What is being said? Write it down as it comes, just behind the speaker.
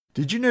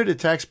Did you know that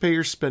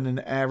taxpayers spend an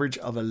average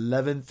of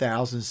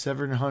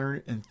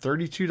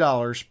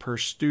 $11,732 per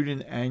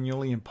student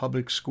annually in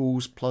public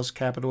schools plus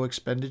capital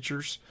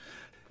expenditures?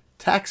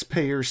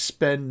 Taxpayers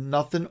spend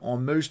nothing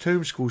on most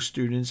homeschool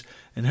students,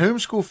 and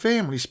homeschool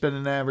families spend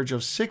an average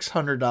of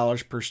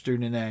 $600 per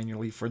student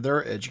annually for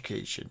their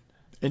education.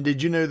 And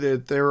did you know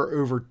that there are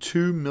over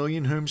 2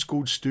 million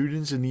homeschooled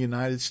students in the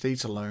United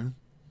States alone?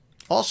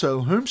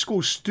 Also,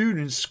 homeschool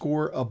students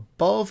score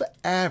above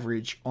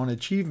average on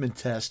achievement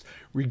tests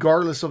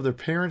regardless of their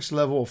parents'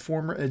 level of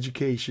formal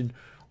education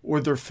or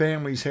their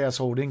family's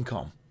household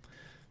income.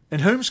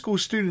 And homeschool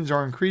students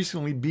are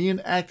increasingly being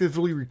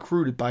actively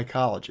recruited by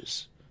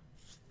colleges.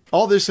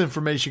 All this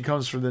information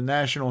comes from the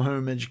National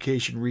Home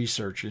Education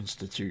Research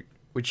Institute,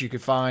 which you can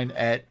find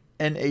at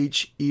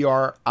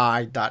nheri.org.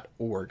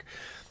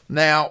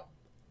 Now,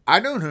 I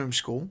don't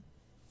homeschool.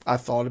 I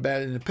thought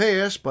about it in the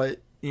past, but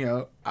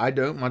I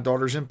don't. My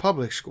daughter's in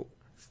public school.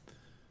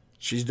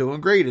 She's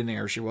doing great in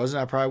there. If she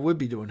wasn't, I probably would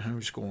be doing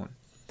homeschooling.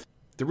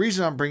 The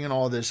reason I'm bringing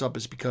all this up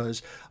is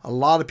because a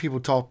lot of people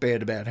talk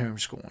bad about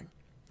homeschooling.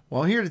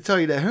 Well, I'm here to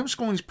tell you that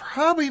homeschooling is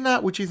probably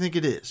not what you think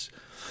it is.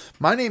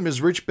 My name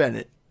is Rich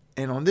Bennett,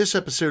 and on this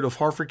episode of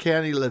Harford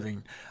County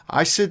Living,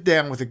 I sit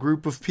down with a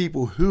group of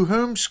people who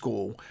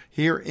homeschool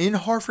here in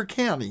Harford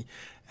County,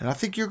 and I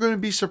think you're going to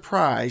be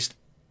surprised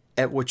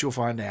at what you'll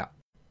find out.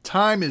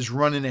 Time is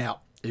running out.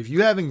 If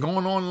you haven't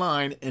gone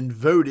online and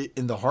voted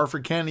in the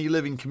Harford County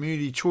Living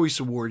Community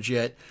Choice Awards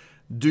yet,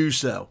 do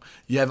so.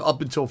 You have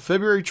up until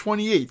February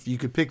 28th. You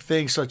could pick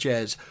things such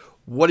as,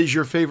 what is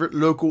your favorite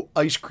local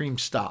ice cream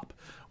stop?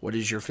 What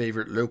is your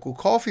favorite local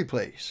coffee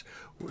place?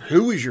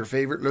 Who is your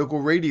favorite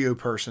local radio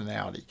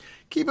personality?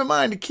 Keep in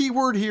mind, the key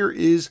word here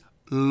is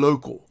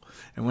local.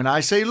 And when I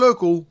say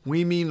local,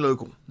 we mean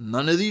local.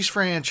 None of these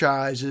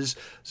franchises,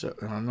 so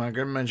I'm not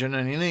going to mention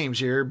any names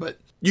here, but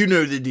you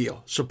know the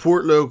deal.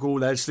 Support local.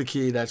 That's the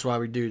key. That's why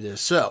we do this.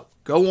 So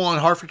go on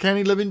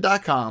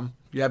HarfordCountyLiving.com.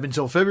 You have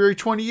until February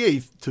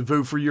 28th to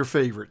vote for your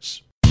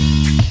favorites.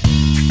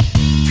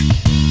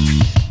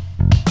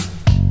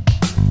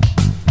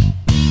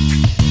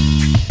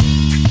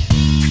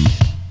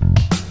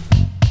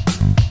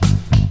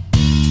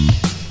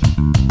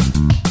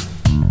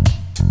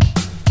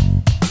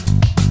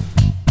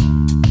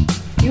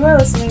 You are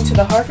listening to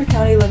the Harford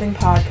County Living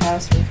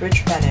Podcast with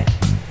Rich Bennett.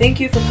 Thank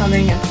you for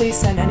coming, and please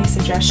send any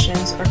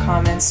suggestions or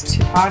comments to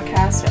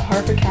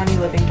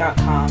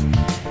podcast@harfordcountyliving.com.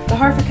 The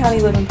Harford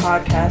County Living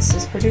Podcast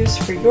is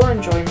produced for your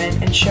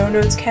enjoyment, and show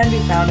notes can be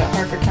found at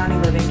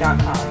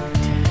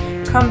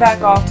harfordcountyliving.com. Come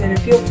back often, and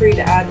feel free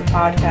to add the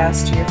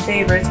podcast to your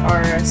favorites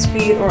RSS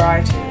feed or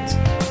iTunes.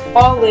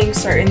 All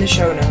links are in the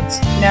show notes.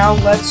 Now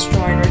let's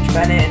join Rich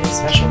Bennett and his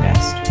special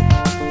guest.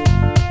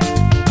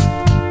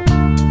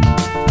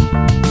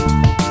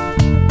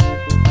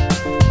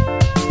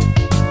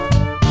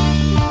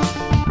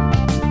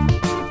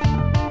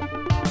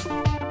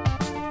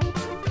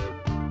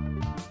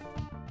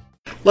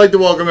 I'd like to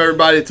welcome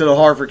everybody to the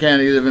Harford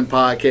County Living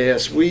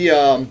Podcast.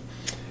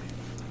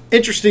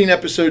 Interesting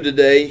episode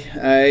today.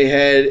 I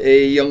had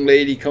a young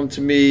lady come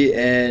to me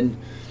and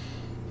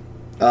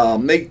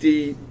make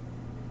the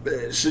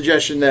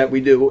suggestion that we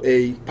do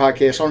a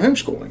podcast on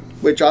homeschooling,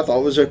 which I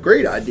thought was a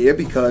great idea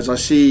because I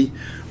see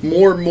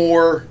more and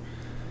more,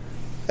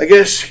 I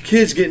guess,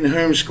 kids getting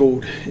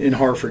homeschooled in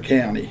Harford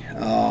County.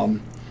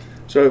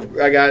 So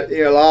I got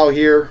Lyle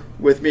here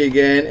with me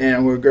again,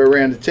 and we'll go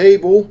around the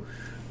table.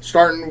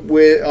 Starting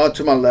with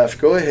to my left.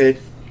 Go ahead.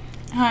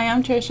 Hi,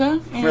 I'm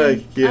Tritia,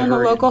 and I'm a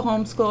local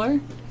homeschooler.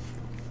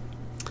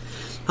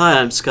 Hi,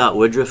 I'm Scott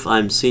Woodruff.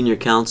 I'm Senior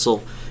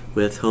Counsel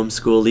with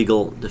Homeschool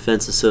Legal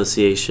Defense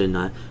Association.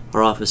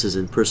 Our office is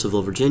in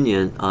Purcellville, Virginia,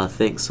 and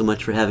thanks so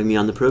much for having me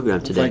on the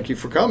program today. Well, thank you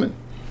for coming.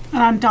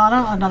 And I'm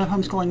Donna, another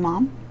homeschooling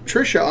mom.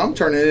 Tritia, I'm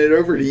turning it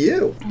over to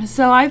you.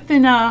 So I've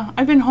been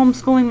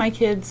homeschooling my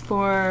kids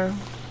for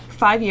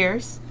 5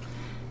 years,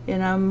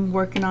 and I'm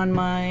working on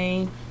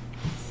my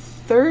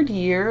third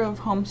year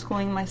of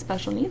homeschooling my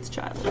special needs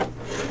child.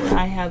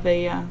 I have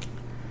a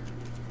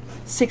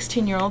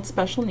 16-year-old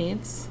special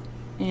needs,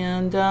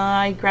 and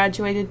I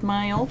graduated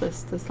my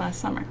oldest this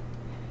last summer.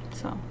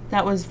 So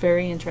that was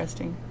very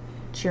interesting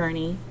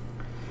journey.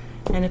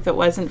 And if it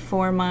wasn't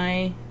for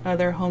my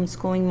other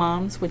homeschooling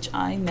moms, which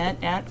I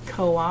met at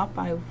co-op,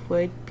 I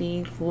would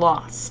be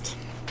lost.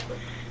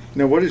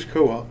 Now, what is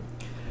co-op?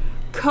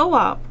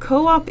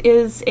 Co-op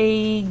is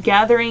a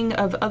gathering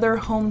of other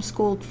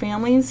homeschooled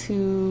families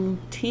who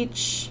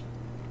teach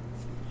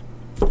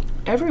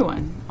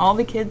everyone. All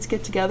the kids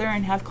get together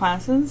and have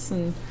classes,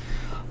 and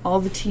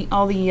all the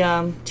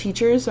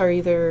teachers are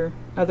either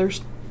other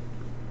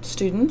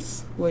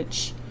students,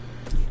 which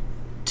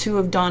 2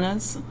 of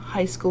Donna's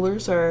high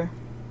schoolers are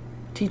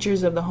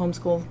teachers of the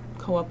homeschool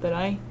co-op that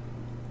I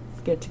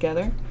get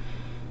together,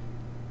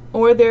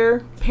 or they're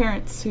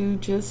parents who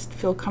just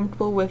feel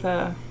comfortable with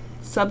a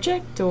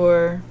subject,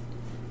 or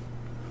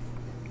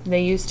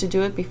they used to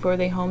do it before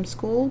they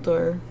homeschooled,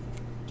 or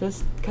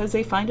just because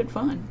they find it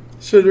fun.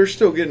 So they're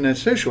still getting that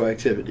social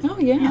activity. Oh,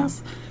 yeah.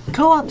 Yes.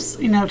 Co-ops,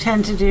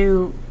 tend to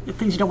do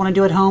things you don't want to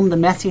do at home, the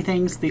messy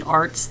things, the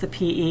arts, the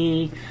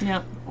PE,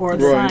 Yep. or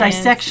The the science.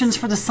 dissections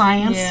for the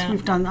science. Yeah.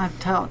 I've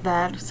taught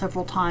that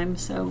several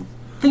times. So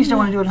things you don't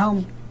want to do at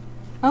home.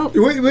 Oh,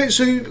 Wait,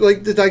 so you,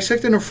 like the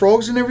dissecting of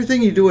frogs and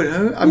everything you do at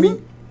home? I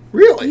mean,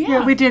 really?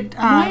 yeah. We did.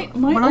 My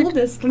when I-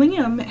 oldest,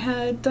 Liam,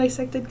 had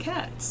dissected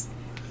cats.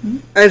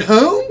 At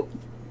home?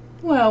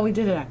 Well, we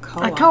did it at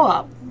co-op. a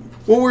co-op.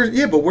 Well,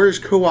 but where's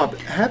co-op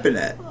happen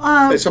at?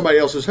 At somebody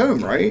else's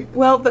home, right?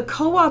 Well, the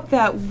co-op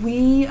that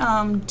we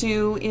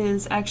do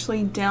is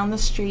actually down the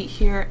street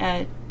here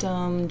at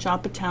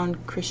Joppatown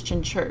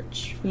Christian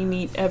Church. We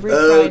meet every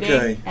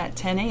Friday at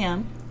 10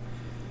 a.m.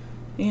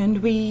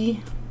 And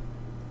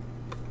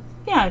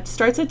it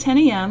starts at 10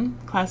 a.m.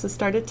 Classes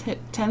start at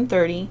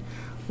 10:30.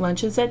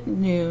 Lunch is at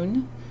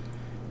noon.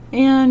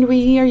 And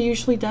we are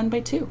usually done by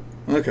 2.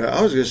 Okay,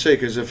 I was going to say,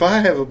 because if I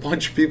have a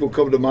bunch of people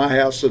come to my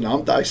house and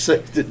I'm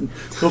dissecting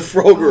a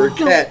frog or a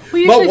cat,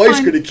 we my usually wife's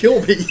find- going to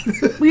kill me.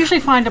 We usually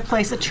find a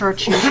place at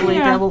church usually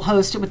Yeah. that will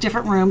host it with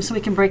different rooms, so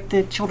we can break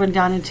the children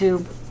down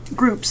into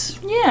groups.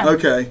 Yeah.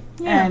 Okay.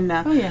 Yeah. And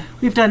yeah.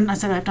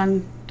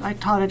 I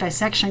taught a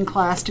dissection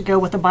class to go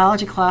with the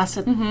biology class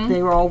that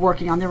they were all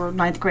working on. They were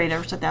ninth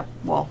graders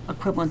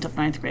equivalent of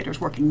ninth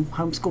graders working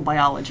homeschool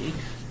biology,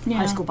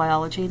 high school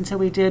biology. And so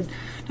we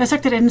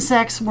dissected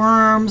insects,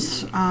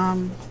 worms.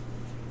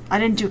 I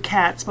didn't do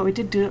cats, but we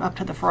did do it up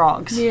to the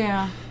frogs.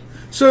 Yeah.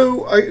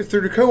 So, through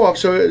the co-op,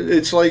 so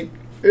it's like,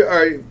 all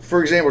right, for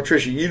example,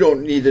 Tritia, you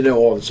don't need to know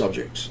all the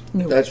subjects.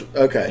 No. That's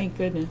okay. Thank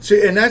goodness.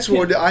 See, and that's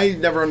what I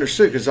never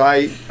understood, because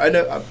I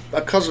know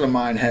a cousin of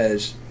mine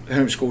has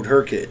homeschooled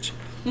her kids,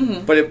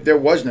 but there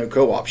was no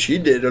co-op. She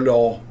did it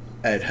all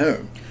at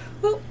home.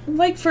 Well,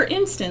 like for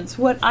instance,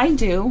 what I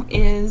do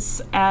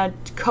is at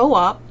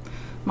co-op,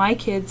 my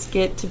kids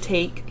get to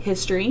take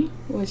history,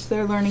 which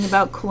they're learning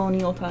about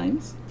colonial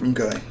times.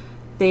 Okay.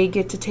 They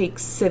get to take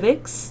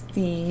civics,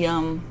 the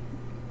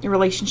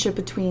relationship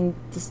between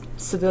the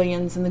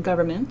civilians and the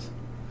government.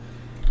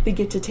 They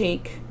get to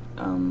take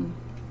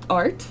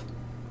art.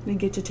 They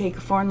get to take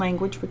a foreign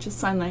language, which is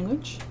sign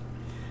language.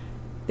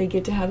 They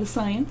get to have a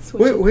science,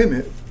 which Wait a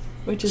minute.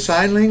 which is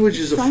Sign language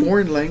is a Sign-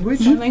 foreign language?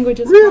 sign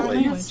language is a Really?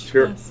 foreign language.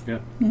 Sure. Yes.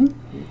 Yeah.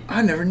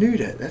 I never knew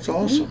that. That's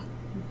awesome.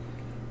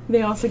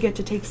 They also get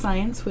to take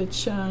science,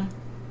 which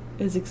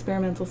is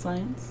experimental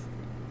science.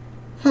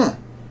 Huh.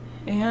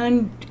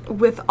 And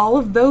with all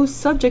of those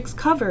subjects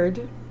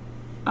covered,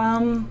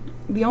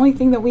 the only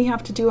thing that we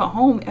have to do at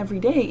home every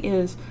day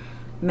is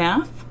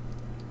math,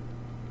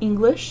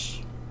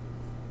 English,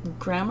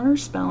 grammar,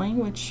 spelling,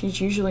 which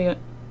is usually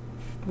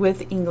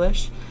with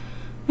English.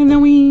 And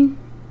then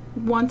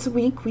once a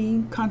week,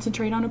 we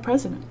concentrate on a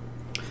president.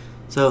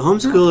 So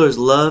homeschoolers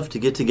love to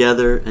get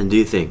together and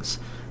do things.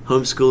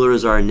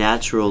 Homeschoolers are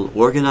natural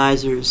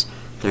organizers.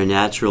 They're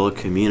natural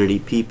community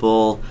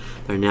people.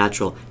 They're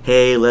natural,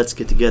 hey, let's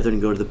get together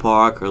and go to the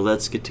park, or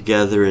let's get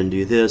together and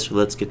do this, or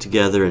let's get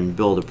together and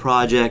build a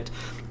project.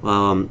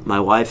 My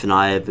wife and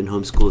I have been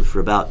homeschooled for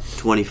about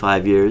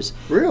 25 years.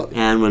 Really?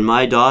 And when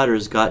my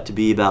daughters got to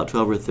be about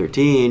 12 or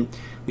 13,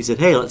 we said,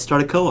 hey, let's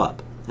start a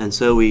co-op. And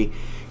so we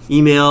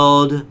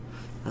emailed,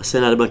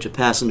 sent out a bunch of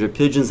passenger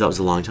pigeons. That was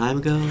a long time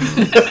ago.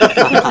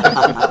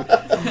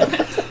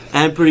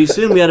 And pretty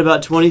soon we had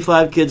about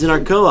 25 kids in our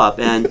co-op.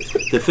 And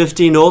the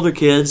 15 older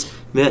kids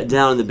met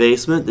down in the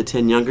basement. The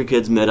 10 younger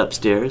kids met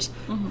upstairs.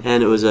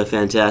 And it was a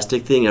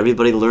fantastic thing.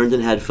 Everybody learned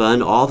and had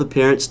fun. All the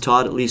parents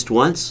taught at least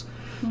once,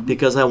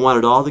 because I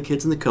wanted all the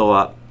kids in the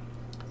co-op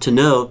to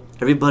know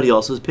everybody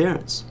else's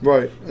parents.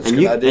 Right. That's And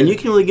a good idea. you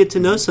can really get to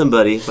know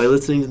somebody by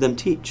listening to them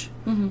teach.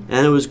 And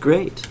it was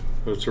great.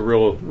 So it's a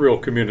real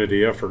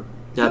community effort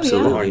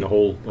Absolutely. behind the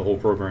whole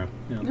program.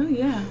 Yeah. Oh,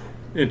 yeah.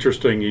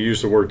 Interesting. You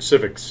use the word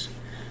civics.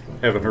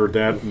 Haven't heard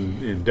that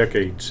in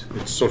decades.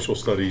 It's social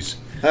studies.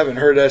 Haven't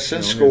heard that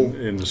since You know,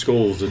 school. in the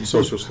schools, it's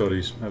social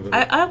studies.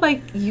 I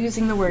like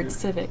using the word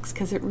civics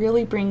because it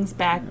really brings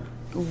back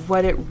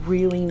what it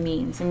really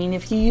means. I mean,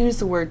 if you use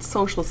the word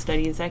social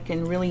studies, that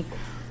can really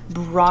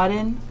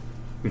broaden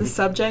the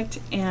subject,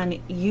 and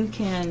you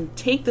can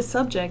take the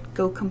subject,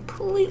 go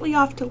completely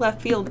off to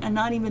left field, and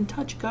not even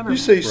touch You government.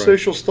 say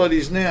social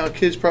studies now,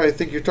 kids probably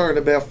think you're talking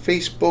about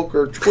Facebook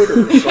or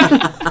Twitter or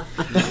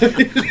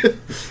something.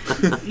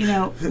 You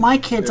know, my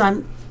kids,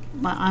 I'm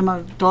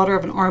a daughter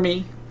of an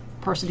Army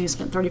person who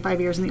spent 35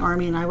 years in the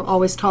Army, and I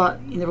always taught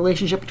the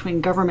relationship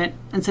between government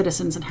and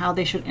citizens and how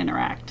they should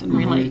interact and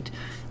relate.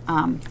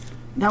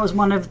 That was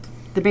one of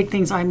the big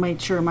things I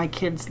made sure my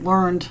kids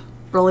learned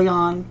early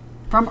on,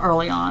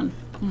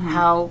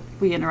 how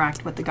we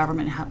interact with the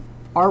government, how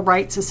our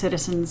rights as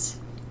citizens,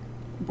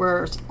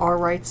 where our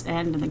rights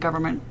end and the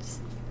government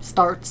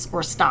starts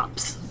or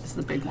stops is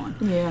the big one.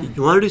 Yeah.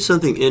 You want to do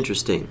something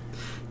interesting,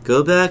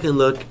 go back and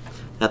look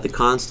at the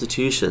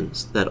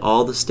constitutions that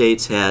all the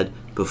states had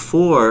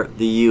before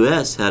the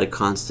U.S. had a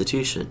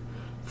constitution.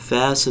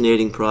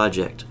 Fascinating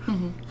project.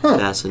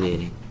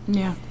 Fascinating.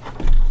 Yeah.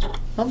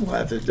 I'm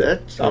glad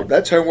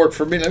that's homework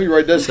for me. Let me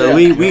write that So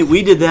down.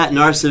 we did that in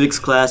our civics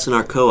class in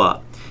our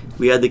co-op.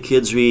 We had the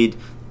kids read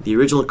the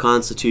original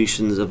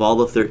constitutions of all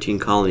the 13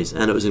 colonies,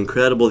 and it was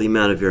incredible the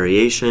amount of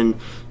variation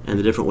and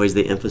the different ways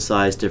they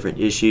emphasized different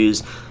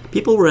issues.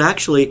 People were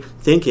actually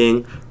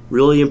thinking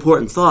really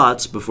important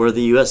thoughts before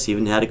the U.S.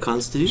 even had a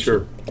constitution.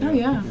 Sure. Oh,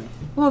 yeah.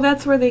 Well,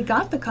 that's where they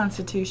got the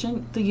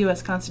Constitution, the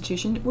U.S.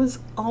 Constitution. It was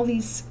all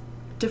these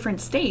different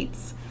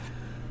states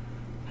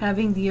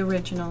having the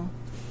original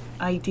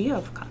idea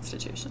of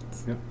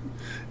constitutions. Yeah.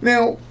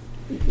 Now,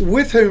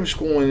 with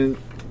homeschooling,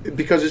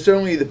 because it's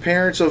only the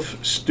parents of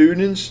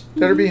students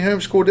that are being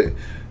homeschooled that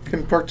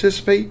can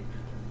participate.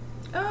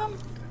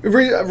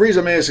 The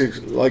reason I'm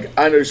asking, like,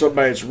 I know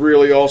somebody that's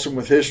really awesome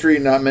with history,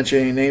 not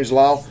mentioning any names,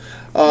 Lyle.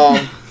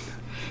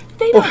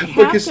 They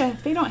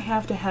don't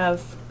have to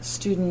have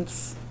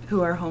students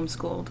who are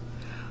homeschooled.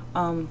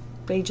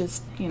 They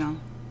just,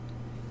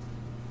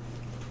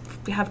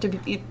 have to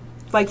be,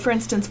 like, for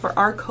instance, for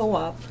our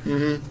co-op,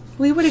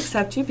 we would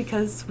accept you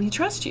because we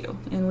trust you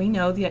and we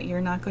know that you're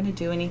not going to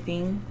do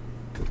anything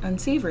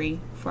unsavory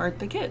for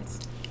the kids.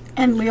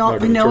 And we Not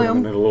gonna know turn them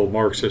him. into little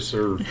Marxists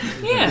or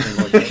Yeah.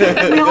 anything like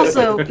that. We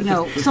also,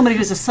 somebody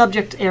who's a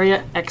subject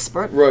area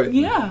expert. Right.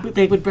 Yeah.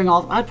 They would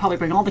I'd probably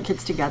bring all the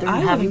kids together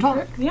and have them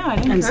talk. Yeah, I'd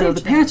encourage And so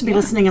the parents would be that.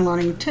 listening and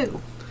learning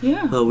too.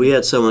 Yeah. Well, we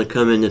had someone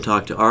come in and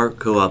talk to our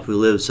co-op who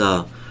lives,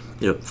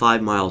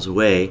 5 miles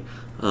away,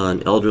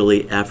 an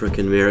elderly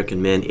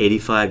African-American man,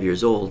 85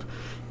 years old,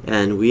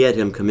 and we had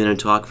him come in and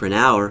talk for an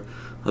hour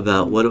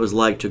about what it was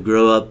like to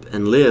grow up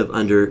and live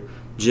under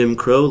Jim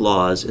Crow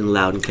laws in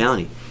Loudoun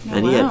County. Oh,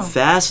 And he had wow.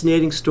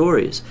 fascinating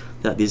stories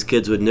that these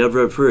kids would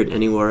never have heard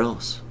anywhere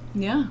else.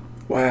 Yeah.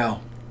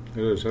 Wow.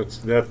 It is.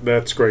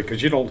 That's great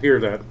because you don't hear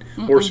that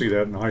or see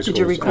that in high schools.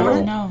 you record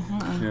at it? all.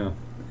 No.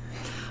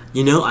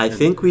 Yeah. I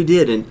think we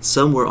did, and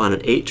somewhere on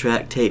an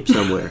 8-track tape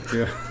somewhere.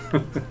 Yeah.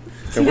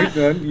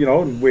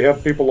 And we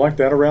have people like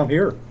that around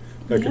here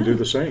that can do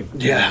the same.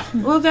 Yeah.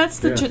 Well, that's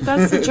the Yeah.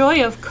 that's the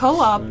joy of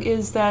co-op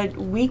is that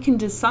we can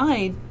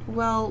decide.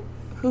 Well,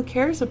 who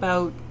cares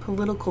about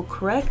political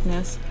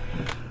correctness?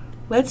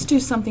 Let's do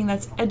something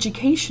that's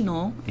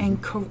educational and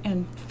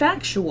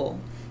factual.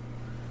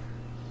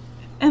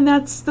 And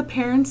that's the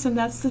parents and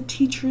that's the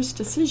teacher's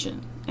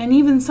decision. And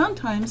even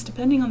sometimes,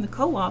 depending on the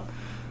co-op,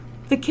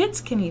 the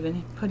kids can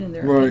even put in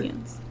their Right.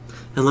 opinions.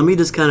 And let me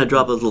just kind of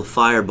drop a little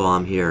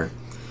firebomb here.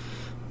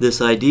 This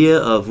idea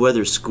of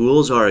whether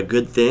schools are a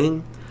good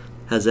thing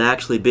has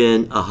actually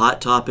been a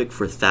hot topic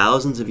for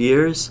thousands of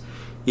years.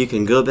 You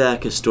can go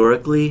back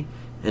historically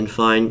and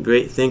find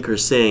great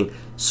thinkers saying,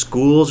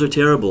 schools are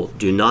terrible.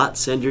 Do not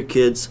send your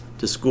kids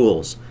to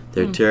schools.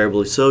 They're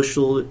terribly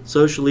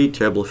socially,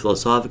 terrible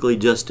philosophically.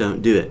 Just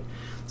don't do it.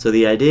 So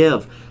the idea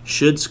of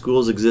should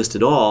schools exist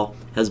at all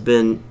has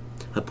been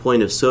a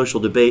point of social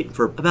debate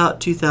for about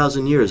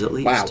 2,000 years at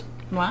least.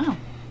 Wow. Wow.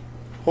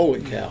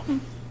 Holy cow.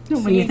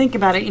 When you think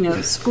about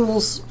it,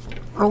 schools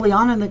early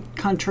on in the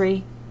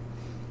country,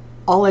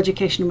 all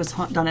education was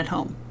done at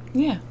home.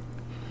 Yeah.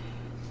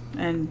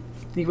 And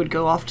you would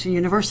go off to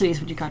universities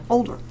when you got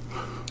older.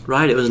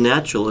 Right, it was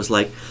natural. It was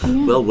like,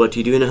 well, what do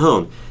you do in a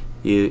home?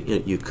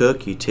 You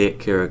cook, you take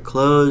care of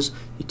clothes,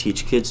 you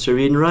teach kids to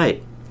read and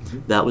write.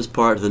 That was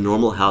part of the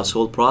normal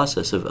household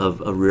process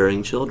of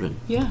rearing children.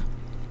 Yeah.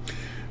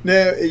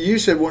 Now, you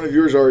said one of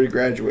yours already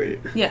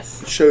graduated. Yes.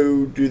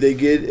 So, do they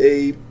get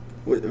a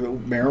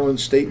Maryland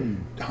State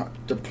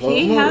diploma?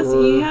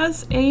 He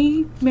has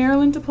a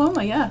Maryland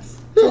diploma.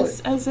 Yes. Really?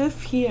 Just as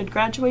if he had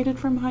graduated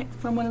from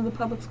one of the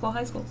public school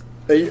high schools.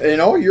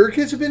 And all your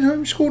kids have been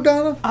homeschooled,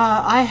 Donna?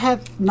 I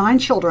have 9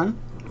 children.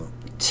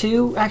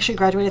 2 actually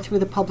graduated through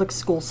the public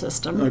school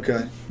system.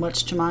 Okay.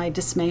 Much to my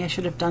dismay, I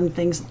should have done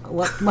things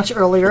much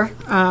earlier.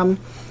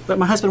 But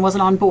my husband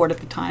wasn't on board at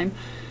the time.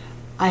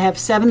 I have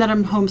 7 that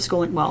I'm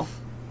homeschooling. Well,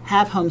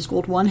 have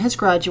homeschooled. 1 has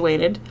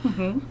graduated.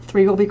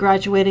 3 will be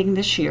graduating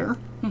this year.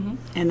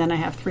 And then I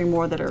have 3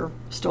 more that are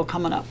still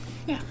coming up.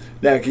 Yeah.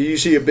 Now, can you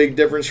see a big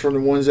difference from the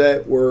ones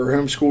that were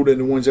homeschooled and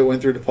the ones that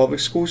went through the public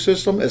school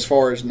system as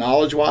far as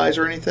knowledge-wise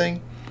or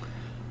anything?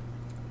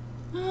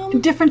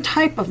 Different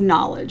type of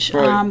knowledge.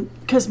 Right.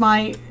 Because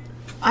I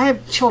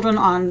have children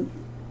on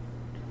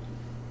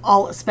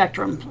all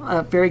spectrum,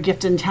 very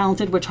gifted and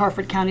talented, which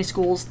Harford County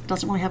Schools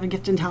doesn't really have a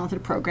gifted and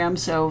talented program,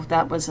 so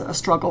that was a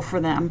struggle for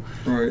them.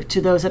 Right.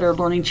 To those that are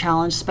learning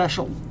challenge,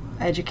 special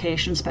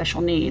education,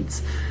 special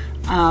needs.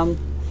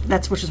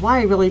 Which is why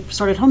I really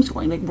started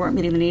homeschooling. They weren't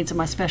meeting the needs of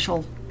my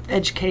special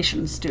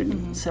education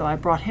student. So I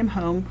brought him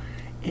home.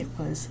 It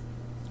was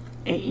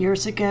 8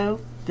 years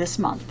ago this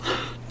month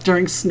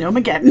during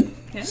Snowmageddon.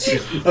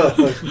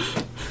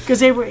 Because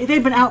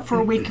they'd been out for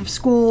a week of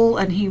school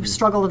and he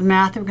struggled in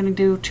math. They were going to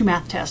do 2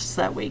 math tests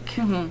that week.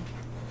 And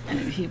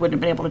he wouldn't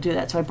have been able to do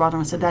that. So I brought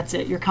him and said, that's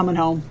it, you're coming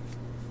home.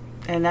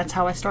 And that's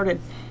how I started.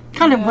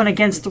 Kind of went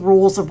against the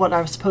rules of what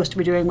I was supposed to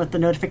be doing with the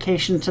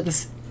notification to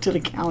the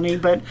county,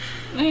 but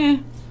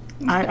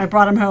I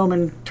brought him home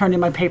and turned in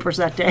my papers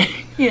that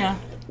day. Yeah.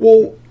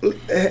 Well,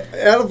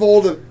 out of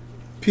all the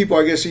people,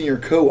 I guess, in your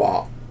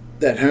co-op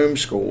that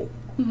homeschool,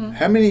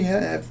 how many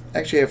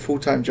actually have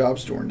full-time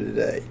jobs during the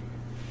day?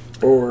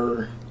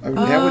 Or, how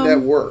would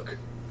that work?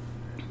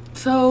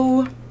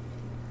 So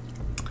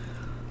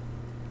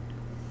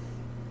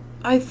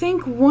I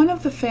think one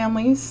of the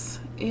families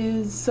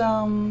is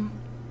one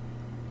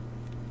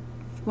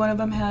of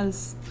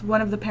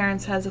the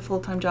parents has a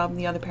full-time job and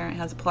the other parent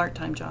has a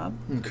part-time job.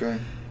 Okay.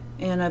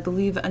 And I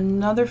believe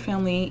another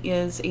family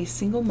is a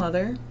single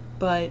mother,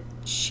 but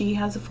she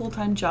has a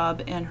full-time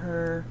job and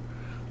her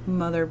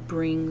mother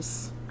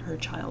brings her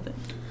child in.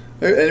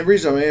 And the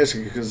reason I'm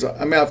asking, because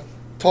I've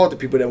talked to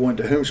people that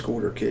wanted to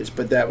homeschool their kids,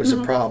 but that was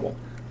a problem.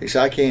 They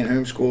said, I can't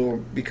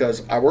homeschool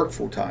because I work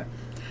full-time.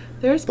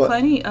 There's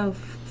plenty of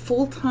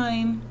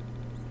full-time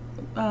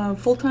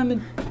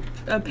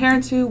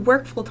parents who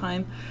work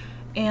full-time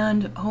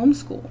and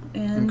homeschool,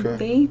 and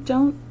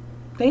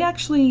they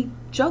actually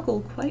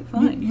juggle quite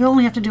fine. You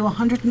only have to do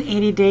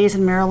 180 days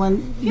in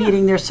Maryland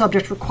meeting their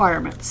subject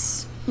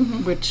requirements,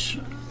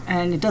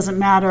 and it doesn't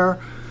matter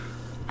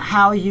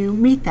how you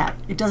meet that.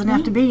 It doesn't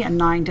have to be a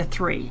 9 to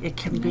 3. It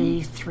can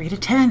be 3 to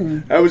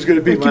 10. That was going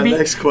to be my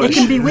next question. It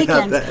can be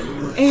weekends.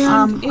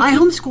 And I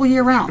homeschool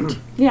year round.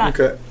 Yeah.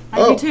 Okay.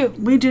 I do too.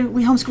 We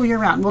homeschool year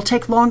round. We'll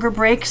take longer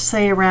breaks,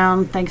 say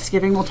around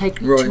Thanksgiving. We'll take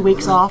 2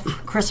 weeks off.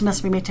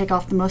 Christmas, we may take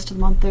off the most of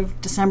the month of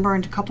December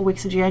and a couple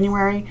weeks of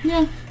January.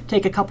 Yeah.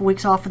 Take a couple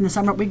weeks off in the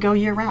summer. We go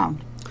year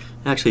round.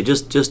 Actually,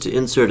 just to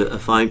insert a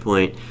fine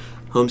point,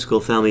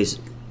 homeschool families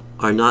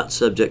are not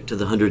subject to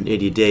the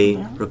 180-day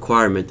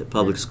requirement that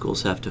public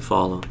schools have to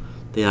follow.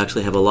 They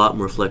actually have a lot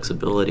more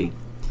flexibility.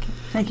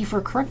 Thank you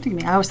for correcting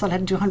me. I always thought I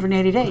had to do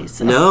 180 days.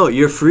 So. No,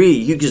 you're free.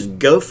 You just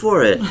go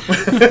for it.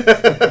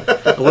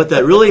 What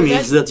that really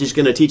means is that she's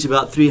going to teach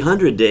about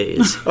 300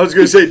 days. I was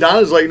going to say,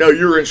 Donna's like, no,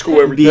 you're in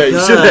school every day.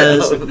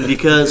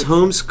 Because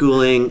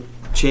homeschooling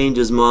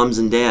changes moms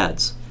and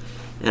dads.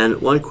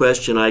 And one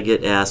question I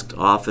get asked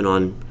often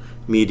on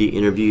media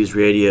interviews,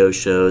 radio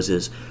shows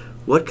is,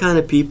 what kind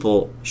of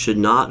people should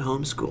not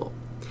homeschool?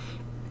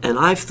 And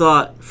I've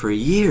thought for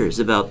years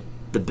about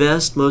the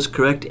best, most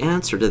correct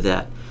answer to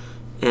that.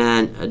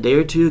 And a day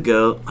or two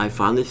ago, I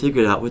finally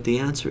figured out what the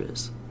answer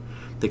is.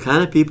 The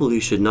kind of people who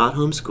should not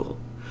homeschool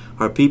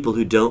are people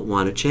who don't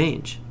want to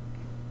change.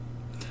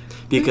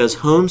 Because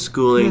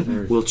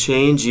homeschooling will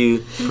change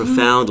you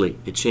profoundly.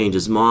 It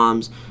changes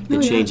moms,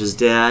 it changes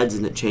dads,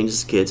 and it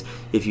changes kids.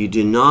 If you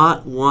do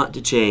not want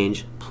to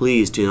change,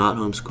 please do not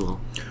homeschool.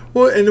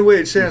 Well, and the way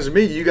it sounds to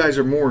me, you guys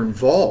are more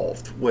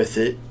involved with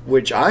it,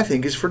 which I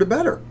think is for the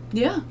better.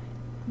 Yeah.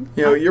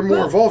 You know, you're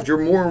more involved. You're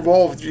more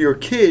involved with your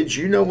kids.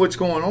 You know what's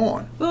going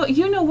on. Well,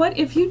 you know what?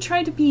 If you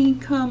try to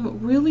become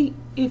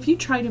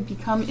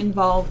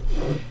involved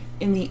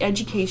in the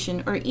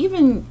education or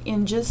even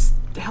in just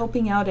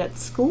helping out at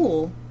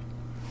school,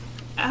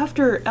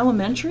 after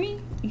elementary,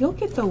 you'll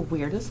get the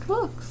weirdest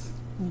looks.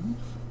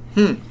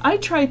 I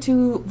tried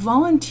to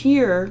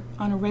volunteer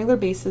on a regular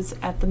basis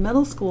at the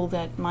middle school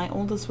that my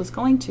oldest was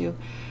going to,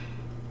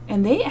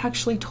 and they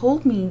actually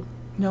told me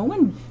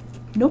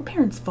no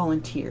parents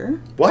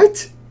volunteer.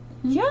 What?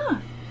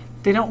 Yeah.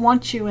 They don't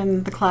want you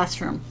in the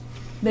classroom.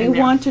 They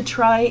want to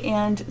try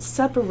and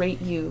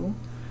separate you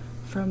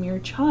from your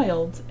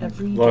child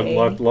every day.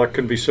 Lot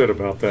can be said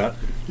about that.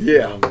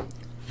 Yeah.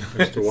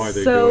 As to why they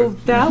do So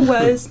it. that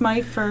was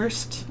my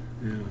first.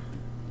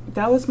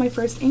 That was my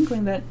first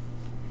inkling that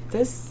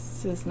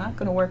this is not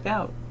going to work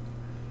out.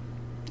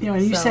 You know,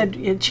 and you said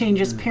it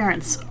changes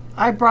parents.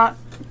 I brought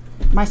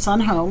my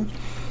son home.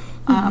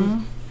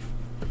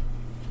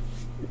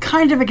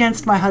 Kind of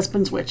against my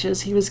husband's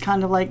wishes. He was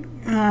kind of like,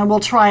 we'll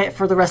try it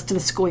for the rest of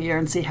the school year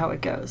and see how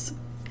it goes.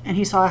 And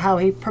he saw how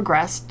he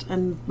progressed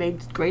and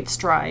made great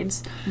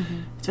strides.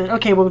 Said,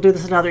 okay, we'll do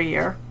this another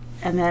year.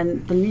 And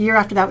then the year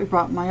after that, we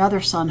brought my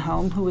other son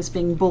home, who was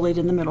being bullied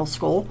in the middle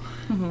school,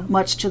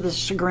 much to the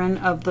chagrin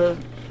of the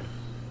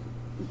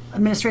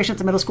administration at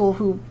the middle school,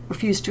 who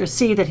refused to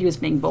see that he was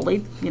being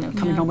bullied,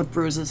 coming home with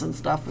bruises and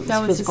stuff. It was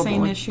that was the same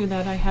bullying. issue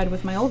that I had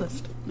with my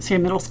oldest.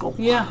 Same middle school.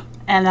 Yeah.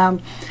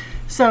 And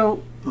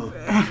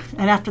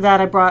and after that,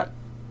 I brought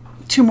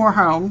 2 more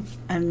home,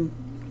 and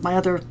my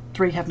other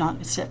 3 have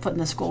not set foot in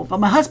the school. But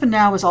my husband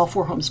now is all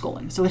for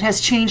homeschooling, so it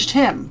has changed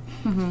him.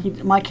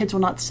 My kids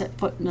will not set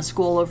foot in a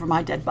school over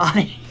my dead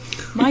body.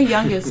 My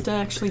youngest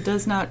actually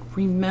does not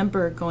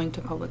remember going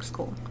to public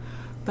school,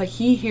 but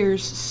he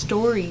hears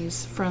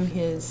stories from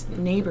his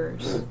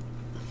neighbors.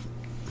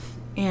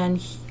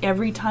 And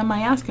every time I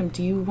ask him,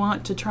 do you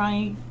want to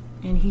try?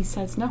 And he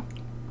says, no,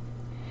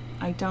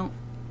 I don't.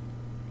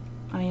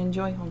 I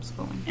enjoy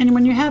homeschooling. And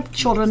when you have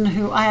children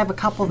I have a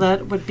couple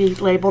that would be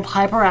labeled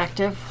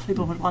hyperactive,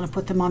 people would want to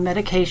put them on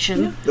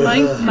medication.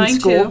 Mine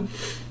school. too.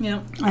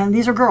 Yeah. And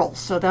these are girls,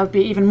 so that would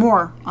be even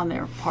more on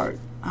their part.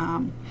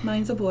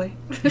 Mine's a boy.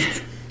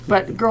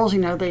 But girls,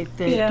 they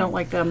don't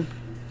like them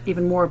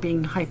even more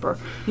being hyper.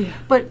 Yeah.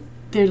 But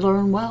they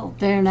learn well.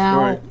 They're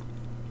now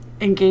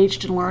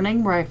engaged in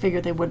learning, where I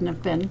figured they wouldn't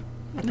have been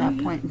at that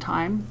point in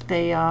time.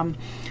 They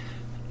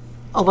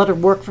I'll let her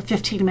work for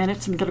 15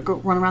 minutes and get her go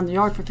run around the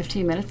yard for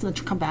 15 minutes, and then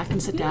she'll come back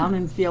and sit down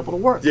and be able to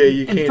work. Yeah,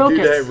 you and can't focus.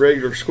 do that at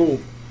regular school.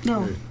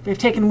 No, they've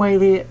taken away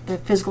the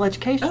physical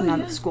education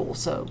out of school,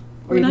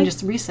 or even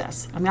just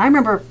recess. I mean, I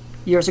remember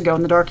years ago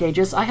in the dark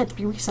ages, I had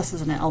 3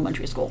 recesses in an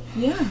elementary school.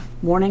 Yeah.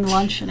 Morning,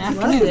 lunch, and Loved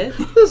afternoon.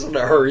 it. Listen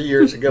to her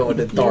years ago in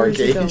the dark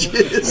Years ago.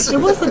 ages. It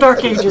was the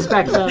dark ages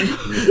back then.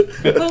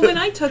 Well, when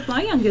I took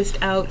my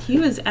youngest out, he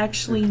was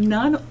actually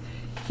not.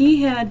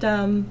 He had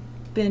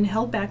been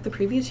held back the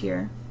previous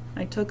year.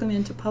 I took him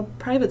into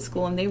private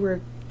school, and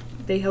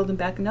they held him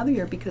back another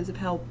year because of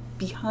how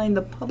behind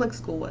the public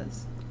school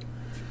was.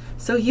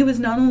 So he was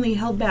not only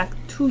held back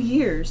 2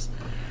 years,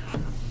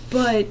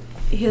 but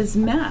his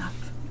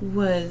math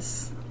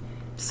was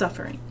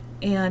suffering,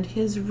 and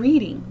his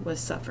reading was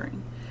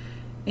suffering.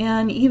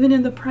 And even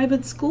in the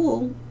private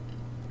school,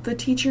 the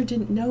teacher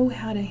didn't know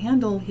how to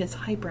handle his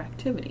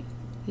hyperactivity,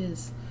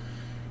 his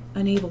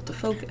unable to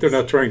focus. They're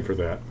not trained for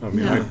that. I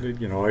mean,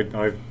 No.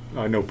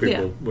 I know people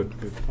Yeah.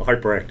 with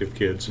hyperactive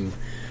kids and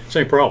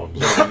same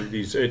problems. I mean,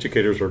 these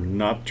educators are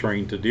not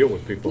trained to deal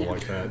with people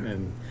like that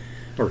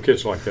or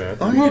kids like that.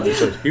 Oh,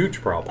 It's a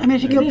huge problem. I mean,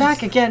 if you go It back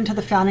is. again to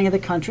the founding of the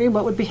country,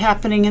 what would be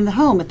happening in the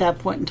home at that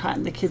point in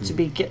time? The kids would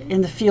be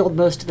in the field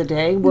most of the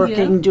day,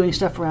 working, Yeah. doing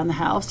stuff around the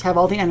house, have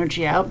all the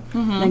energy out,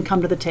 then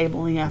come to the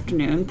table in the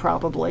afternoon,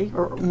 probably,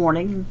 or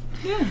morning,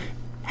 Yeah.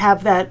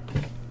 have that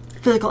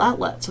physical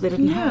outlet, so they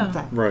didn't Yeah. have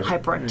that Right.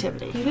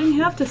 hyperactivity. You didn't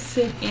have to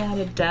sit at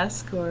a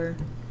desk or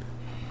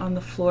on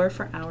the floor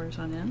for hours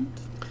on end.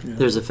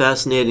 There's a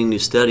fascinating new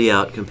study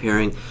out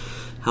comparing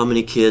how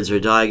many kids are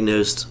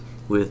diagnosed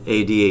with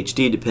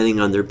ADHD depending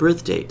on their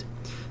birth date.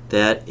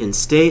 That in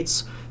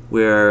states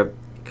where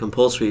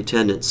compulsory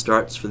attendance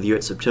starts for the year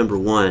at September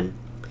 1,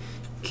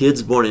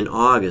 kids born in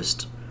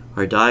August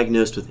are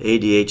diagnosed with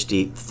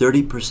ADHD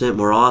 30%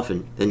 more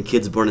often than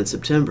kids born in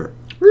September.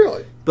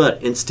 Really?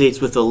 But in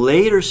states with a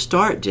later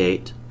start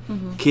date,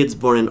 kids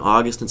born in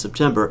August and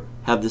September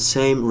have the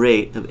same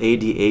rate of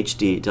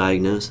ADHD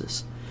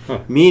diagnosis.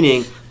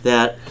 Meaning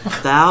that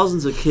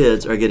thousands of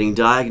kids are getting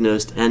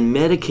diagnosed and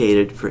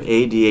medicated for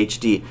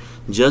ADHD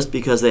just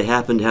because they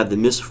happen to have the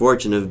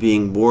misfortune of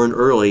being born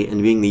early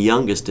and being the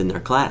youngest in their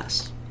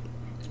class.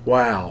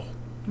 Wow.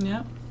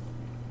 Yeah.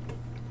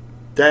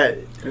 That.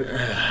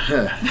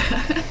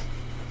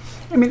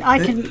 I mean, I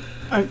can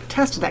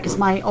attest to that because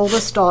my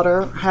oldest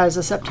daughter has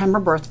a September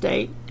birth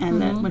date,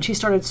 and then when she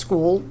started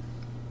school,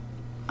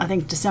 I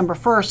think December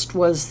 1st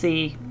was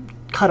the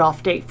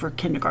cutoff date for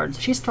kindergarten. So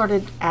she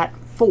started at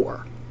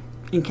 4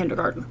 in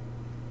kindergarten.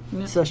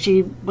 Yeah. So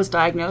she was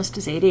diagnosed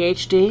as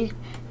ADHD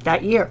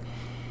that year.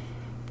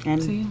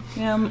 And See,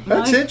 yeah,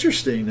 That's my-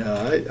 interesting.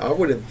 I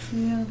would have.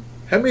 Yeah.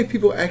 How many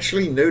people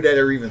actually know that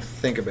or even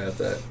think about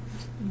that?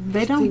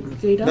 they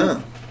don't. They don't.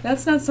 No.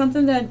 That's not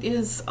something that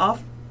is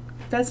off.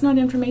 That's not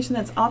information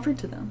that's offered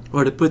to them.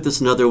 Or to put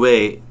this another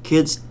way,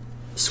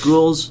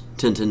 schools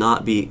tend to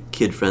not be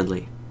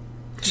kid-friendly.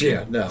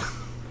 Yeah, no.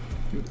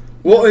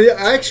 Well, yeah,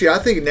 actually, I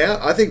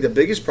think the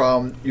biggest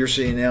problem you're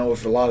seeing now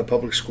with a lot of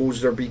public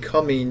schools, they're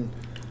becoming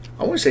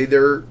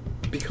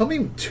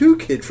too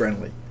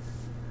kid-friendly.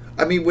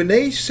 I mean, when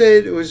they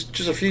said it was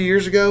just a few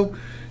years ago,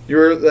 you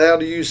were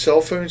allowed to use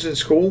cell phones in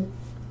school.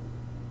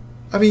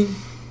 I mean,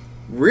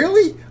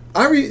 really?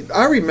 I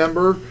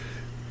remember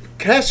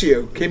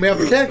Casio came out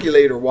with a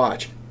calculator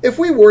watch. If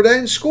we wore that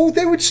in school,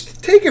 they would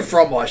take it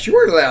from us. You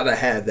weren't allowed to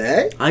have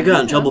that. I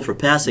got in trouble for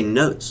passing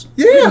notes.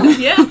 Yeah.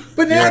 Yeah.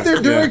 But now Yeah,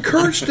 they're yeah.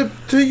 encouraged to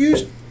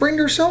bring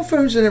their cell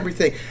phones and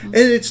everything. And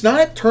it's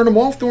not turn them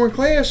off during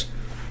class.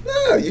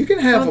 No, you can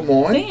have them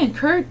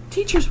on.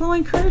 Teachers will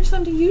encourage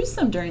them to use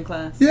them during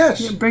class.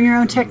 Yes. Bring your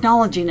own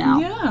technology now.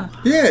 Yeah.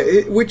 Yeah,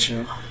 And we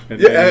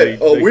they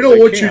don't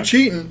want you can't.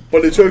 cheating,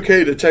 but it's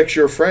okay to text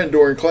your friend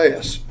during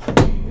class.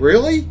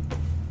 Really?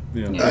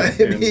 Yeah.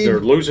 I And mean- they're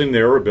losing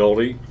their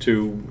ability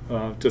to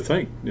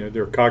think. You know,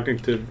 their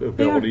cognitive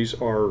abilities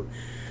are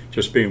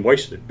just being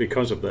wasted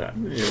because of that.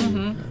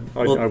 And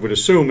I would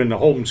assume in the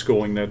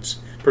homeschooling that's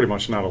pretty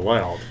much not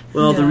allowed.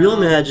 Well, the real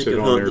magic Sit of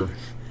on home... there.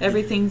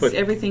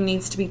 Everything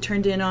needs to be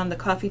turned in on the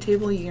coffee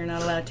table. You're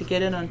not allowed to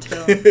get it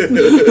until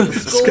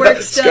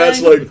schoolwork's done.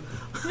 Scott's like,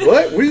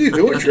 what? What are you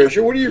doing,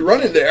 Tricia? What are you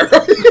running there?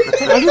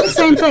 I do the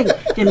same thing.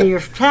 Give me your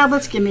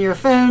tablets, give me your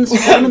phones, put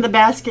them in the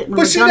basket. When But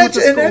we're see, done with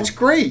the school. that's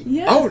great.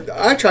 Yeah.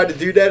 I tried to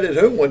do that at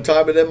home one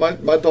time, and then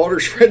my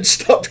daughter's friends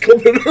stopped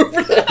coming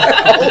over the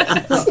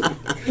house.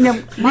 You know,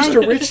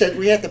 Mr. Rich said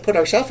we have to put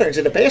our cell phones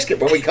in the basket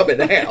when we come in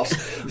the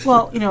house.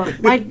 well, you know,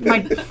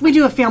 we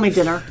do a family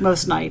dinner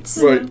most nights,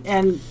 Right.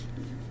 and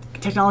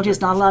technology is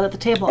not allowed at the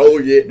table. Oh,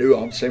 yeah, no,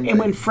 I'm the same way. And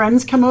when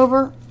friends come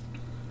over,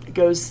 it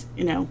goes,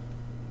 goes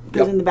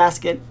Yep. in the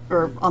basket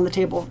or on the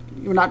table.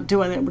 We're not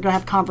doing it. We're going to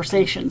have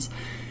conversations.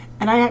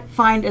 And I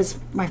find as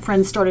my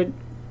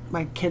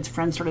kids'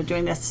 friends started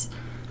doing this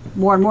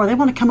more and more, they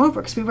want to come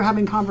over because we were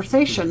having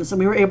conversations and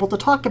we were able to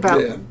talk about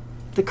Yeah.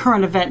 the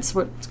current events,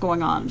 what's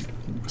going on,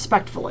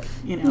 respectfully,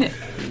 Yeah.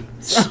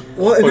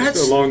 Well, and But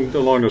that's along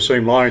those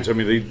same lines, I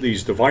mean,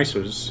 these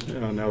devices,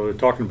 now they're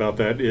talking about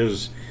that,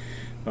 is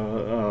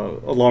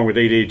along with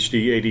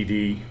ADHD,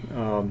 ADD,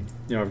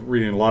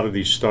 reading a lot of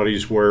these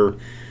studies where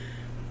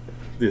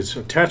this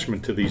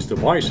attachment to these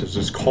devices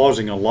is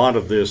causing a lot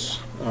of these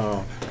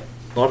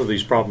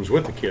problems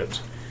with the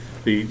kids.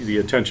 the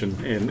attention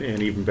and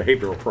even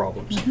behavioral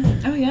problems.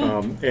 Oh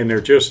yeah. And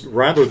they're just,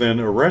 rather than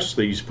arrest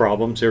these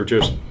problems, they're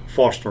just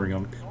fostering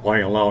them by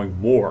allowing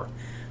more.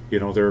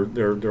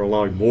 They're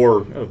allowing more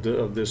of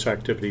this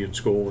activity in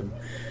school,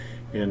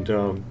 and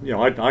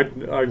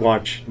I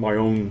watch my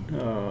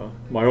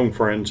own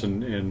friends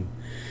and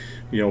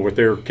with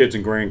their kids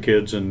and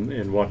grandkids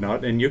and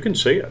whatnot, and you can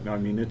see it. I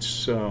mean,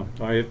 it's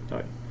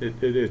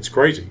it's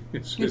crazy.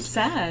 It's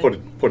sad.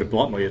 Put it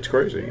bluntly, it's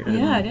crazy. And,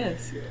 yeah, it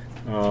is.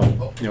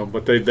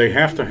 But they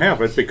have to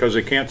have it because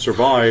they can't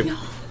survive.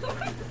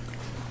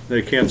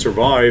 They can't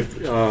survive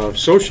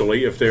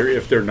socially if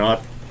they're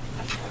not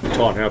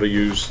taught how to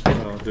use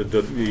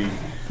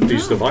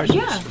these devices.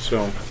 Yeah.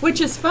 So, which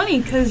is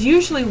funny because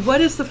usually,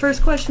 what is the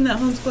first question that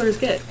homeschoolers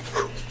get?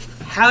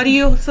 How do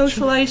you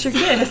socialize your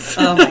kids?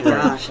 Oh my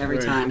gosh, every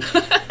time.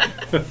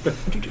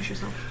 Introduce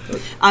yourself.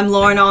 I'm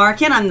Lauren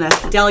Arikan. I'm the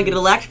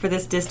delegate-elect for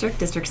this district,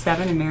 District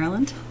 7 in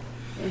Maryland.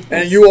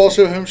 And you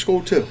also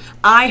homeschool too?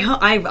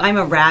 I'm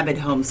a rabid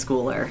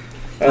homeschooler.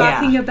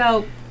 Talking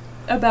about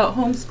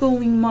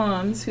homeschooling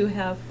moms who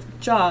have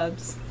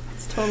jobs.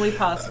 It's totally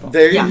possible.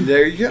 There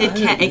you go.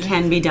 It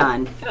can be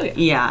done. Oh, yeah.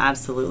 Yeah,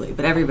 absolutely.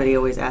 But everybody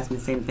always asks me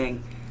the same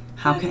thing.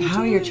 How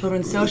are your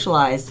children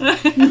socialized?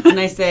 And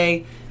I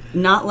say,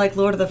 not like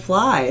Lord of the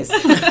Flies,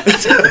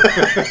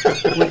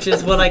 which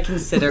is what I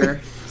consider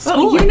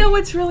schooling. Well, you know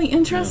what's really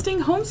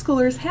interesting?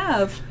 Homeschoolers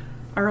have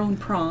our own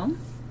prom.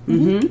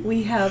 Mm-hmm.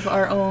 We have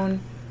our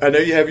own. I know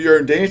you have your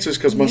own dances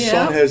because my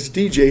son has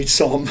DJ'd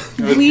some.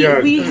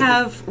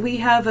 We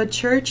have a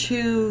church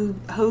who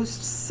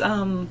hosts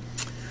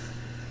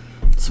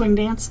Swing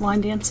dance,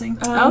 line dancing.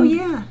 Oh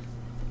yeah,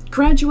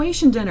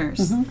 graduation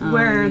dinners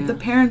where yeah. the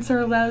parents are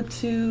allowed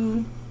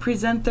to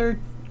present their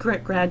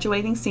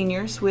graduating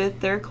seniors with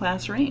their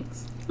class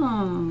rings.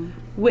 oh.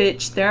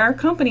 Which there are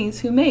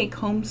companies who make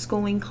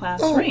homeschooling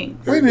class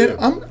rings. Wait a minute.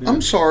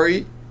 I'm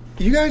sorry.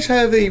 You guys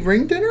have a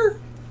ring dinner?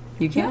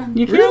 You can.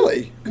 You can.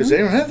 Really? Because they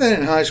don't have that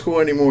in high school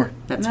anymore.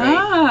 That's right.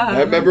 Ah,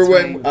 I remember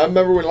when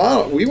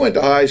Lyle, we went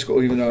to high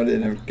school, even though I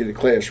didn't get a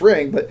class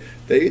ring, but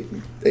they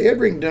had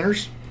ring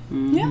dinners.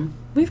 yeah,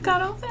 we've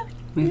got all that.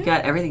 We've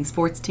got everything: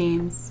 sports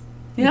teams,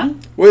 Yeah.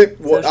 Wait,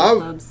 what? social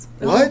clubs.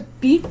 What?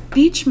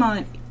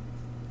 Beachmont.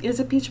 Is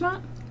it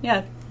Beachmont?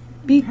 Yeah.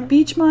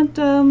 Beachmont,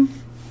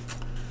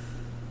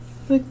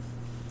 the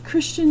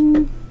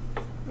Christian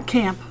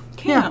Camp.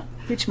 camp.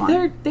 Yeah.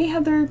 Beachmont.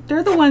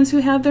 They're the ones who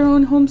have their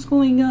own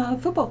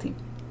homeschooling football team.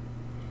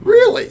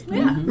 Really?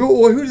 Yeah.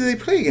 Well, who do they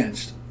play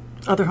against?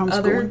 Other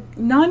homeschooling.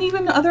 Not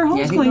even other Yeah,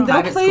 homeschooling.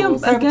 They'll private play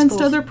schools. against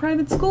Private other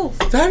private schools.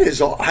 That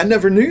is all. I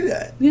never knew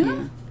that.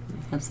 Yeah.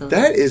 Absolutely.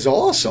 That is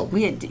awesome.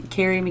 We had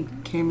Carrie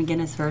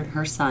McGinnis,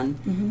 her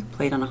son,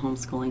 played on a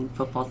homeschooling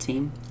football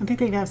team. I think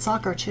they have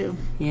soccer too.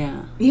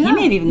 Yeah. Yeah, He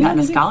may have even yeah, gotten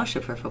a they do.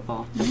 scholarship for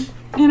football.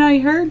 And I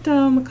heard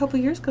a couple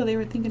years ago they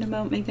were thinking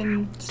about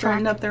starting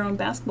Track. up their own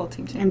basketball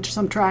team too. And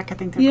some track I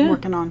think they're Yeah.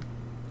 working on.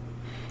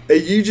 Hey,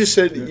 you just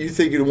said you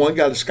think the one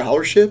got a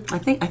scholarship? I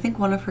think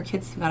one of her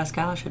kids got a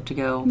scholarship to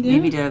go Yeah.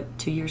 maybe to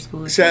 2-year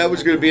school. or See, that something was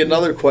like going to be that.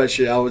 another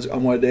question I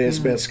wanted to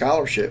ask about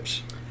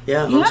scholarships.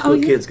 Yeah, Yeah, homeschool oh,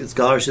 yeah. kids get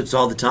scholarships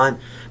all the time.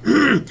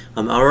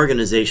 Our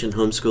organization,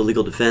 Homeschool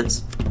Legal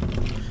Defense,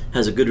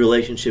 has a good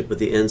relationship with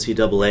the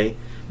NCAA,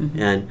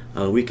 and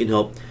we can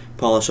help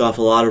polish off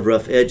a lot of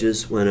rough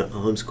edges when a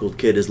homeschooled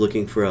kid is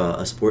looking for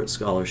a sports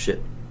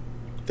scholarship.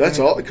 That's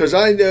all. Because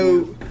I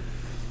know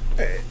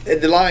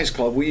at the Lions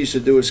Club, we used to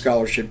do a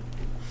scholarship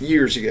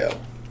years ago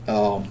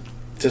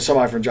to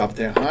somebody from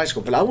Joppatown High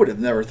School, but I would have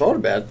never thought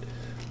about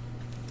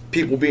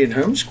people being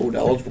homeschooled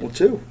eligible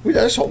too.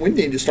 That's what we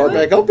need to start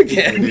back up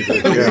again.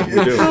 yeah,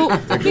 we do. Well,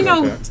 Thinking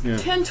about that, yeah.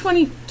 10,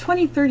 20,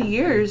 30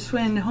 years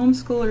when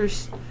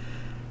homeschoolers,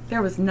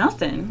 there was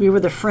nothing. We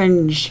were the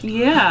fringe.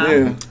 Yeah.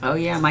 Yeah. Oh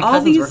yeah, my All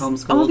cousins these, were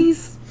homeschooled. all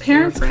these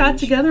parents got fringe.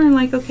 together and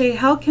like, okay,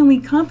 how can we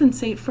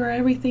compensate for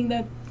everything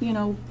that,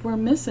 we're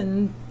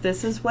missing?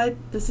 This is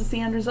the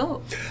end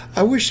result.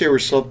 I wish there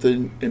was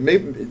something, and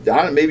maybe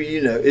Donna, maybe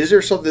is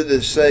there something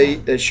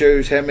that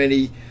shows how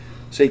many,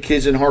 say,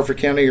 kids in Harford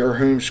County are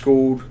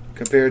homeschooled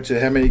compared to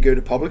how many go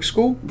to public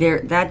school?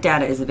 That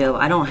data is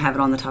available. I don't have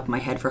it on the top of my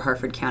head for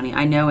Harford County.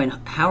 I know in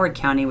Howard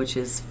County, which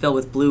is filled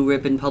with blue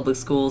ribbon public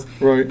schools,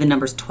 Right. the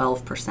number's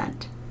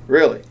 12%.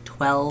 Really?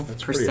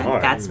 12%. pretty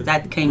high.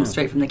 That came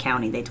straight from the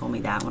county. They told me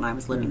that when I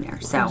was living there.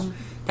 So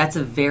that's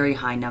a very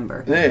high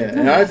number. Yeah,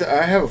 and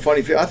I have a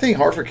funny feeling. I think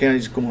Harford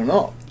County's going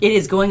up. It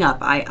is going up.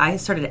 I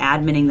started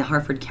adminning the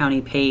Harford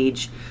County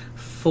page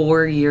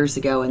 4 years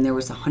ago, and there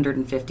was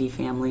 150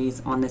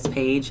 families on this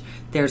page.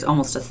 There's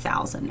almost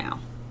 1,000 now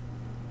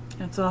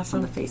That's on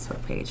awesome. the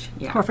Facebook page.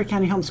 Yeah. Harford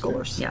County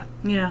homeschoolers. Yeah.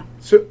 Yeah.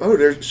 So,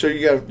 there's a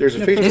Facebook There's a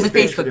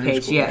page for Facebook the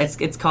page. homeschoolers.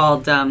 Yeah, it's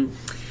called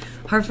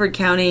Harford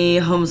County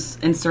Homes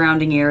and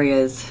Surrounding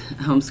Areas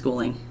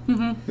Homeschooling.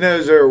 Now,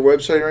 is there a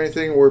website or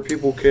anything where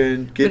people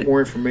can get more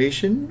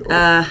information?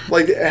 Or,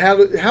 like,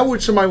 how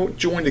would somebody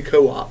join the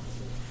co-op?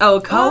 Oh,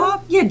 a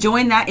co-op? Yeah,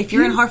 join that. If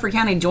you're in Harford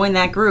County, join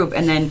that group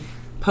and then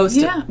post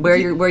Yeah. where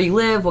you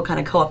live, what kind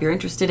of co-op you're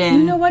interested in.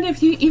 You know what?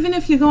 If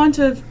you go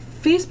onto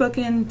Facebook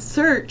and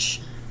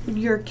search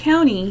your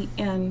county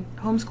and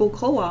homeschool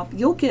co-op,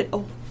 you'll get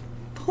a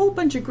whole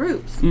bunch of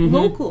groups,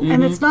 local.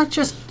 And it's not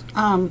just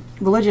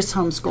religious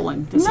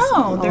homeschooling. This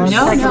No, is there's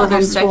secular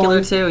there's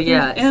secular homeschooling. too.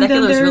 Yeah, And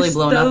secular then is really there's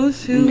blown up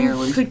those in who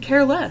Maryland. could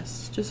care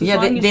less. Just as Yeah,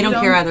 long as they you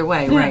don't care either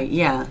way, Yeah. right?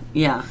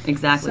 Yeah,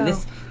 exactly.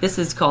 So- This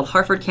is called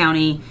Harford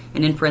County,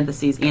 and in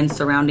parentheses, and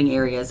surrounding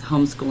areas,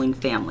 homeschooling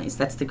families.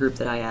 That's the group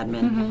that I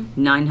admin.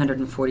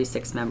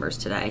 946 members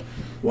today.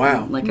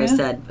 Wow. Like I Yeah.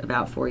 said,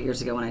 about 4 years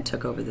ago when I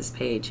took over this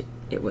page,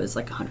 it was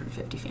like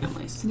 150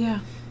 families. Yeah.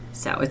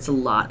 So it's a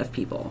lot of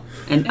people.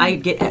 And I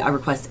get a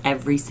request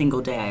every single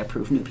day. I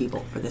approve new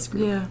people for this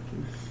group. Yeah.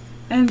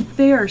 And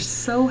they are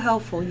so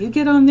helpful. You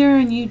get on there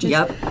and you just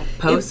Yep.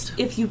 Post.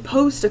 If you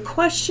post a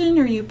question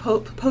or you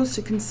post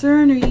a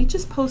concern or you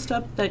just post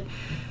up that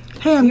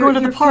Hey, I'm You're- going to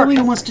the you're park. feeling-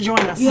 Who wants to join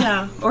us?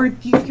 or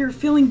you're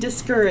feeling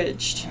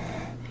discouraged.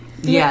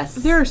 Yes.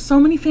 There are so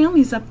many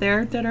families up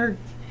there that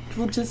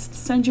will just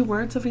send you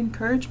words of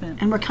encouragement.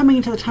 And we're coming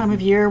into the time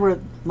of year where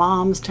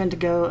moms tend to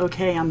go,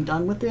 okay, I'm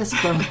done with this.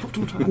 So I'm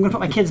going to put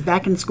my kids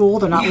back in school.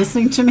 They're not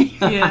listening to me.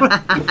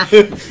 Yeah.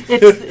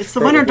 It's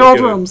the winter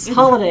Probably doldrums,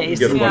 holidays.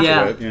 Get a bunch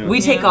Yeah. of that, yeah.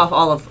 We take off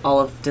all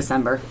of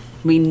December.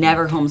 We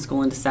never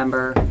homeschool in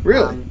December.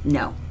 Really?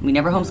 No, we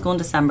never homeschool in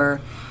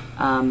December.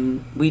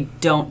 We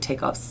don't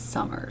take off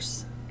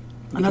summers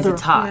because Another-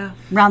 it's hot. Yeah.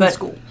 Round the But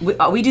school.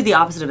 we do the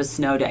opposite of a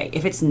snow day.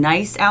 If it's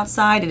nice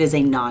outside, it is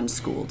a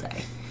non-school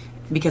day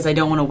because I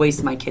don't want to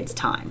waste my kids'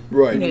 time.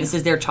 Right. This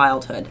is their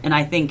childhood, and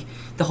I think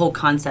the whole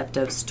concept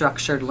of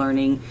structured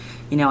learning.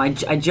 You know, I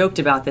joked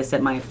about this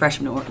at my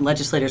freshman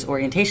legislators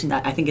orientation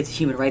that I think it's a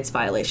human rights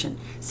violation.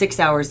 6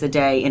 hours a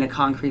day in a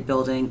concrete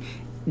building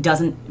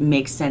doesn't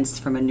make sense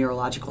from a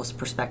neurological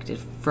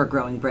perspective for a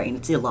growing brain.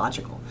 It's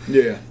illogical.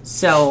 Yeah.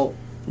 So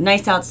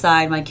nice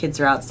outside. My kids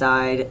are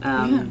outside.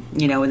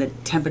 You know, when the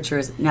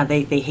temperatures now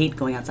they hate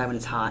going outside when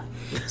it's hot.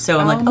 So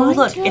I'm like, oh mine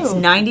look, too. it's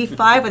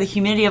 95 with a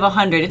humidity of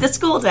 100. It's a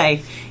school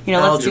day. You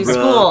know, let's do Algebra.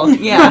 school.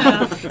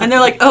 Yeah. And they're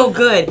like, oh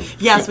good.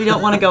 Yes, we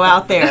don't want to go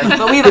out there,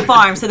 but we have a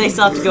farm, so they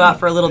still have to go out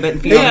for a little bit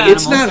and feed all the Hey,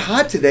 animals. it's not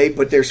hot today,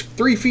 but there's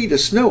 3 feet of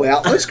snow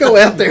out. Let's go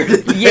out there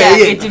today. Yeah,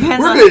 it and depends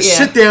We're on- going to yeah.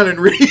 sit down and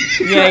read.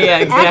 Yeah,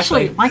 exactly.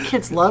 Actually, my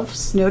kids love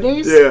snow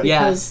days Yeah.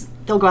 because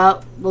they'll go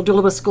out, we'll do a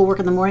little bit of schoolwork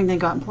in the morning, then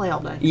go out and play all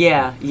day.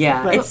 Yeah.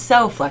 But- It's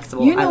so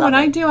flexible. You know love what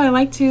I it. do? I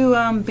like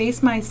to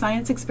base my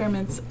science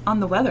experiments on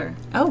the weather.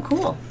 Oh,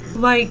 cool.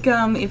 Like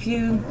if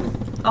you,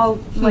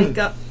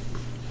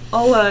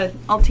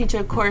 I'll teach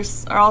a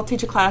course or I'll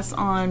teach a class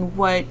on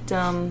what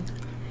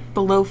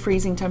below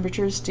freezing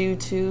temperatures do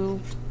to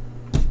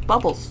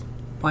bubbles.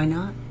 Why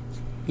not?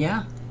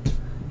 Yeah.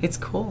 It's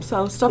cool.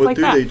 So stuff What like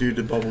do that. they do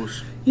to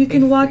bubbles? You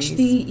can They watch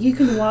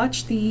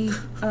freeze. the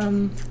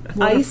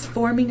ice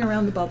forming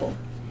around the bubble.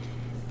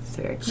 It's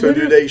very cool. So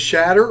do they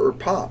shatter or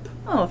pop?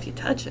 Oh, if you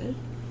touch it,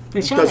 They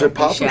Does shatter. it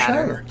pop or shatter.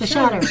 shatter? They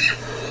shatter.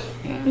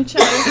 it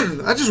shatters.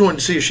 I just wanted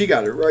to see if she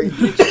got it right.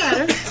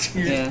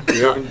 Yeah.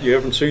 You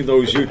haven't seen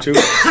those YouTube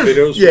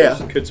videos? Yeah.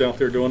 With the kids out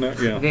there doing that?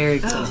 Yeah. Very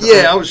cool.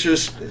 Yeah, I was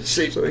just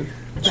see. So do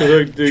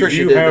Tricia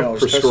you did know I have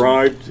was testing.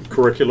 prescribed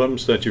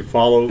curriculums that you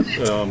follow,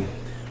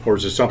 or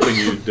is it something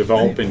you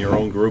develop in your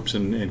own groups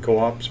and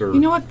co-ops? Or You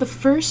know what? The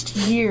first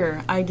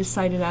year I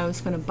decided I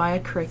was going to buy a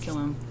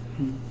curriculum,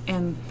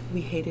 and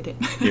we hated it.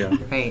 yeah,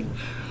 Right.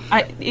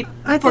 I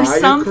For think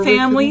some curriculum?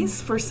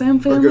 families,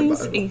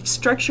 goodbye. a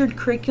structured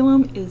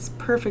curriculum is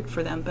perfect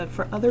for them. But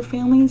for other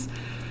families,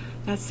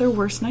 that's their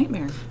worst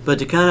nightmare. But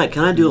to can I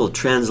do a little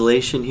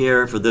translation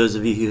here for those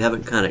of you who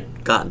haven't kind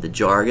of gotten the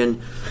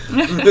jargon?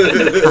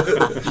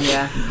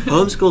 Yeah.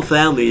 Homeschool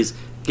families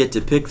get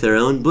to pick their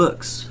own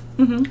books.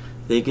 Mm-hmm.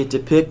 They get to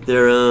pick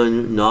their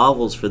own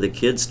novels for the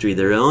kids to read,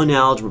 their own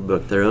algebra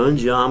book, their own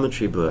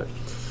geometry book.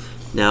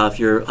 Now, if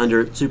you're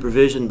under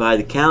supervision by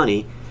the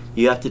county,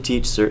 you have to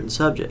teach certain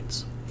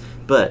subjects.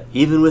 But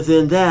even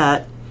within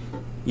that,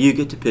 you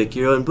get to pick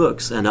your own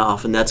books, and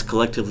often that's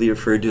collectively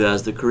referred to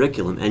as the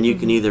curriculum. And you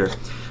can either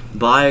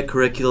buy a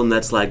curriculum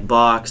that's like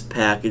boxed,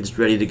 packaged,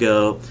 ready to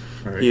go,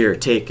 Right. here,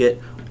 take it,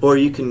 or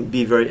you can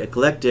be very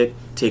eclectic,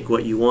 take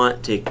what you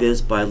want, take this,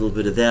 buy a little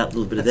bit of that, a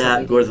little bit of That's what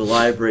that, we go to the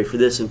library for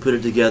this, and put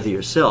it together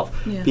yourself.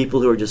 Yeah.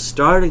 People who are just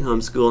starting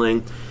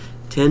homeschooling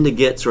tend to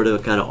get sort of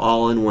a kind of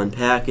all-in-one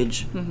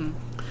package,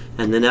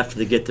 and then after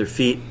they get their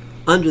feet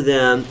under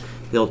them,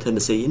 they'll tend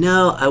to say, you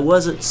know, I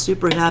wasn't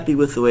super happy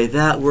with the way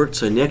that worked,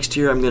 so next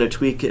year I'm going to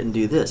tweak it and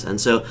do this. And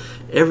so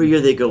every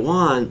year they go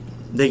on,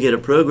 they get a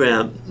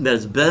program that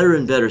is better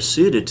and better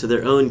suited to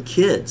their own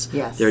kids,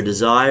 Yes. their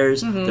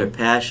desires, their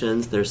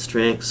passions, their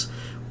strengths.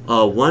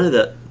 One of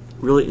the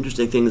really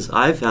interesting things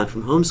I've found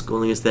from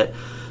homeschooling is that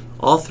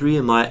all three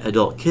of my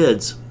adult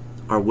kids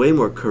are way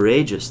more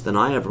courageous than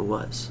I ever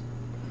was.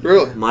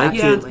 Really?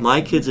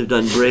 My kids have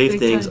done brave Big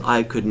things time.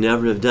 I could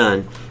never have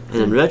done.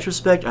 And in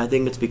retrospect, I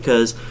think it's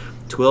because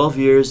 12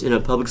 years in a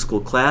public school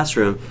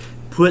classroom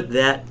put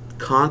that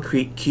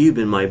concrete cube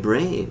in my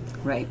brain.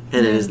 Right.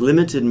 And it has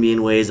limited me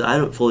in ways I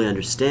don't fully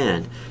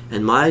understand.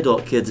 And my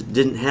adult kids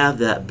didn't have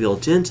that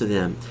built into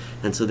them.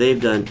 And so they've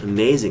done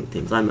amazing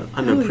things. I'm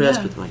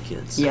impressed with my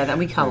kids. Yeah, that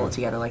we cobble it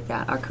together like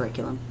that, our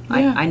curriculum.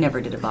 Yeah. I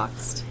never did a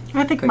boxed.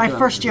 I think my curriculum.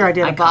 first year I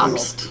did a cobbled.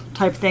 boxed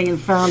type thing and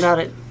found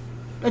out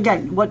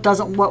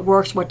what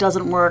works, what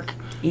doesn't work.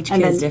 Each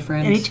And kid is then-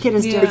 different. And each kid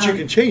is Yeah. But you different.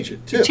 can change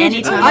it too.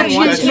 Anytime. I've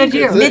changed it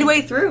mid-year.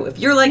 Midway through, if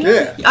you're like,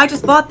 Yeah. I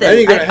just bought That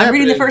ain't this, gonna I'm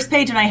reading the happen. first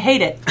page and I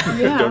hate it.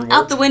 Yeah.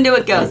 Out the window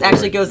it goes.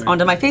 Actually goes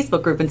onto my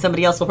Facebook group and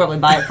somebody else will probably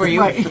buy it for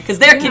you. Right. Because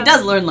their Yeah. kid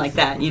does learn like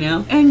that, you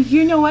know? And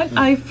you know what?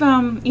 I've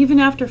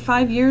even after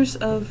 5 years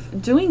of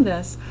doing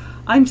this,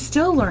 I'm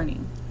still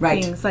learning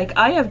Right. things. Like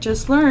I have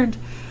just learned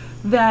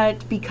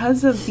that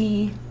because of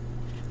the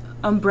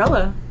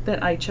umbrella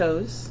that I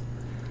chose,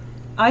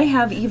 I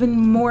have even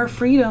more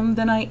freedom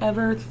than I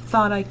ever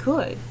thought I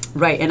could.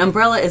 Right, an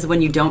umbrella is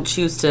when you don't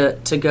choose to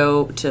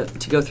go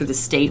through the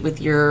state with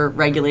your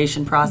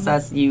regulation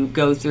process. You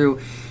go through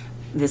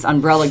this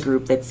umbrella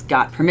group that's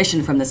got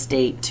permission from the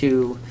state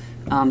to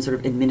sort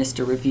of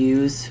administer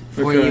reviews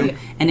for Okay. you.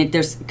 And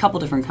there's a couple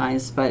different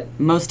kinds, but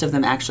most of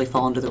them actually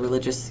fall into the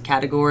religious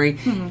category.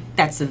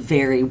 That's a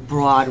very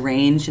broad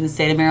range in the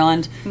state of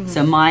Maryland.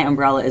 So my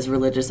umbrella is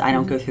religious. I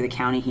don't go through the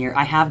county here.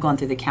 I have gone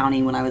through the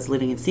county when I was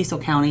living in Cecil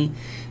County,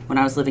 when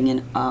I was living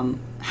in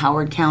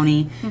Howard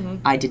County.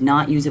 I did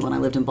not use it when I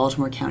lived in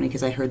Baltimore County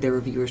because I heard their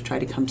reviewers try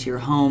to come to your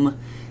home,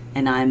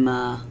 and I'm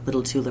a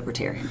little too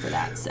libertarian for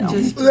that. So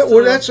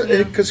Well, that's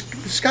because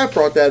Scott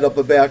brought that up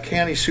about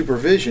county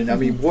supervision. I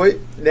mean, what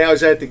now is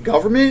that the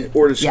government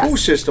or the school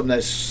Yes. system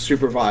that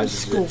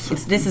supervises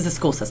it? this is a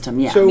school system,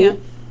 yeah. So, Yeah.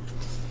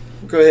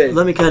 go ahead.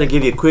 Let me kind of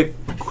give you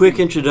a quick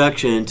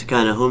introduction to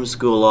kind of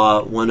homeschool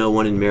law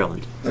 101 in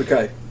Maryland.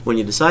 Okay. When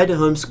you decide to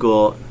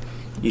homeschool,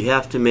 you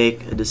have to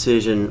make a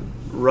decision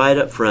right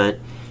up front.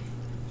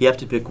 You have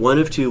to pick one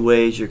of two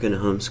ways you're going to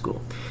homeschool.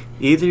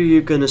 Either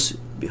you're going to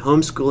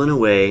homeschool in a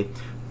way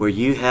where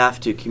you have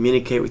to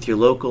communicate with your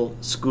local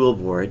school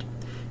board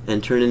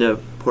and turn in a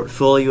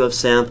portfolio of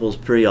samples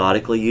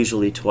periodically,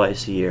 usually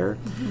twice a year,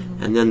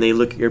 and then they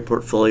look at your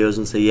portfolios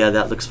and say, yeah,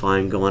 that looks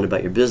fine, go on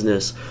about your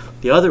business.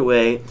 The other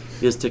way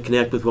is to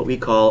connect with what we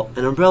call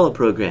an umbrella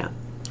program.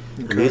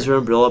 And these are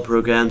umbrella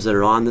programs that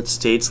are on the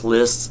state's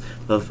lists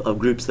of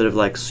groups that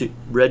have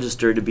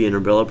registered to be an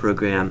umbrella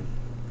program.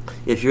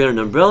 If you're in an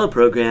umbrella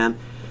program,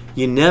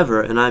 you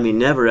never, and I mean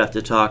never, have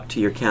to talk to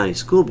your county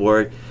school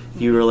board.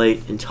 You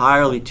relate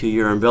entirely to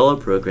your umbrella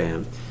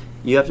program.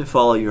 You have to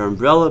follow your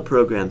umbrella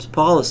program's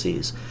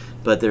policies,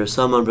 but there are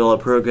some umbrella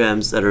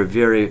programs that are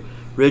very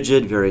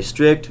rigid, very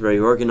strict, very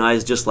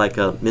organized, just like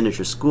a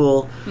miniature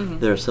school.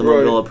 There are some Right.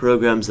 umbrella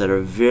programs that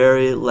are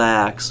very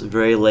lax,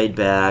 very laid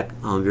back,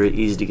 very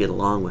easy to get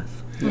along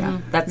with. Yeah,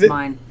 that's The-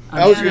 mine.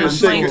 I was Yeah, gonna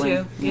say- Mine homeschooling.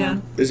 too. Yeah.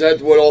 Is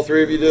that what all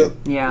three of you do?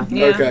 Yeah.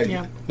 Yeah. Okay.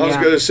 Yeah. I was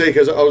Yeah. going to say,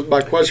 because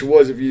my question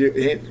was if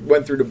you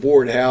went through the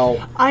board, how.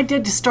 I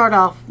did to start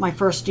off my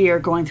first year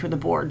going through the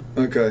board,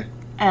 Okay.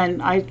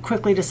 and I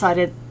quickly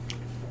decided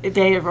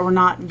they were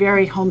not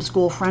very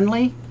homeschool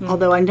friendly.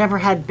 Although I never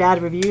had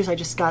bad reviews, I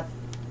just got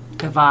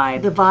The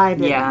vibe. the vibe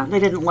that Yeah. they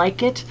didn't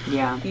like it.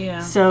 Yeah. Yeah.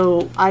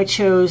 So I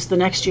chose the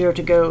next year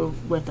to go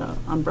with an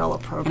umbrella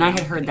program. And I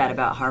had heard that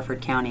about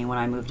Harford County when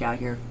I moved out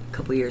here a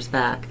couple years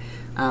back,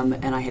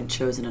 and I had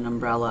chosen an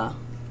umbrella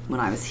when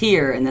I was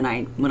here, and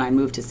then when I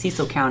moved to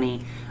Cecil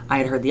County, I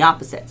had heard the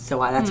opposite. So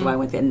that's why I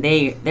went there, and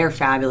they're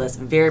fabulous,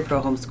 very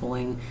pro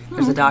homeschooling.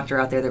 There's a doctor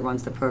out there that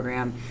runs the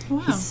program. Wow.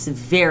 He's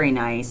very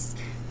nice.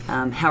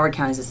 Howard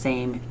County's the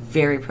same,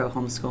 very pro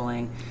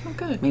homeschooling. Oh,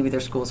 good. Maybe their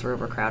schools were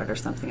overcrowded or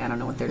something. I don't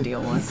know what their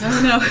deal was. I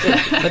don't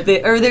know. But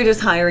they're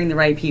just hiring the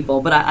right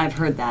people. But I've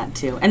heard that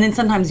too. And then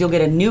sometimes you'll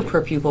get a new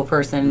per pupil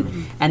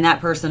person, and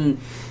that person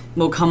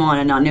will come on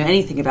and not know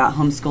anything about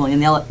homeschooling,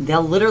 and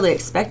they'll literally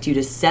expect you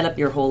to set up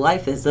your whole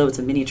life as though it's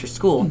a miniature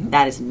school.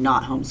 That is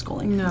not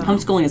homeschooling. No.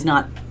 Homeschooling is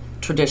not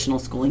traditional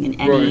schooling in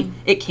any. Right.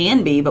 It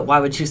can be, but why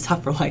would you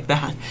suffer like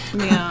that?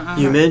 Yeah.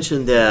 You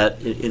mentioned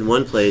that in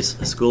one place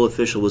a school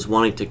official was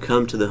wanting to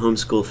come to the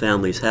homeschool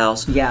family's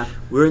house. Yeah.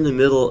 We're in the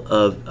middle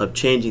of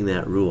changing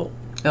that rule.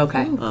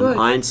 Okay. Good.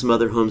 I and some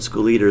other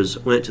homeschool leaders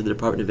went to the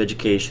Department of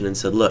Education and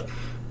said, look,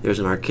 there's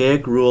an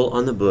archaic rule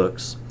on the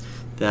books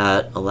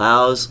that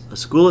allows a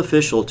school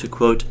official to,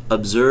 quote,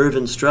 observe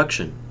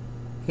instruction.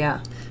 Yeah.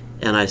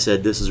 And I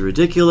said, this is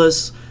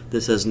ridiculous,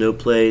 this has no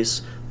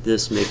place,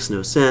 this makes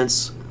no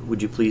sense,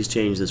 would you please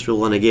change this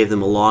rule? And I gave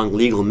them a long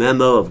legal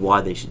memo of why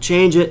they should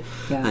change it,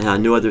 Yeah. and how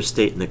no other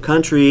state in the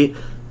country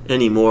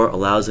anymore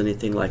allows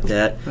anything like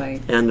that.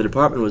 Right. And the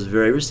department was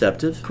very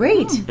receptive,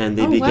 Great. and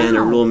they Oh, began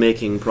a wow.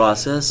 rulemaking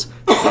process,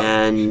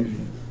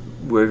 and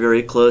we're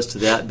very close to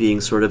that being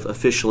sort of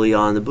officially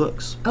on the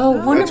books. Oh,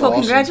 wonderful!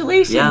 awesome.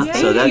 Congratulations. Yeah, Thank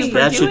so you for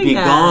that should doing be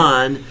that.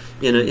 gone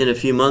in a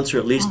few months, or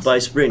at least by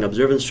spring.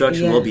 Observe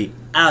instruction Yeah. will be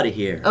out of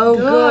here. Oh,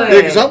 good.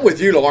 Yeah, because I'm with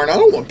you, Lauren. I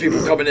don't want people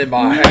coming in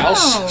my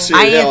house. seeing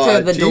I how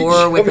answer the teach.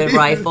 door with I a mean,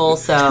 rifle,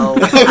 so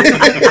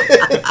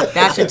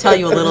that should tell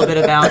you a little bit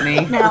about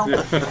me. Now,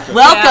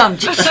 Welcome.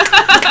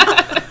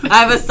 I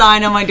have a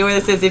sign on my door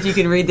that says, "If you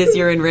can read this,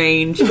 you're in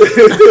range."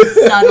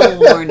 Subtle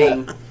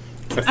warning.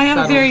 I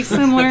have a very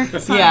similar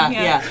son.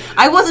 Yeah.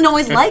 I wasn't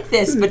always like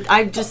this, but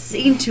I've just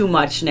seen too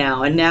much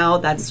now, and now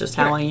that's just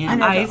how I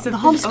am. I know the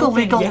Homeschool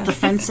Legal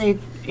Defense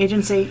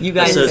Agency. You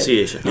guys,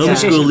 Association.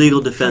 Homeschool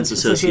Legal Defense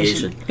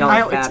Association. Y'all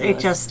are It's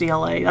fabulous.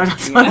 HSDLA.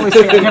 That's what I always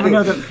say. I never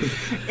know them.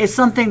 It's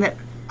something that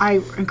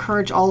I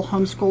encourage all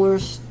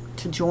homeschoolers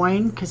to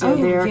join because they're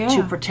there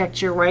to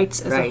protect your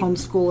rights as a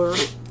homeschooler,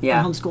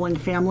 a homeschooling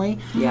family.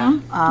 Yeah.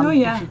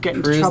 If you get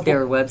into Peruse trouble,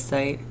 their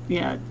website.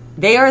 yeah.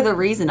 They are the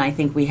reason I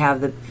think we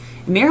have the.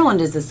 Maryland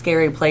is a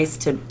scary place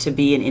to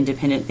be an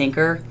independent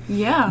thinker.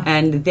 Yeah.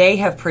 And they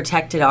have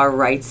protected our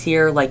rights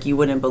here like you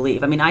wouldn't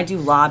believe. I mean, I do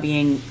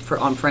lobbying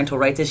on parental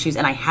rights issues,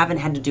 and I haven't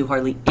had to do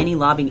hardly any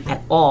lobbying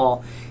at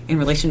all in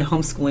relation to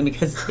homeschooling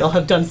because y'all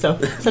have done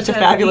such a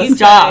fabulous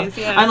job.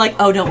 Yeah. I'm like,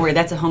 oh, don't worry,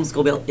 that's a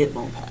homeschool bill. It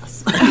won't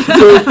pass.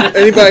 So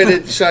anybody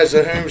that decides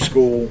to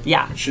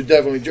homeschool should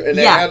definitely join. And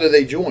then how do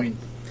they join?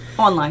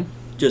 Online.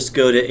 Just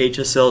go to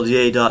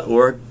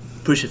hslda.org,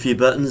 push a few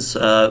buttons,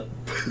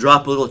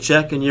 drop a little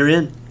check, and you're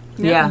in.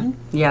 Yeah.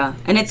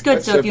 And it's good.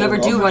 That's so if you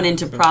ever simple. do run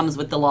into problems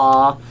with the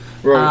law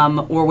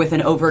or with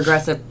an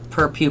over-aggressive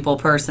per-pupil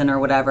person or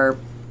whatever,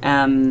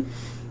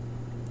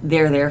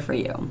 they're there for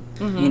you.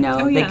 You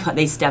know,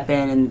 they step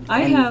in and I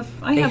have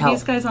help.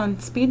 these guys on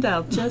speed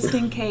dial just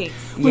in case.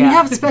 When you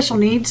have special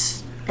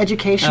needs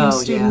education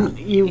student,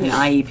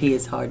 IEP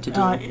is hard to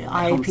do.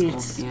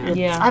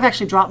 IEP, I've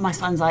actually dropped my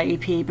son's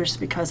IEP just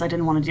because I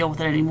didn't want to deal with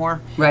it anymore.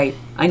 Right.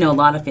 I know a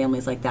lot of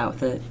families like that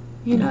with a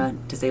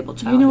disabled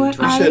child. You know what?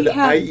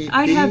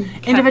 I have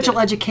individual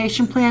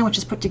education plan, which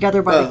is put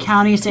together by the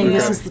county, saying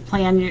this is the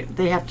plan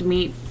they have to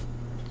meet,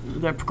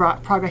 the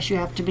progress you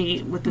have to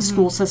meet with the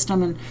school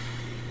system, and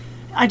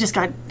I just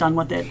got done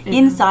with it.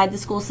 Inside the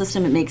school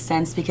system, it makes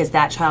sense because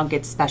that child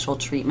gets special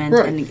treatment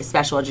and a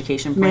special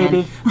education plan.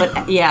 Maybe.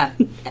 But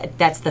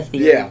that's the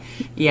theory.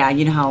 Yeah,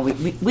 you know how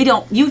we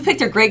don't. You've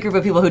picked a great group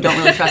of people who don't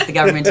really trust the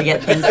government to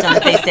get things done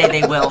if they say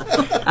they will.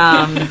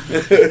 I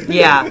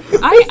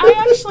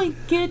actually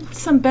get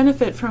some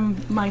benefit from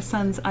my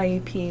son's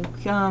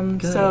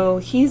IEP. So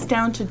he's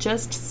down to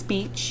just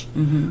speech,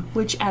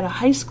 which at a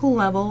high school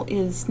level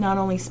is not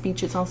only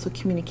speech, it's also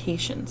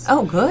communications.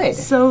 Oh, good.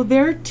 So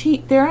they're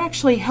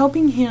actually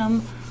helping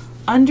him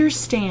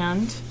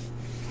understand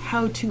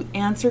how to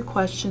answer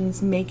questions,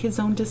 make his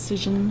own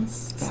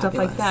decisions, stuff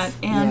like that.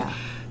 And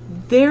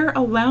they're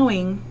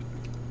allowing,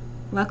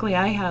 luckily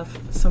I have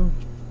some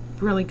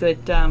really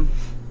good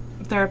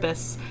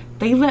therapists,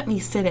 they let me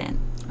sit in.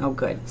 Oh,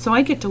 good. So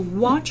I get to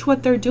watch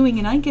what they're doing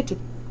and I get to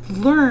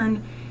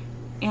learn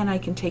and I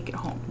can take it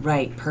home.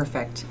 Right,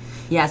 perfect.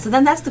 Yeah, so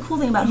then that's the cool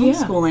thing about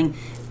homeschooling.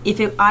 If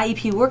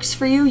IEP works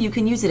for you, you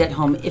can use it at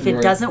home. If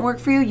it doesn't work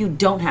for you, you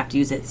don't have to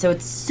use it. So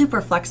it's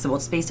super flexible.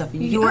 It's based off of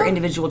your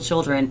individual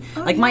children.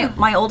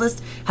 My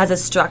oldest has a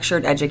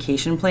structured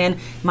education plan.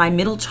 My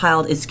middle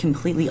child is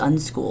completely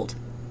unschooled.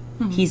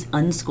 He's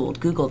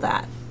unschooled. Google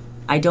that.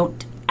 I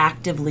don't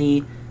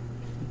actively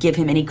give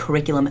him any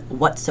curriculum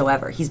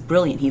whatsoever. He's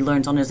brilliant. He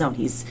learns on his own.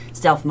 He's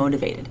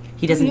self-motivated.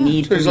 He doesn't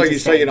need for it's me like to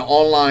he's say. taking an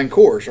online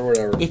course or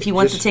whatever. If he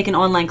wants to take an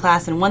online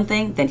class in one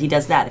thing, then he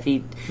does that. If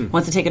he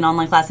wants to take an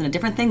online class in a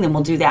different thing, then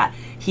we'll do that.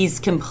 He's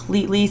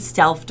completely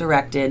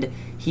self-directed.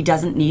 He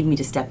doesn't need me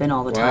to step in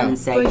all the time and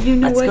say,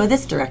 let's go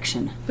this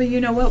direction. But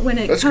you know what? When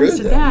it comes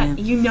to that,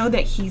 you know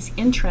that he's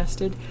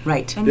interested.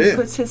 Right. And he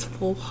puts his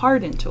full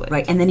heart into it.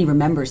 Right. And then he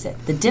remembers it.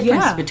 The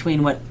difference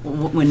between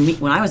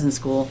when I was in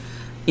school,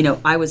 you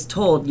know, I was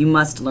told you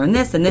must learn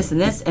this and this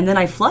and this, and then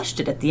I flushed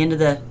it at the end of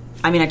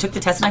I took the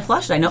test and I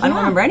flushed it. I don't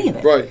remember any of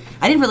it. Right.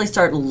 I didn't really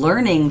start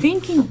learning.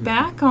 Thinking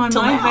back on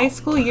my now. high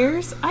school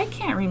years, I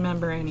can't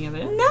remember any of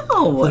it.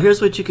 No. Well,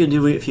 here's what you can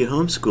do if you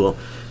homeschool.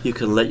 You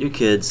can let your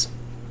kids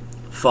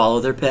follow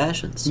their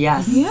passions.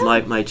 Yes.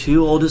 Yeah. My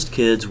two oldest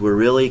kids were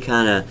really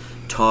kind of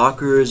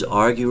talkers,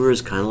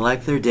 arguers, kind of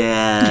like their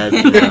dad.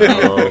 You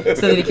know.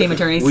 So they became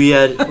attorneys? We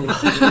had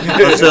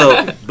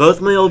so both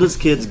my oldest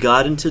kids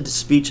got into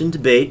speech and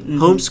debate,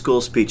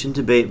 homeschool speech and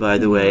debate, by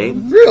the way.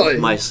 Really?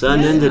 My son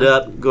ended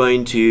up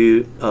going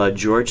to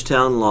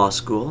Georgetown Law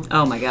School.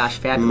 Oh my gosh,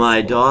 fabulous.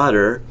 My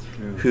daughter,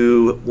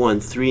 who won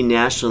 3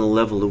 national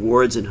level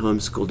awards in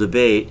homeschool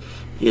debate,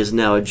 is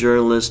now a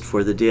journalist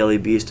for the Daily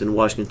Beast in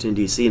Washington,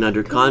 D.C. and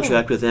under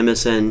contract with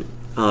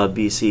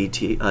MSNBC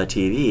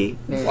TV.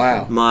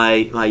 Wow.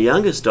 My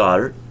youngest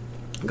daughter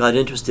got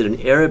interested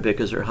in Arabic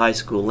as her high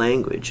school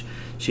language.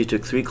 She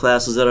took 3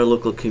 classes at our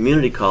local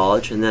community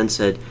college and then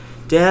said,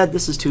 "Dad,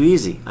 this is too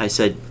easy." I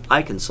said,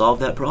 "I can solve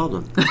that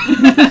problem."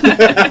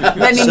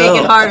 Let me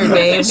make it harder,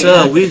 babe.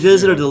 So we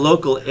visited a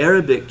local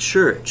Arabic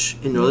church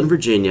in Northern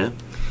Virginia.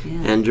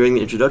 And during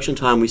the introduction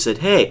time, we said,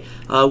 "Hey,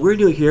 we're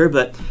new here,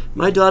 but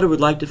my daughter would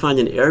like to find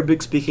an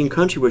Arabic-speaking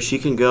country where she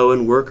can go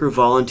and work or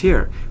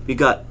volunteer." We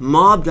got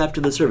mobbed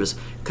after the service.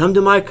 "Come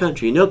to my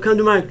country. No, come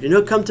to my country.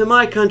 No, come to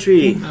my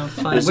country."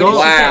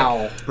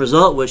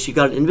 Result was she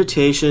got an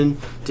invitation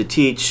to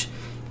teach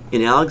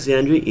in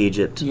Alexandria,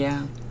 Egypt.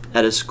 Yeah.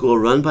 at a school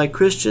run by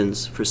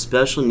Christians for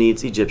special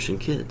needs Egyptian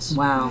kids.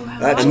 Wow.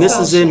 That's And this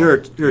is in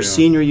her Yeah.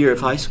 senior year of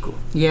high school.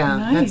 Yeah,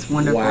 Nice. that's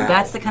wonderful. Wow.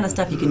 That's the kind of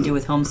stuff you can do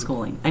with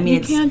homeschooling. I mean, You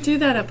it's can't do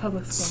that at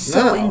public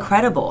school. so No.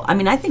 incredible. I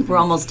mean, I think we're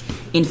almost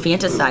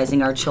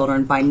infantilizing our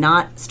children by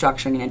not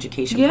structuring an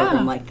education Yeah.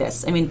 program like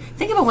this. I mean,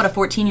 think about what a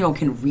 14-year-old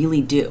can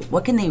really do.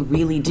 What can they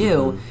really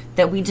do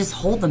that we just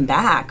hold them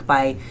back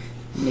by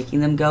making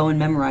them go and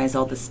memorize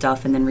all this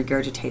stuff and then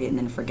regurgitate it and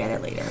then forget it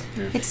later?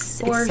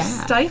 It's Or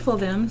sad. stifle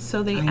them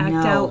so they I act know.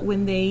 out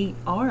when they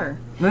are.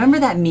 Remember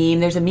that meme?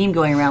 There's a meme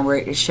going around where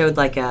it showed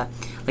like a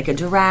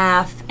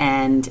giraffe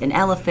and an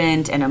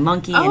elephant and a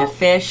monkey and a Oh,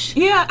 fish.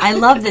 yeah. I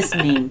love this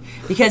meme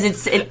because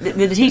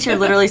the teacher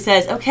literally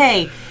says,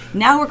 "Okay,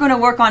 now we're going to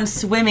work on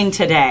swimming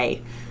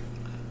today."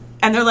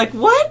 And they're like,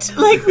 "What?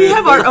 Like, we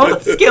have our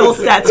own skill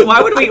sets.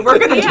 Why would we're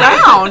going to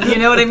drown?" You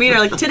know what I mean? Or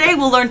like, "Today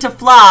we'll learn to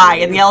fly."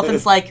 And the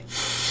elephant's like,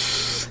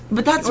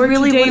 "But that's Or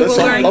really today what we'll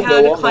That's learn not how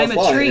humble, to I'm climb not a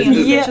flying. tree. And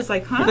the Yeah. fish is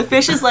like, huh? The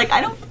fish is like, "I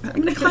don't."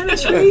 I'm going to climb a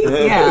tree?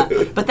 Yeah,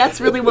 but that's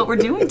really what we're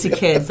doing to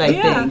kids, I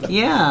Yeah. think.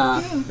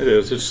 Yeah. It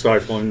is. It's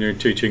stifling. You're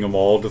teaching them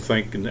all to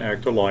think and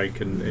act alike,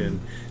 and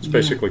it's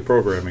basically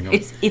programming them.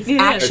 It's It is.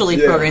 actually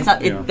Yeah. programmed. It's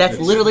not, Yeah. that's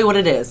It's- literally what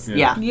it is.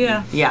 Yeah.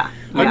 Yeah. Yeah.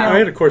 I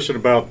had a question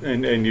about,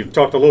 and you've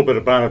talked a little bit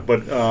about it,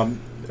 but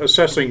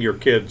assessing your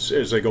kids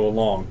as they go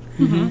along.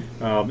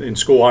 In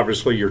school,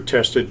 obviously, you're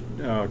tested,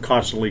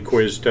 constantly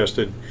quiz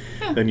tested.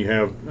 Then you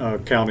have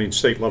counting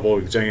state level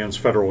exams,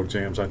 federal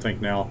exams, I think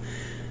now.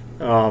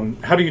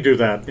 How do you do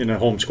that in a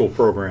homeschool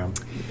program?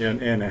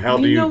 And how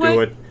do You you know do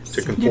what? it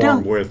to don't.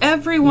 conform with?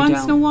 Every once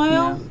in a don't,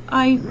 while,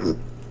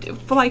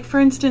 for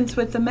instance,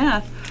 with the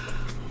math,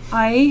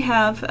 I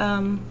have,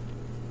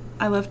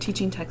 I love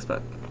teaching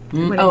textbook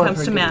when it I've comes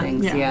heard to good math.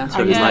 things, yeah.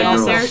 So does my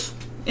girls.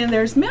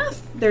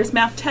 There's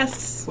math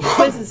tests,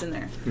 quizzes in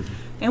there.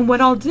 And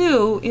what I'll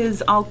do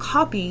is I'll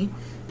copy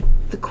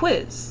the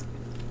quiz.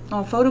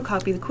 I'll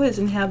photocopy the quiz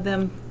and have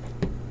them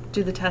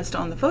do the test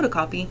on the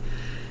photocopy.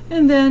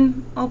 And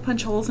then I'll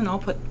punch holes and I'll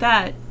put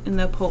that in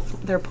their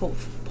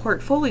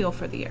portfolio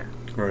for the year.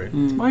 Right.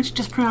 Why don't you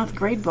just print out the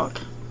grade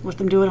book? Let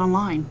them do it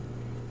online.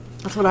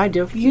 That's what I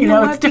do. You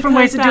know it's what? different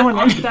ways of Because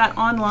doing it. that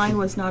online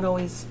was not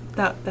always,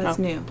 that's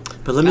new.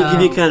 But let me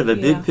give you kind of a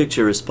big yeah.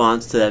 picture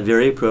response to that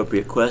very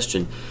appropriate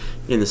question.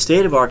 In the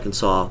state of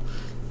Arkansas,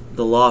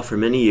 the law for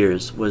many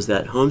years was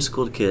that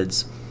homeschooled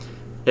kids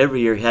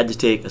every year had to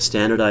take a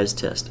standardized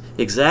test.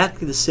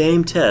 Exactly the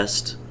same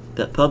test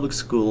that public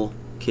school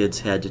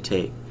kids had to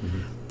take.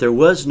 There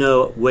was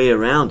no way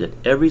around it.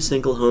 Every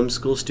single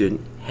homeschool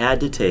student had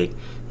to take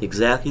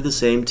exactly the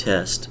same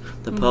test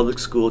the public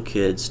school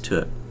kids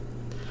took.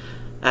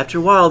 After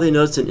a while, they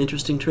noticed an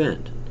interesting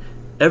trend.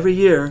 Every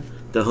year,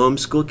 the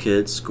homeschool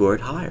kids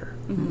scored higher.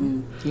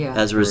 Yeah.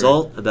 As a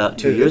result, about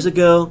 2 years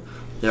ago,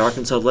 the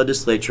Arkansas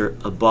legislature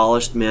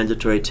abolished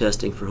mandatory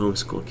testing for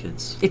homeschool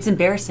kids. It's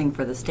embarrassing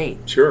for the state.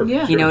 Sure.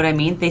 Yeah. You know what I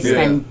mean? They Yeah.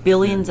 spend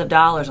billions of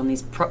dollars on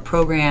these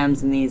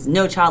programs and these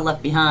No Child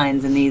Left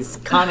Behinds and these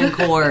Common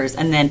Cores,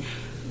 and then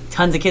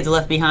tons of kids are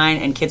left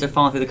behind and kids are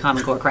falling through the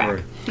Common Core crack.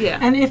 Right. Yeah.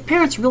 And if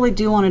parents really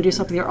do want to do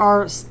something, there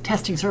are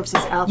testing services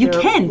out You there.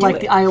 can do like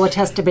it. the Iowa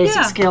Test to Basic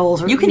Yeah.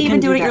 Skills. Or You can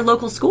even do it at your that.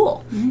 local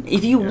school.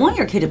 If you want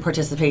your kid to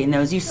participate in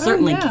those, you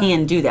certainly yeah.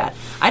 can do that.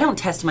 I don't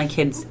test my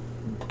kids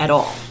at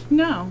all.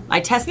 No. I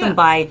test Yeah. them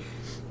by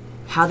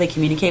how they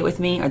communicate with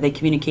me. Are they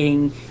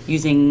communicating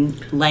using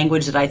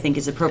language that I think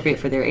is appropriate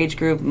for their age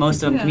group? Most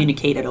of them Yeah.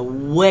 communicate at a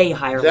way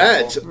higher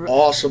That's level. an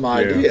awesome Yeah,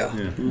 idea.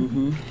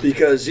 yeah.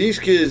 Because these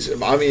kids,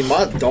 I mean,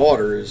 my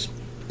daughter is,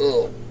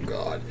 oh,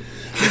 God.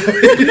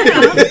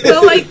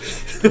 Well, like,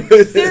 there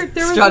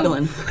was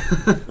Struggling.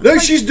 No,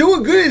 she's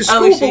doing good in Oh,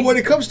 school, is she? but when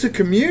it comes to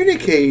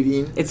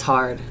communicating, It's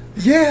hard.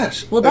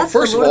 yes. Well, that's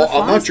first the of Lord all,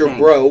 of I'm not Flies your thing.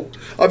 bro.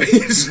 I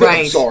mean, so, I'm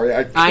Right. sorry.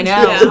 I know,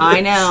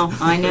 Yeah.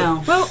 I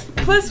know. Well,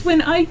 plus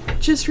when I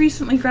just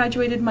recently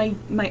graduated my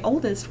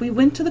oldest, we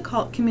went to the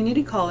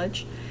community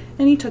college,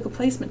 and he took a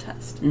placement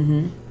test.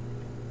 Mm-hmm.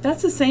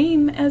 That's the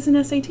same as an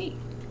SAT.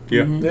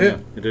 Yeah. Yeah. Yeah.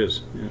 It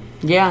is. Yeah.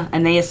 Yeah,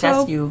 and they assess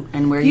So, you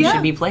and where you yeah.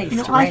 should be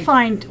placed. I right?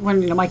 find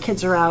when my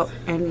kids are out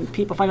and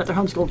people find out they're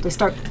homeschooled,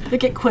 they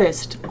get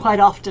quizzed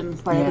quite often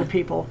by Yeah. other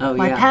people. Oh,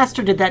 my yeah.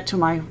 pastor did that to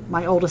my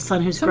oldest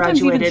son who's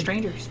Sometimes graduated. even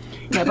strangers.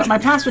 Yeah, but my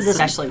pastor did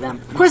Especially them.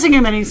 quizzing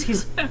him, and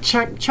he's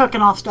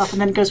chucking off stuff, and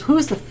then goes, "Who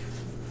is the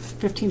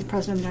 15th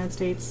president of the United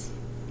States?"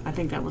 I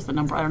think that was the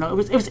number. I don't know.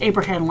 It was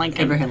Abraham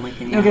Lincoln. Abraham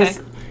Lincoln, And he yeah. goes,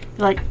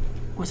 like,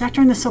 was that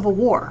during the Civil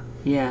War?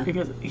 Yeah.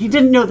 Because he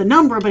didn't know the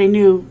number, but he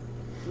knew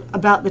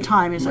about the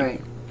time. He's Right.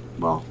 like,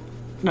 well,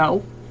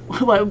 no.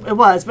 Well, it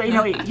was, but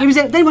he was.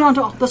 They went on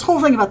to this whole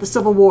thing about the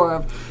Civil War,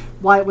 of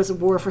why it was a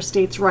war for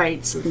states'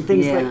 rights and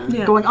things Yeah. like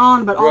Yeah. going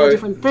on about all the Right.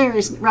 different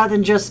theories, rather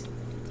than just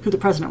who the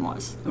president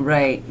was.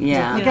 Right,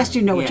 yeah. I guess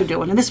you know what Yeah. you're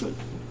doing.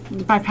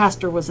 And my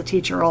pastor was a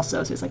teacher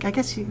also, so he's like, I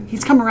guess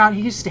he's come around.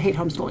 He used to hate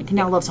homeschooling. He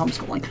now loves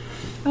homeschooling.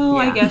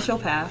 Oh, Yeah. I guess you'll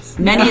pass.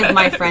 Many of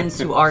my friends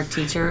who are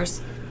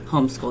teachers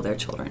homeschool their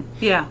children.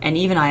 Yeah. And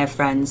even I have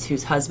friends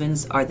whose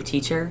husbands are the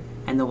teacher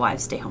and the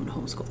wives stay home to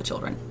homeschool the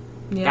children.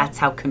 Yeah. That's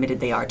how committed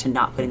they are to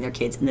not putting their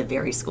kids in the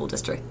very school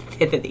district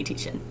that they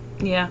teach in.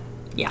 Yeah.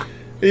 Yeah.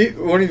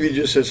 One of you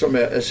just said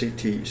something about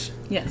SATs.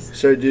 Yes.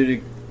 So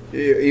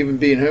even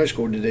being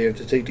homeschooled, did they have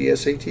to take the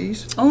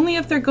SATs? Only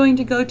if they're going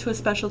to go to a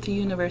specialty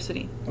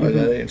university. Oh,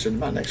 that answered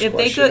my next If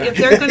question. if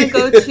they're going to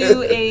go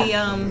to a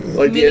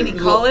Like community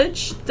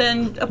college,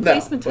 then a no,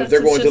 placement test. if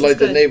they're going is to just like as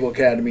the good. Naval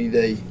Academy,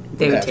 they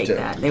Would have take to.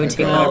 that. They would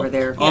take Okay. whatever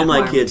their All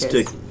my kids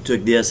requirement is.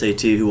 took the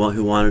SAT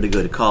who wanted to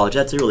go to college.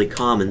 That's a really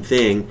common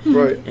thing.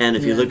 Right. And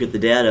if you look at the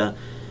data,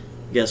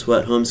 guess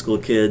what?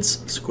 Homeschool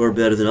kids score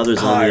better than others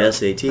on Higher. the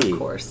SAT. Of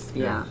course,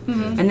 yeah.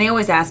 And they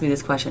always ask me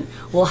this question,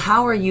 well,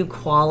 how are you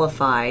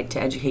qualified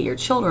to educate your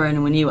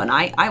children when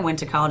I went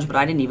to college, but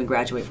I didn't even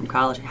graduate from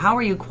college. How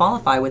are you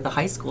qualified with a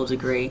high school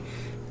degree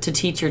to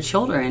teach your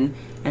children?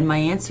 And my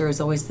answer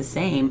is always the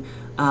same.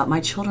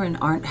 My children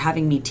aren't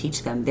having me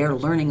teach them. They're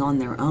learning on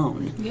their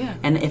own. Yeah.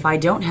 And if I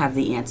don't have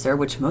the answer,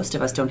 which most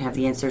of us don't have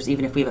the answers,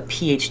 even if we have a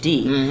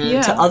PhD,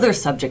 Yeah. to other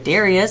subject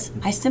areas,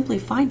 I simply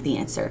find the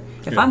answer.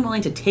 If I'm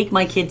willing to take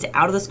my kids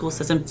out of the school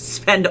system,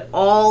 spend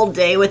all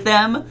day with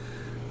them,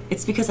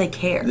 it's because I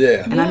care.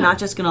 Yeah. And I'm not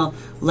just going to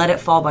let it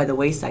fall by the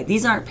wayside.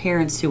 These aren't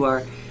parents who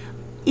are,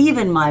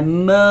 even my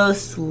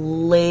most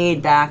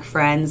laid back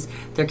friends,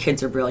 their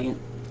kids are brilliant.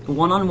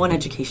 One-on-one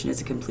education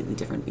is a completely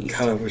different beast.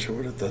 God, I wish I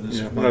would have done this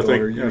Yeah, with and my I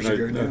daughter think, years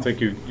ago and now. I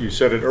think you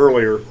said it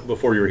earlier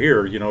before you were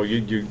here. You know,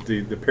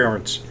 the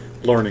parents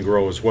learn and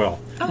grow as well.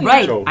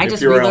 Right. So I if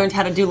just you're relearned out-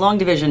 how to do long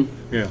division.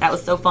 Yeah. That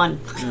was so fun.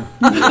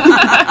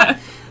 I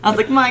was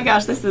like, my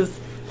gosh, this is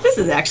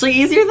actually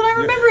easier than I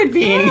remember it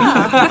being.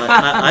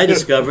 I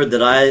discovered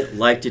that I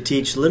like to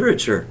teach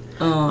literature.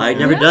 I'd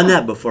never done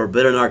that before,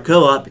 but in our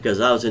co-op, because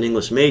I was an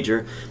English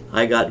major,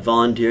 I got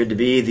volunteered to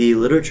be the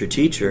literature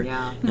teacher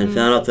Yeah. and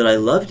found out that I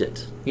loved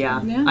it.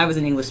 Yeah, Yeah. I was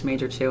an English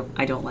major too.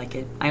 I don't like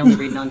it. I only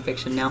read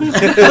nonfiction now.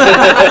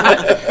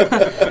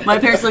 My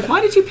parents are like,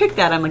 why did you pick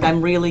that? I'm like,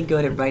 I'm really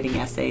good at writing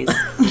essays.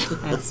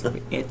 That's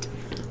it.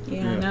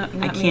 Yeah. Not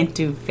I me. can't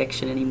do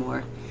fiction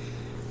anymore.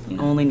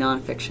 Only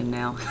nonfiction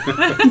now.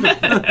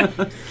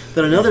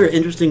 But another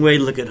interesting way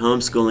to look at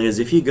homeschooling is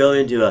if you go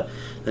into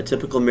a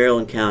typical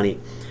Maryland county,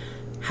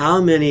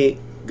 how many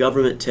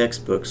government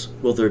textbooks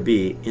will there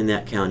be in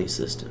that county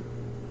system?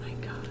 My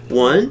God.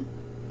 One?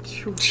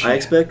 I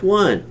expect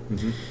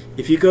one.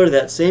 If you go to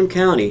that same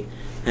county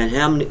and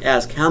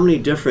ask how many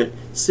different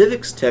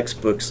civics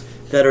textbooks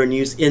that are in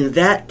use in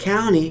that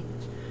county,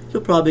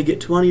 you'll probably get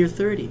 20 or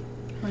 30.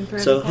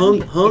 So If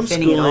any at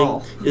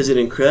all. homeschooling is an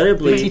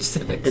incredibly They teach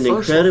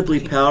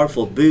civics.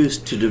 powerful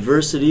boost to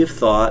diversity of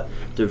thought,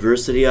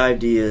 diversity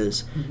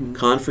ideas,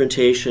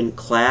 confrontation,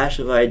 clash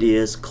of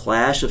ideas,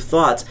 clash of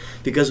thoughts,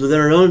 because within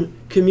our own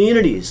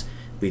communities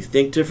we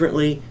think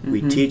differently,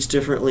 we teach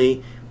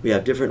differently, we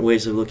have different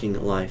ways of looking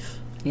at life.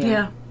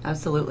 Yeah.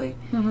 Absolutely.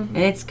 And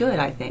it's good,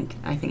 I think.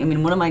 I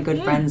mean, one of my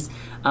good friends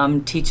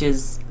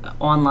teaches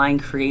online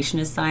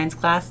creationist science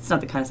class. It's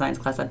not the kind of science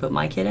class I'd put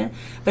my kid in,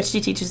 but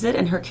she teaches it,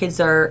 and her kids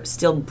are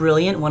still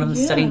brilliant. One of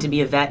them's studying to be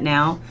a vet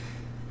now.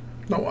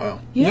 Oh, wow.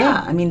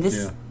 Yeah, I mean,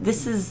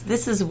 this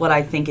is what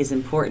I think is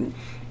important.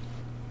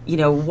 You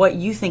know, what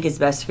you think is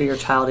best for your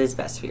child is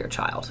best for your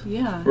child.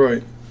 Yeah.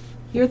 Right.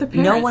 You're the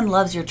parent. No one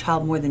loves your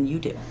child more than you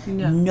do.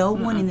 No. No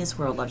one in this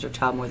world loves your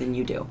child more than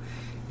you do.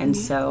 And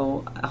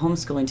so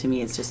homeschooling to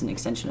me is just an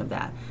extension of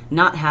that.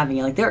 Not having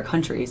it. Like, there are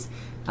countries,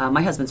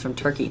 my husband's from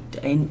Turkey.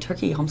 In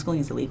Turkey, homeschooling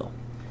is illegal.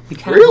 You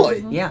cannot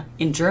Really? Yeah.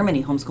 In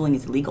Germany, homeschooling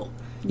is illegal.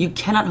 You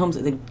cannot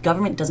homeschool. The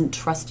government doesn't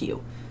trust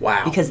you.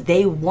 Wow. Because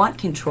they want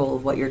control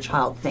of what your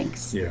child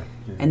thinks. Yeah.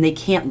 And they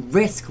can't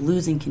risk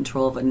losing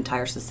control of an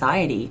entire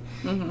society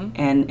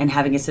and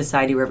having a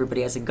society where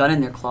everybody has a gun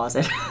in their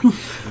closet.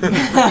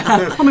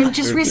 I mean,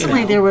 just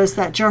recently there was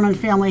that German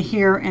family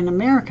here in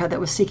America that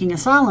was seeking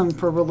asylum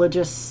for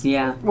religious,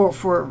 Yeah. or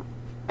for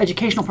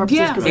educational purposes.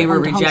 Yeah. 'cause They were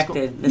wanted to homeschool.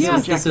 rejected.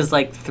 This was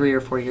like 3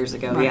 or 4 years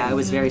ago. Right. Yeah, it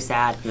was very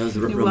sad. That was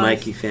the was.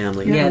 Romaiki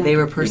family. Yeah, they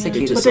were They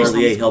persecuted. just for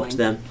RVA homeschooling. helped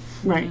them.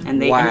 Right.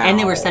 And they Wow. and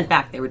they were sent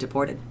back. They were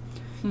deported.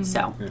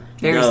 So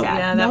very No. sad.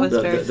 Yeah, that was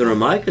very. The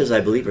Romaikas, I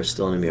believe, are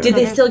still in America. Did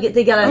they still get?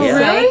 They got a Yeah.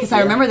 say? Because I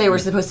Yeah. remember they were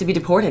supposed to be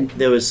deported.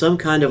 There was some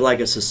kind of like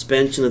a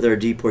suspension of their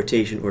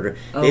deportation order.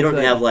 They don't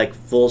good. have like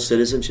full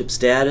citizenship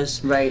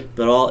status, Right.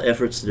 but all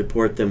efforts to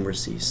deport them were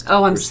ceased.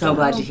 Oh, I'm Were so stopped.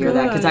 glad to hear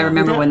that because I good.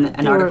 remember when an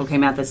They were- article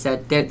came out that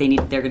said they're going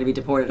to be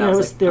deported. Yeah, I it was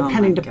was like, their oh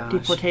pending my gosh.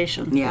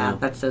 deportation. Yeah,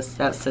 that's so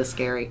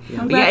scary.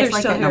 I'm But glad yeah, they're it's like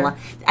still that in a here. lot.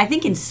 I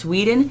think in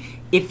Sweden,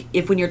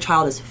 if when your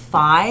child is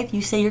 5,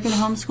 you say you're going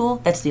to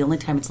homeschool, that's the only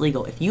time it's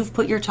legal. If you've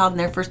put your child in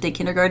their first day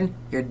kindergarten,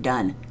 you're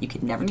done. You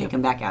can never take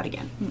them back out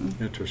again.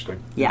 Interesting.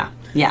 Yeah,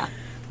 yeah.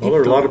 Well,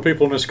 there are a lot of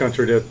people in this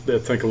country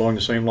that think along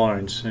the same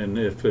lines, and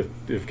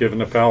if given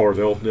the power,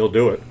 they'll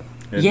do it.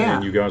 And, Yeah.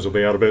 and you guys will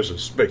be out of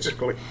business,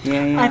 basically.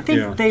 Yeah, I think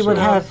Yeah, they would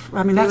so- have,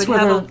 I mean, They that's would where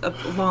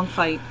have a long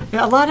fight.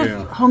 a lot of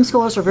Yeah.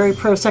 homeschoolers are very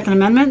pro Second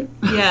Amendment.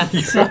 Yeah.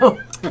 So,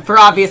 for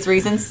obvious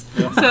reasons.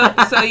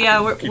 So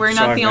yeah, we're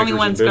not the only sign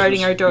ones makers in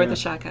guarding our business. door Yeah. with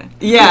a shotgun.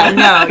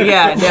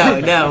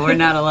 No, we're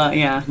not alone.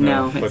 Yeah,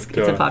 no, But, it's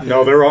a popular.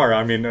 no, there are.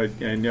 I mean,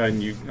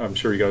 and you, I'm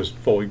sure you guys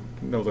fully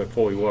know that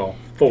fully well.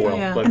 full well.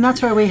 Yeah. But And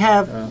that's why we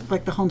have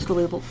like the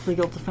homeschool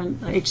legal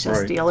defense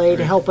HSDLA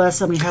to help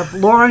us, and we have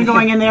Lauren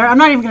going in there. I'm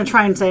not even going to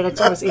try and say it.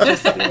 It's always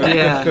HSDLA.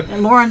 Yeah.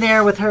 And Lauren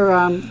there with her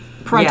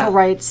parental Yeah.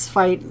 rights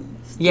fight.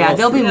 Yeah,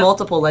 there'll be Yeah.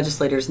 multiple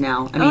legislators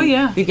now. I mean, Oh,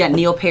 yeah. we've got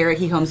Neil Parrott,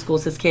 he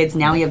homeschools his kids.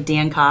 Now we have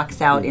Dan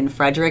Cox out in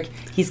Frederick.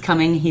 He's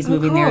coming, he's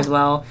moving there cool. as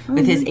well.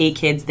 With his 8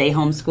 kids, they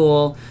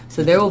homeschool.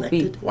 So there will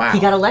be. Wow. He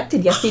got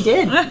elected, yes, he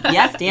did.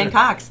 Yes, Dan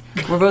Cox.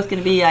 We're both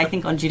going to be, I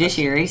think, on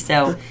judiciary.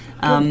 So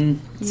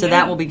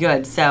that will be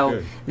good. So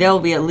Good. there will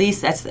be at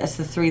least, that's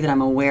the 3 that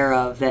I'm aware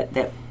of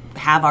that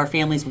have our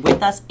families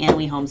with us and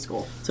we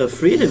homeschool. So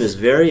freedom is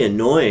very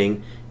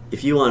annoying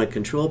if you want to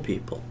control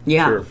people.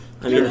 Yeah. Sure.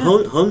 I mean,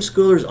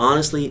 homeschoolers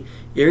honestly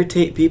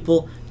irritate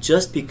people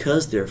just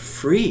because they're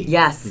free.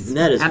 Yes. And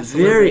that is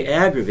absolutely. very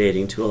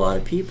aggravating to a lot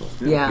of people.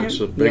 Yeah. It's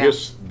the Yeah.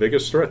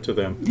 biggest threat to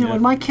them. You know,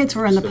 when my kids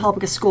were in the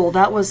public school,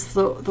 that was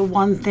the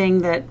one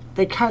thing that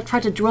they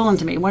tried to drill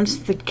into me. Once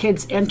the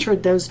kids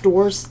entered those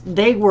doors,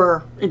 they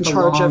were in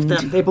charge of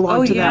Belonged. them. They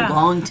belonged to yeah. them.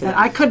 Belonged to And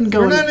them. I couldn't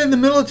go. You're not in the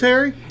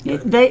military.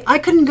 I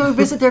couldn't go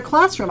visit their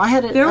classroom. I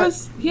had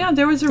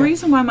There was a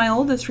reason why my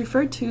oldest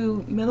referred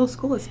to middle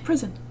school as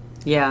prison.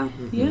 Yeah.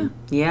 Yeah,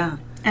 Yeah.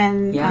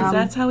 and Yeah. 'cause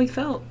that's how he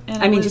felt.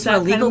 And I it mean, was just that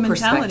from a kind of legal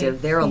mentality.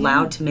 perspective, they're Yeah.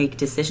 allowed to make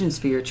decisions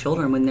for your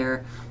children when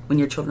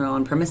your children are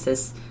on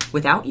premises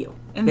without you.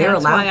 And they're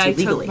that's allowed why to I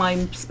legally. took my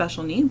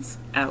special needs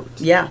out.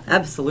 Yeah,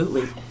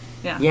 absolutely.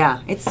 Yeah. Yeah,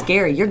 it's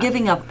scary. You're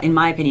giving up, in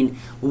my opinion,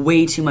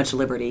 way too much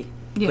liberty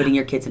Yeah. putting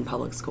your kids in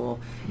public school.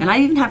 And I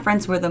even have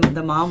friends where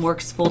the mom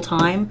works full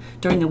time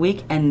during the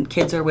week and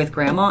kids are with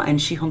grandma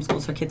and she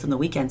homeschools her kids on the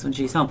weekends when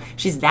she's home.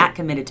 She's that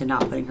committed to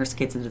not putting her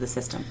kids into the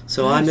system.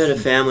 So I met a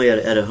family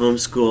at a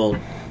homeschool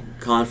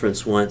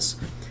conference once,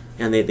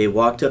 and they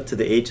walked up to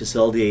the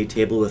HSLDA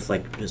table with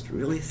like just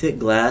really thick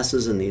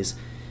glasses and these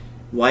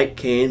white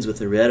canes with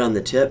the red on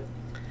the tip,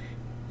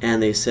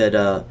 and they said,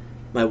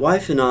 my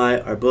wife and I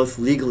are both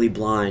legally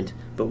blind,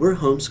 but we're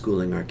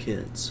homeschooling our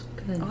kids.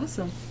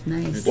 Awesome.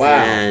 Nice. Wow.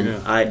 And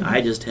Yeah.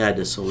 I just had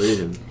to salute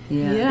him.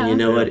 Yeah. Yeah. And you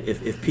know what?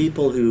 If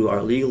people who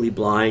are legally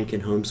blind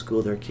can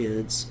homeschool their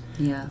kids,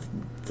 Yeah.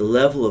 the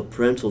level of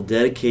parental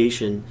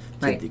dedication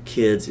to Right. the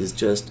kids is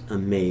just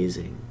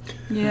amazing.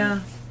 Yeah.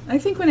 I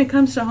think when it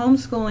comes to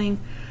homeschooling,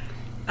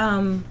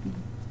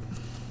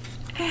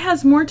 it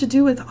has more to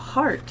do with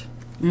heart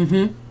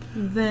Mm-hmm.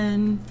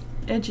 than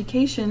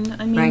education.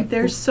 I mean, Right.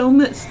 there's so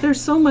many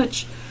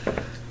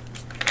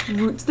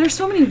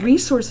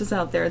resources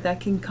out there that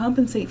can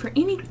compensate for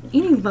any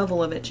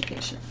level of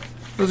education,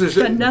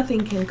 but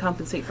nothing can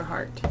compensate for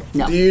heart.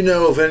 No. Do you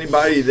know of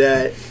anybody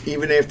that,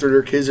 even after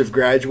their kids have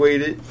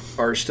graduated,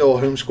 are still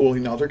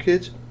homeschooling other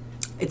kids?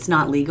 It's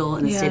not legal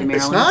in the Yeah. state of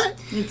It's Maryland. not?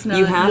 It's not.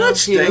 You have That to.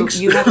 stinks.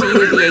 You have to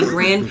either be a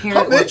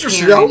grandparent I'm or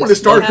interested. parent. I want to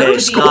start Okay,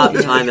 Stop.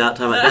 homeschooling. Time out.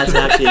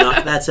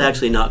 That's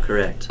actually not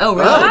correct. Oh,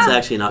 really? That's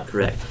actually not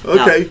correct.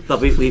 Okay. Now,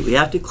 but we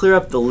have to clear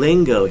up the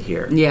lingo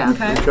here. Yeah.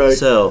 Okay. Okay.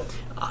 So,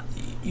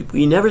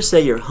 you never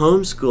say you're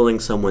homeschooling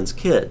someone's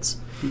kids.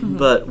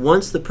 But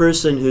once the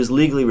person who's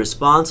legally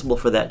responsible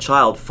for that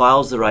child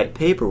files the right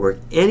paperwork,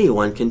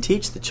 anyone can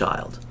teach the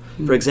child.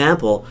 For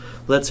example,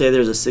 let's say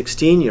there's a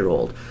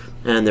 16-year-old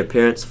and their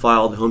parents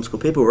file the homeschool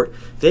paperwork,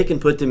 they can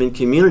put them in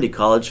community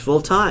college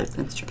full time.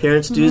 That's true.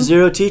 Parents do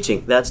zero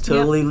teaching. That's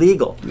totally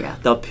legal. Yeah.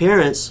 The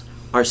parents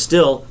are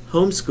still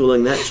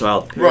homeschooling that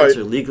child. Parents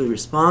Right. are legally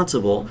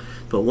responsible,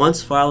 but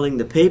once filing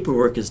the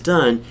paperwork is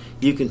done,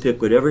 you can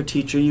pick whatever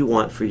teacher you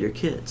want for your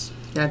kids.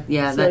 So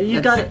you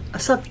got a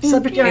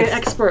subject area It's-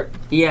 expert.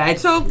 Yeah.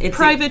 It's So it's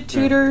private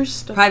tutors,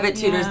 stuff private like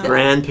tutors that. that-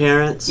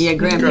 Grandparents. Yeah,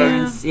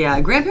 grandparents.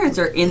 Yeah, grandparents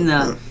are in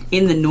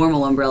the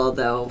normal umbrella,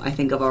 though, I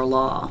think, of our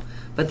law.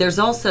 But there's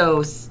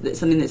also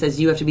something that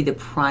says you have to be the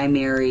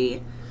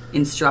primary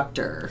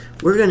instructor.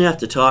 We're going to have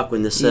to talk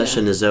when this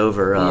session is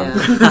over. Yeah,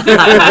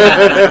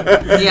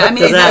 I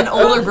mean, is that an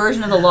older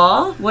version of the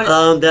law?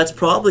 What? That's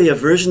probably a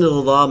version of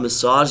the law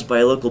massaged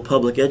by local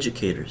public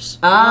educators.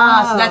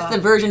 So that's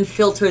the version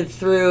filtered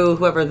through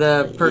whoever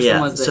the person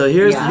Yeah. was. That, So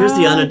here's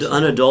yeah. the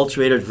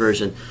unadulterated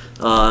version.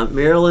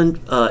 Maryland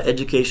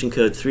Education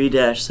Code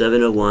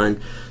 3-701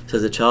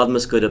 says a child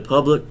must go to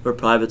public or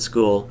private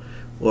school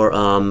or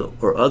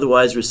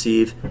otherwise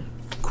receive,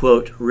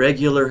 quote,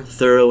 regular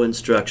thorough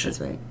instruction.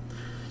 That's right.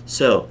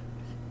 So,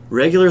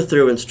 regular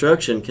thorough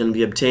instruction can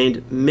be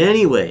obtained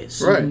many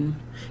ways. Right.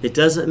 It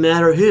doesn't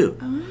matter who.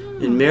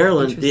 In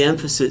Maryland, the interesting.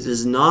 emphasis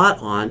is not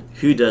on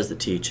who does the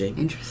teaching.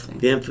 Interesting.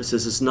 The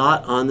emphasis is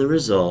not on the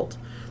result.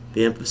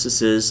 The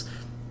emphasis is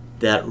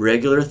that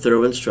regular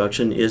thorough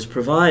instruction is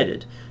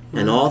provided.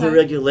 And all the Okay.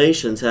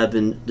 regulations have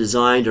been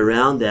designed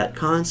around that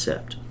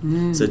concept.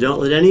 So don't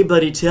let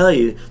anybody tell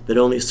you that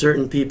only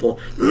certain people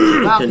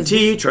can 'cause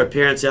teach or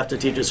parents have to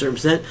teach a certain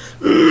percent.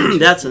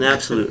 That's an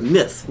absolute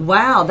myth.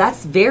 Wow,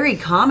 that's very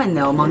common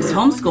though amongst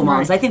homeschool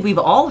moms. I think we've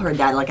all heard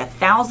that like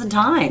 1,000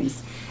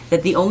 times.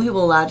 That the only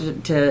people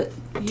allowed to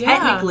Yeah.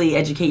 technically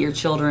educate your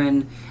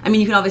children. I mean,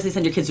 you can obviously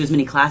send your kids to as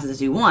many classes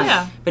as you want.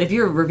 Yeah. But if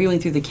you're reviewing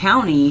through the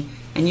county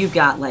and you've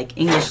got like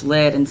English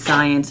Lit and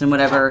science and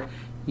whatever,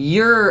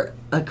 you're,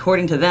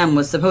 according to them,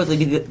 was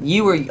supposedly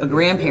you were a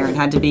grandparent,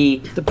 had to be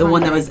the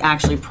one that was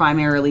actually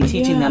primarily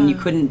teaching them. You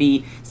couldn't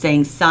be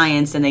saying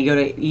science and they go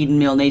to Eden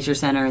Mill Nature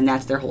Center and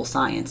that's their whole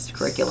science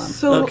curriculum.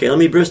 So, Okay, let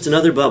me burst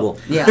another bubble.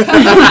 Yeah.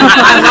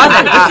 I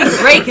love it. This is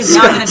great because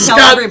now I'm going to tell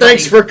Scott, everybody.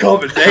 thanks for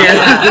coming,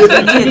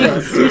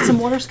 man. You need some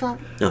water, Scott?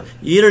 No,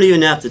 you don't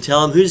even have to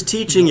tell them who's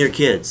teaching your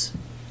kids.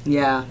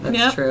 Yeah, that's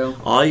Yep. true.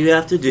 All you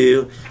have to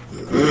do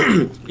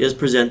is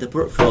present the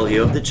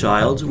portfolio of the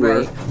child's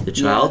work, Right. the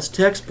child's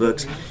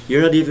textbooks.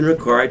 You're not even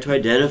required to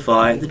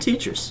identify the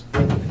teachers.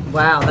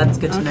 Wow, that's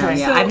good to know. Okay.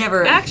 Yeah, so I've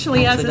never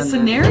actually, as a done that.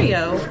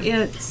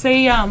 scenario,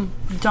 say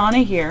Donna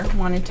here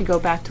wanted to go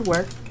back to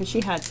work because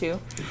she had to.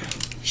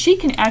 She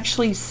can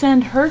actually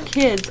send her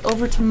kids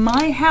over to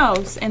my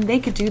house, and they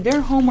could do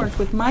their homework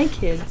with my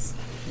kids.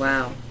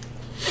 Wow.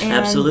 And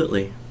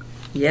Absolutely.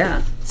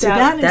 Yeah. So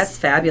that is, That's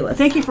fabulous.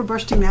 thank you for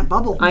bursting that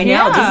bubble. I know.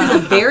 Yeah. This is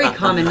a very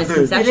common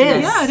misconception. It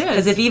is. Yeah, it is.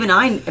 Because if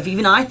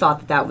even I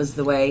thought that was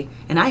the way,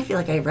 and I feel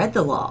like I read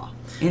the law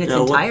in its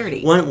Now,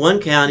 entirety. One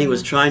county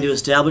was trying to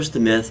establish the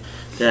myth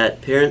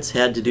that parents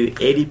had to do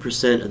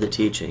 80% of the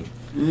teaching.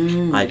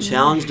 I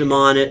challenged them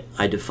on it,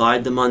 I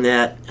defied them on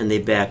that, and they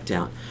backed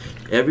down.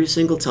 Every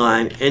single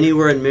time,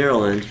 anywhere in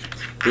Maryland,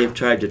 they've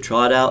tried to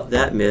trot out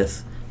that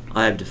myth.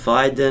 I have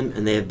defied them,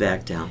 and they have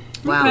backed down.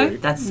 Wow, Okay.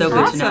 that's so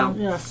good to know.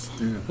 Awesome. Yes.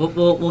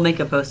 We'll make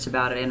a post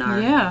about it in our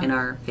Yeah.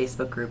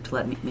 Facebook group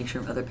to make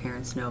sure other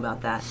parents know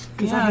about that.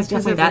 Yeah,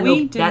 because if That we op-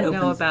 didn't that know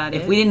opens- about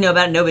it, If we didn't know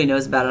about it, nobody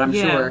knows about it. I'm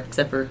Yeah. sure,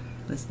 except for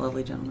this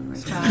lovely gentleman right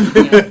Scott.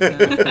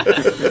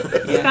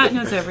 there. Scott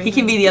knows everything. He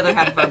can be the other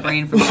half of our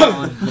brain from now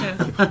on.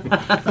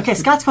 Okay,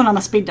 Scott's going on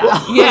a speed dial. I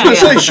was Yeah, going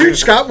to say, shoot,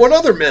 Scott, what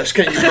other myths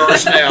can you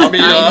burst now? I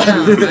mean,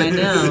 I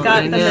know. Scott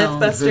I the know.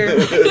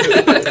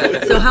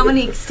 Mythbuster. So how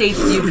many states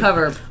do you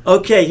cover?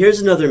 Okay, here's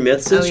another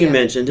myth since Oh, you yeah.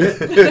 mentioned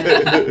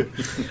it.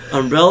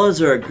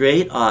 Umbrellas are a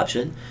great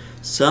option.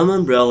 Some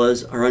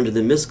umbrellas are under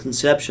the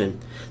misconception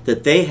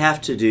that they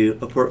have to do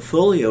a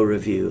portfolio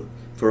review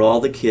for all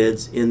the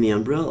kids in the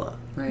umbrella.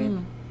 Right.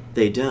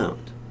 They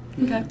don't.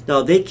 Okay.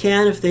 Now, they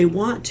can if they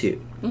want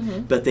to,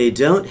 but they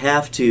don't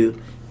have to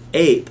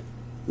ape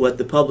what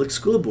the public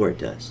school board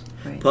does.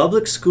 Right.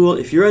 Public school,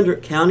 if you're under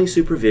county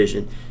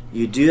supervision,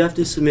 you do have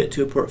to submit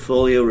to a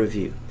portfolio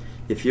review.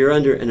 If you're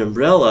under an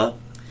umbrella,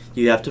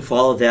 you have to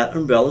follow that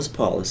umbrella's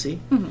policy,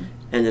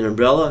 and an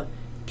umbrella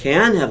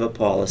can have a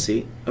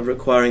policy of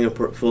requiring a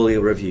portfolio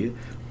review,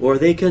 or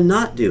they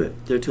cannot do it.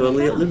 They're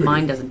totally at liberty.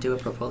 Mine doesn't do a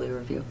portfolio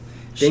review.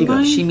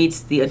 Bingo. She meets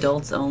the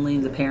adults only,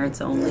 the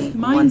parents only,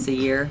 Mine once a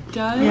year.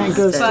 Does, Yeah, it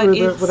goes but through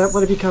the, it's-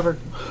 what have you covered?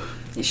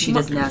 She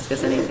doesn't ask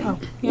us anything.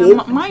 Yeah,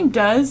 mine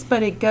does,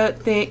 but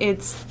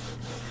it's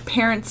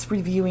parents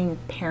reviewing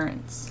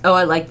parents. Oh,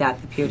 I like that,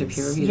 the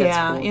peer-to-peer review.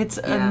 Yeah, That's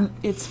cool.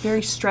 it's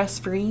very stress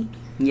free,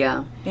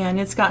 Yeah. and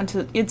it's gotten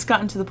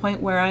to the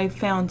point where I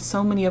found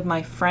so many of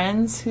my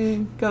friends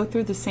who go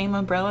through the same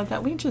umbrella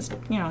that we just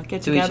get To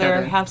each together,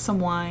 other. have some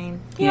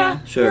wine. Yeah.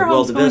 Sure. You're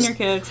Well, the homeschooling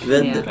best,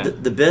 your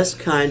kids. the best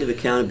kind of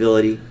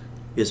accountability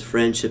is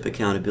friendship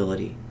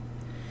accountability.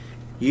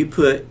 You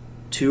put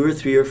 2 or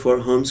 3 or 4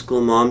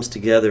 homeschool moms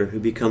together who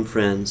become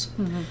friends.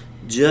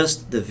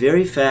 Just the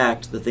very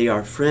fact that they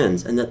are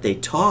friends and that they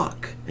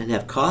talk and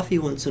have coffee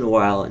once in a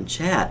while and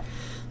chat,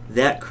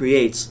 that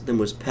creates the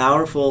most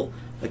powerful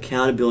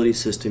accountability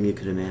system you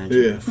could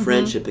imagine. Yeah.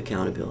 Friendship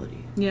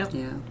accountability. Yep.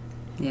 Yeah.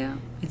 Yeah.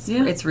 It's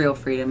Yeah. it's real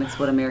freedom. It's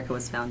what America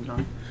was founded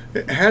on.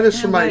 how does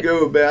somebody but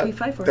go about we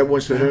fight for it. that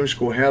wants to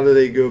homeschool? How do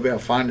they go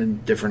about finding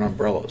different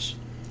umbrellas?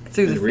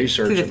 Through And the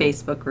research through the them.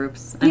 Facebook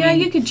groups. Yeah,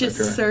 you could just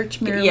Okay.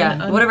 search Maryland.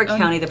 Yeah, whatever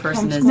county the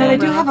person is Now, they in.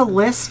 do umbrella. have a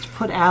list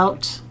put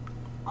out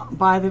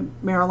by the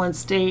Maryland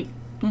State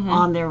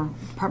on their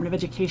Department of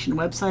Education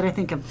website, I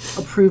think, of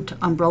approved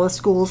umbrella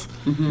schools.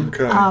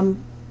 Okay.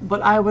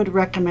 But I would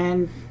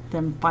recommend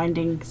them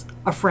finding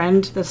a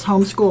friend that's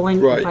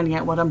homeschooling, Right. and finding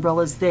out what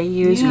umbrellas they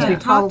use. 'cause Yeah, we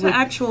talk probably to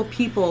actual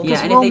people. Yeah,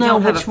 and we'll if they know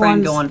don't have a which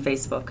friend, go ones- on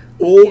Facebook.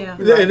 Well, Yeah.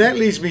 and that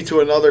leads me to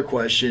another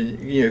question,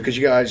 because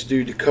you guys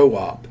do the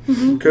co-op.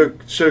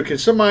 So can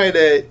somebody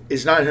that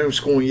is not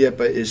homeschooling yet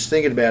but is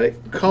thinking about it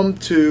come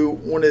to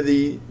one of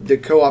the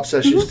co-op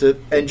sessions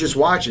and just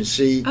watch and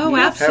see? Oh, how it-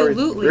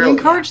 absolutely. really?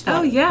 encourage that.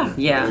 Oh yeah.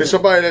 Yeah. Because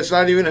somebody that's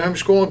not even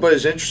homeschooling but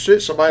is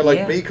interested, somebody like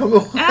Yeah. me, come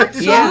on.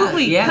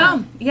 Absolutely. Yeah.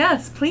 Come.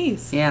 Yes,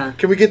 please. Yeah.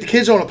 Can we get the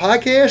kids on a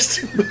podcast?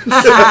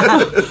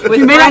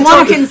 With may not parental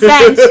want-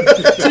 consent,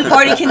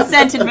 2-party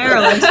consent in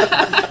Maryland. You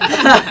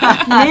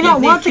may not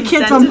They want the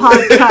kids on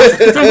consented. podcasts,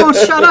 but they won't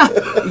shut up.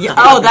 Yeah.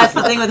 Oh, that's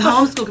the thing with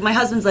homeschool. My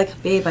husband's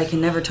like, babe, I can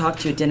never talk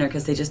to you at dinner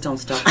because they just don't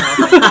stop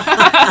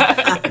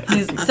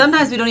talking.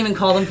 Sometimes we don't even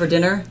call them for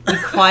dinner. We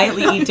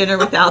quietly eat dinner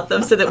without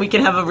them so that we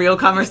can have a real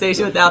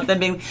conversation without them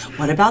being,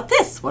 what about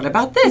this? What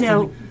about this? You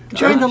know,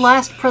 during the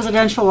last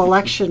presidential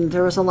election,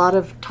 there was a lot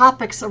of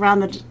topics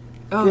around the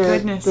Oh the-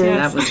 goodness. the-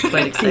 Yes. That was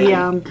quite exciting.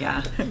 The,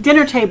 yeah.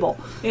 dinner table.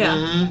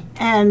 Yeah.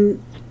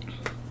 And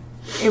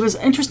it was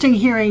interesting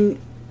hearing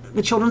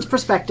the children's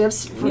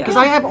perspectives, because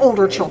Yeah. I have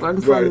older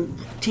children from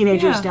Right.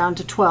 teenagers Yeah. down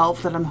to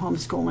 12 that I'm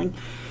homeschooling.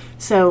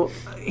 So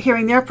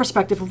hearing their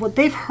perspective of what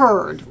they've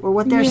heard or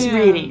what they're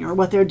reading or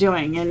what they're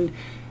doing, and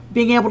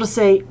being able to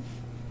say,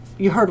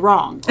 you heard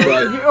wrong.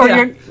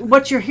 Or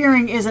what you're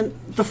hearing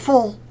isn't the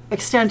full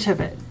extent of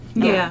it.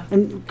 Yeah.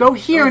 And go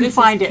here and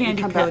find it and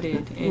come back.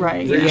 candy-coated.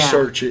 Right.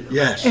 Research it,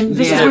 yes. And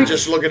this Instead is of where-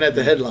 just looking at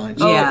the headlines.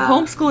 Yeah.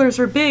 Homeschoolers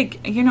are big.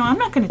 I'm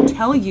not going to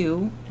tell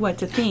you what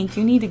to think.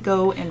 You need to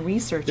go and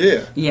research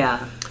it.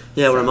 Yeah.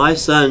 Yeah, where my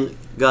son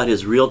got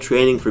his real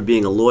training for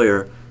being a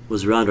lawyer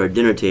was around our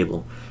dinner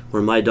table,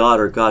 where my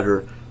daughter got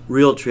her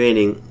real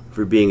training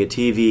for being a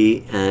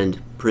TV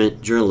and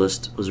print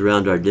journalist was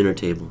around our dinner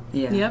table.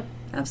 Yeah. Yep.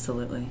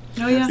 Absolutely.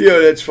 Oh, yeah.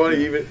 That's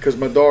funny, even because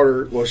my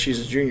daughter, she's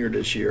a junior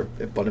this year,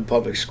 but in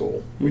public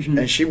school,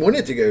 and she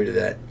wanted to go to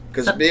that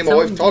because me and my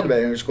wife talked about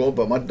it in school,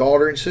 but my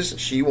daughter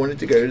insisted she wanted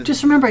to go to.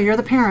 Just remember, you're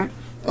the parent.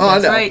 Oh, I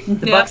That's know. right.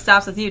 The buck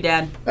stops with you,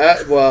 Dad.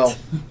 Well,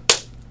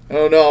 I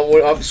don't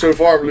know. I'm so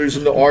far I'm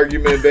losing the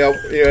argument about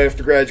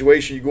after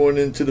graduation you going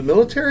into the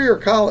military or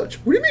college.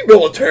 What do you mean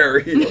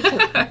military? You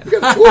got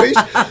a choice.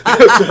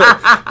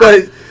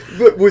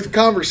 But with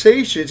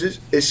conversations,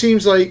 it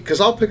seems like, because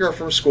I'll pick her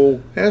from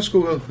school,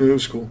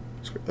 school,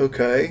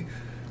 okay,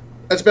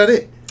 that's about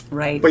it.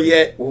 Right. But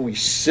yet, when we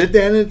sit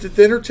down at the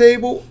dinner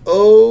table,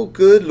 oh,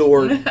 good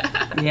Lord.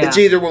 It's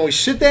either when we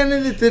sit down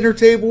at the dinner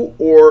table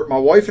or my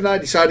wife and I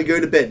decide to go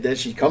to bed. Then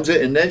she comes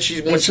in and then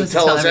she wants to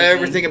tell us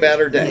everything about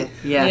her day.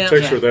 Yeah. It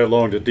takes her that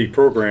long to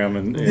deprogram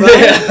and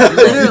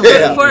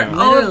Literally. For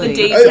all of the Literally.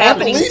 day's I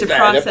happenings believe to that.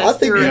 process I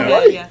think through. you're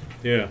right. Yeah.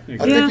 yeah, I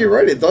exactly. think you're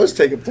right. It does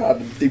take up time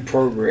to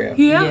deprogram.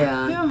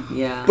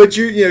 Yeah. But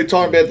you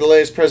talking about the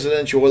last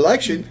presidential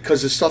election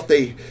because the stuff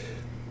they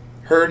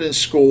heard in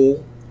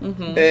school,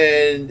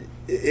 and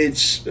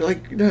it's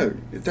like, no,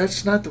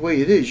 that's not the way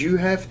it is.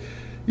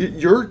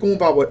 You're going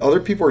by what other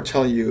people are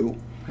telling you,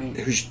 Right.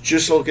 who's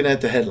just looking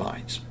at the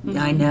headlines.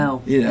 I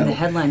know. And the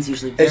headlines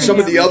usually. And some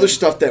of the vary. other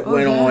stuff that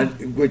went on,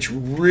 which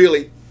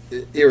really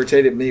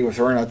irritated me with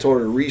her, and I told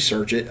her to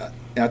research it.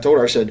 And I told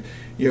her, I said,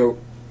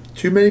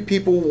 too many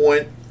people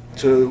want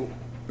to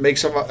make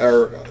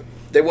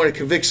they want to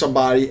convict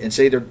somebody and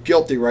say they're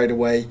guilty right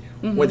away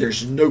when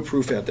there's no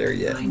proof out there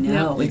yet. I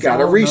know. You It's got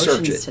to all research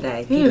emotions it.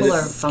 today. It People is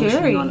are scary.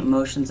 functioning on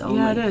emotions only.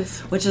 Yeah, it is.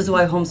 Which is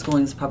why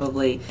homeschooling is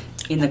probably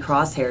in the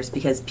crosshairs,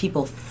 because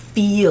people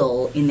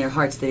feel in their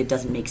hearts that it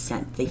doesn't make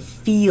sense. They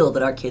feel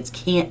that our kids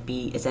can't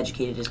be as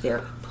educated as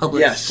their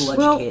public Yes. school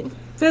Well, educated.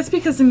 that's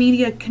because the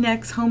media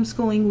connects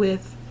homeschooling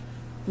with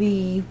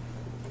the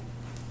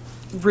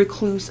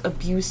recluse,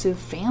 abusive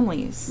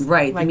families.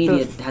 Right, Like the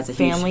media the has a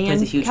family huge,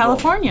 plays a in huge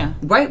California.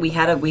 role. Right, we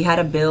had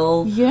a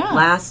bill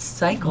last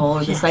cycle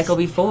or the cycle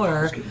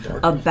before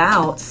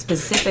about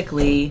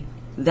specifically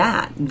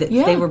that.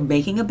 They were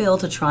making a bill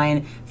to try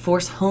and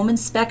force home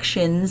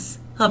inspections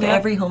of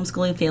every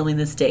homeschooling family in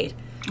the state.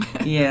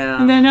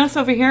 Yeah. And then us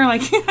over here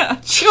like,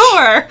 yeah,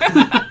 sure.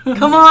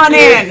 Come on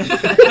in.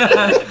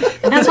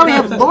 And that's why we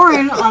have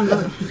Lauren on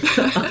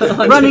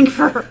the running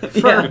for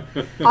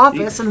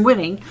office and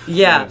winning.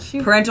 Yeah.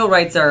 Parental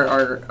rights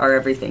are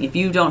everything. If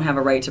you don't have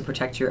a right to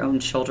protect your own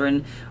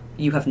children,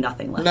 you have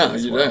nothing left. No, in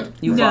this you world. don't.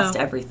 You've No. lost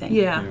everything.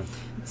 Yeah.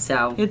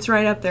 So It's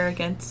right up there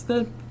against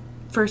the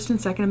First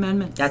and Second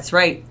Amendments. that's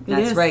right. It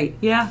That's is. right.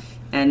 Yeah.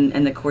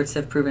 And the courts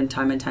have proven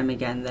time and time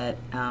again that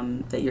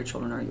that your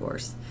children are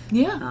yours.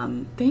 Yeah.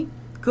 Thank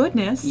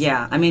goodness.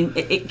 Yeah, I mean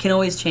it can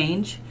always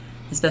change,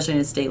 especially in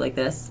a state like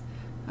this.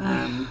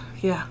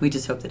 Yeah. We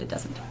just hope that it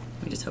doesn't.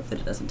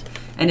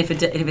 And if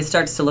it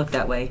starts to look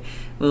that way,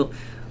 we'll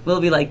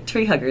be like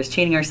tree huggers,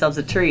 chaining ourselves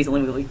to trees, and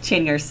we'll be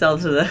chaining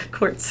ourselves to the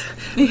courts,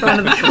 front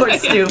of the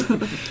courts too.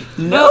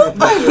 Nope.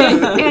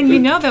 And you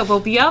know that we'll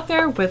be out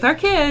there with our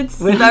kids.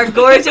 With our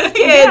gorgeous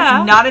kids,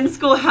 Yeah. not in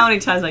school. How many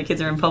times my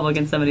kids are in public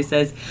and somebody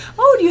says,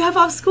 "Oh, do you have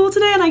off school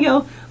today?" And I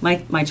go,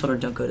 "My children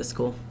don't go to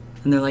school,"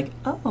 and they're like,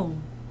 "Oh."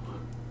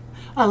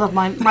 I love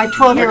my I got them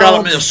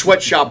 12-year-old. in a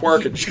sweatshop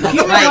working. You know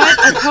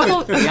what?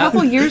 A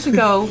couple years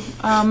ago,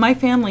 my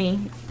family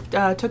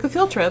took a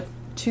field trip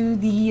to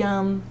the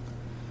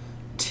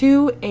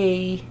to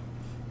a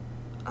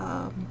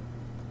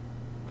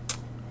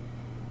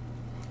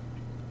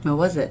What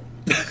was it?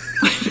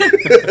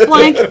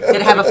 blank. Did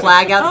it have a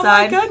flag Oh my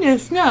outside?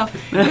 goodness, no!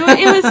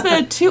 It was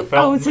the two.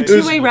 Oh, it's a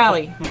two-way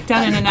rally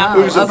down in It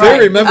Annapolis. was a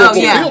very memorable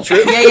yeah. field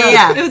trip.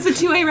 Yeah. It was a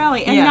two-way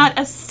rally, and Yeah. not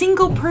a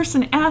single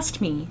person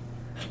asked me,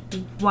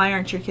 "Why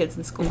aren't your kids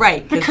in school?"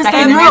 Right, Because that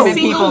they can know. happen,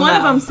 Every single people one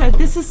of know. them said,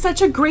 "This is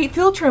such a great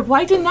field trip.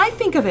 Why didn't I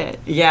think of it?"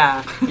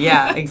 Yeah,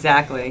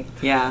 exactly.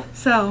 Yeah.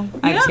 So,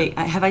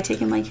 yeah. Have I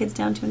taken my kids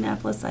down to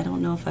Annapolis? I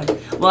don't know if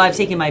I've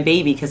taken my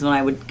baby, because when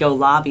I would go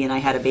lobby and I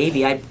had a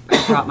baby, I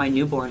brought my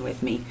newborn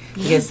with me,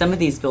 because some of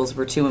these bills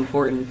were too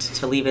important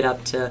to leave it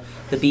up to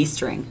the B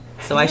string.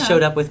 So I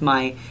showed up with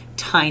my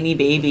tiny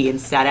baby and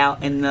sat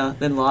out in the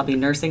lobby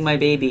nursing my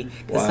baby,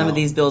 because some of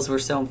these bills were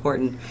so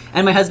important.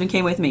 And my husband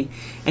came with me,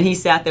 and he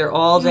sat there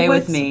all day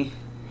with me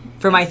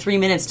for my 3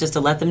 minutes just to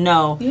let them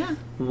know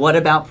what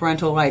about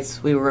parental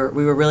rights we were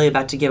really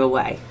about to give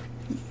away.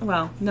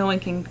 Well, no one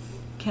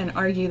can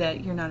argue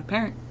that you're not a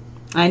parent.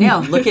 I know.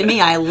 Look at me.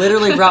 I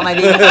literally brought my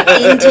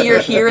baby into your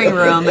hearing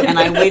room, and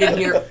I waited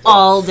here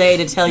all day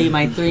to tell you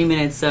my 3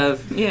 minutes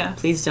of,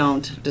 please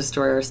don't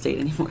destroy our state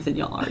any more than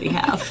y'all already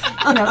have.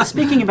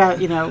 Speaking about,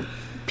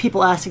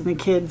 people asking the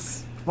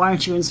kids, why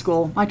aren't you in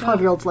school? My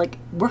 12-year-old's like,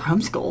 we're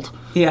homeschooled.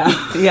 Yeah,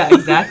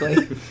 exactly.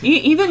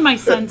 Even my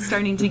son's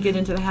starting to get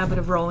into the habit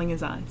of rolling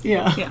his eyes.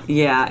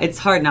 Yeah, it's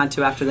hard not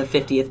to after the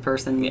 50th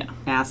person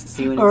asks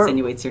you and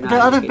insinuates you're not The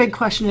other educated. big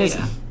question is,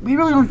 we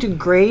really don't do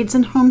grades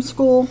in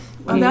homeschool.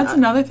 Oh, that's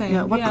another thing.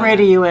 What grade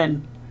are you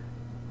in?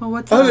 Well,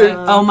 what's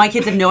Oh, my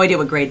kids have no idea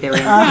what grade they're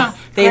in.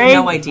 They have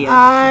no idea.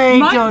 I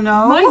don't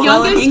know. My Well, in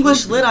youngest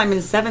English Lit, I'm in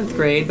 7th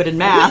grade, but in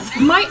math.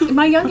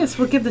 my youngest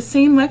will give the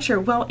same lecture.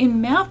 Well, in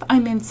math,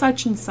 I'm in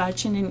such and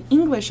such, and in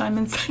English, I'm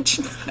in such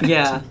and such.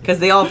 Yeah, because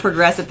they all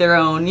progress at their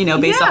own,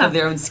 based off of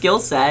their own skill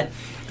set.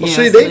 Well,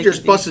 see, they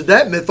just busted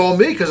that myth on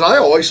me because I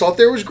always thought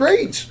there was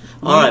grades.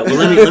 All right, well,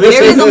 let me There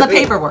say is on the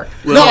paperwork.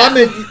 No, I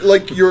meant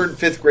like you're in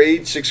 5th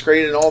grade, 6th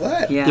grade, and all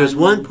that. Yeah. There's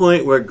one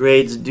point where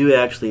grades do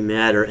actually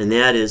matter, and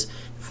that is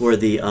for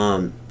the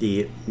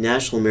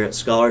National Merit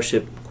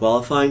Scholarship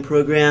qualifying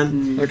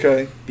program.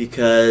 Okay.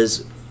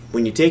 Because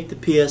when you take the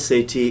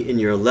PSAT in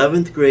your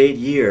 11th grade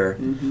year,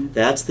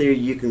 that's the year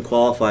you can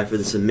qualify for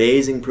this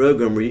amazing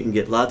program where you can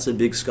get lots of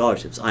big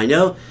scholarships. I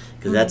know,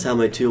 because that's how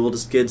my 2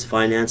 oldest kids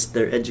financed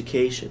their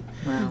education.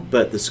 Wow.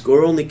 But the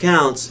score only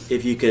counts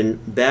if you can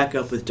back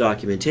up with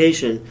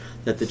documentation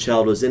that the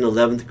child was in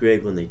 11th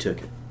grade when they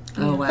took it.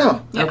 Oh, wow. Huh.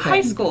 Yeah, Okay.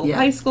 high school. Yeah.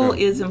 High school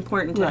is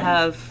important to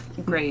have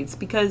grades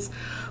because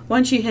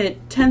once you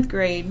hit 10th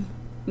grade,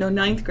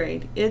 9th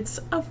grade, it's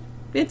a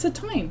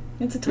time.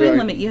 It's a time Right.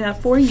 limit. You have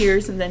 4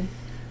 years and then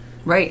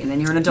Right, and then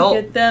you're an to adult.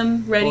 get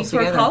them ready All for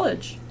together.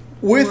 college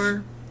With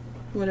or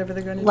whatever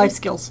they're going to Life do.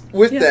 skills.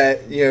 with Yeah.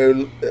 that,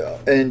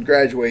 and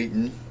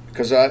graduating,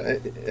 because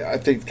I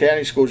think the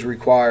county schools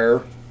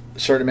require a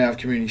certain amount of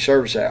community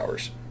service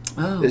hours.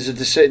 Oh. Is it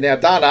to say now,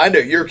 Donna? I know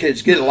your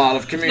kids get a lot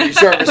of community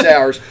service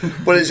hours,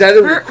 but is that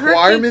a Her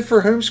requirement kids-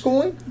 for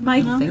homeschooling?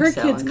 think Her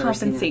so. kids I've never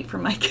seen compensate for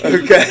my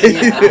kids. Okay.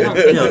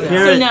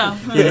 Parent, no.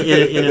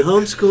 in a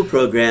homeschool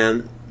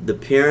program, the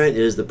parent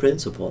is the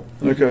principal.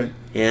 Okay.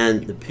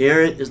 And the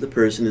parent is the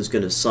person who's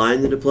going to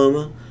sign the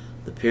diploma.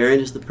 The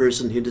parent is the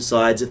person who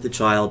decides if the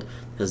child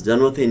has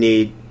done what they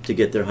need to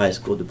get their high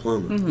school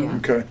diploma. Yeah.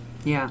 Okay.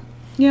 Yeah.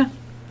 Yeah.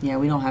 Yeah,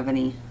 we don't have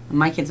any.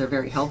 My kids are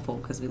very helpful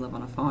because we live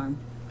on a farm.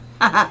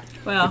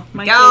 Well,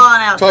 my Go kids,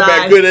 on outside. Talk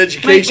about good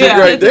education my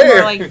right kids are more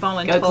there. like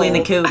voluntold. Go clean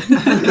the coop.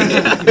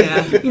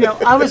 Yeah.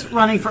 I was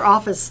running for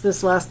office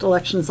this last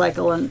election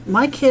cycle, and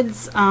my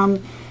kids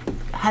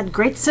had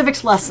great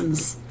civics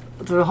lessons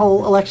the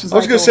whole election I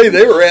was cycle. going to say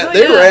they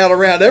were out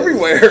around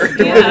everywhere.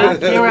 Yeah.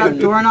 They were out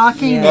door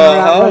knocking. Yeah. They were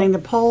out Uh-huh. running the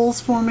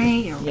polls for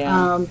me.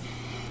 Yeah.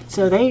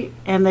 So they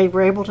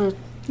were able to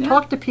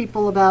talk to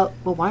people about,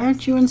 well, why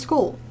aren't you in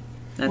school?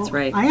 That's Well,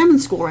 right. I am in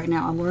school right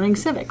now. I'm learning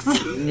civics.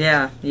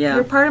 Yeah, yeah.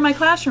 You're part of my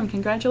classroom.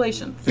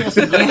 Congratulations. Yes.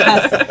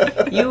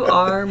 You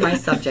are my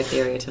subject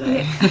area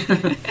today.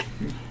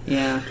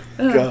 Yeah.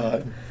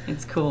 God.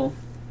 It's cool.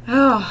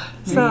 Oh,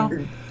 so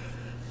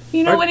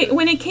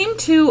when it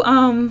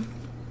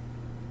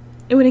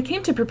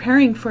came to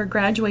preparing for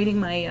graduating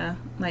my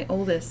my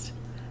oldest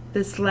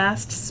this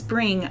last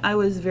spring, I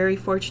was very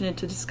fortunate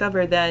to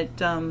discover that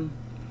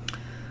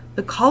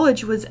the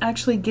college was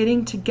actually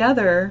getting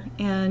together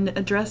and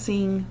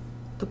addressing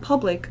the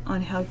public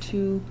on how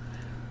to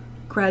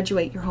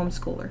graduate your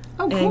homeschooler.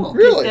 Oh, And cool.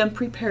 Really? get them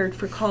prepared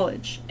for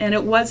college. And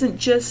it wasn't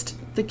just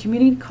the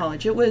community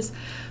college.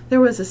 There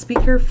was a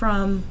speaker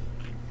from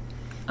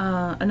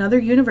another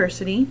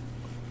university,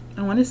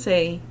 I want to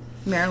say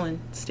Maryland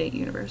State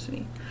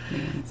University.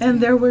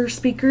 And there were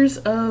speakers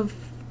of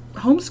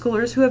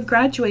homeschoolers who have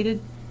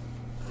graduated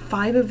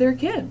 5 of their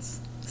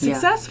kids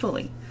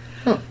successfully.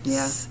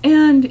 Yeah.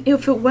 And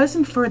if it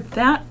wasn't for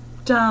that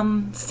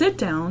sit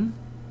down,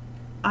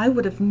 I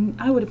would have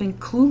been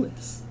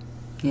clueless.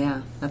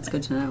 Yeah, that's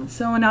good to know.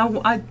 So, and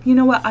I you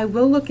know what? I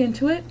will look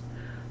into it.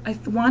 I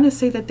want to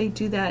say that they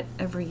do that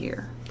every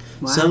year.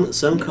 Wow.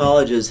 Some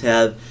colleges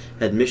have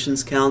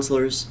admissions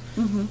counselors,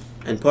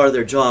 and part of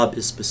their job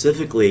is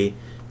specifically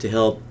to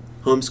help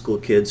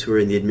homeschool kids who are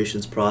in the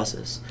admissions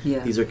process. Yeah.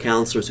 These are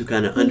counselors who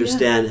kind of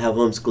understand how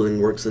homeschooling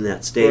works in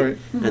that state, Right.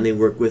 and they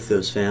work with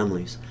those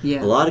families.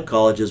 Yeah. A lot of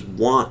colleges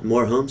want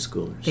more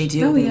homeschoolers. They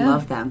do. Oh, They yeah.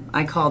 love them.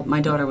 I called.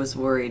 My daughter was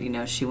worried.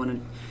 She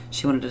wanted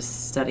to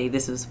study.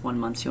 This was 1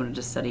 month. She wanted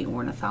to study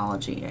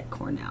ornithology at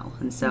Cornell,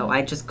 and so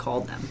I just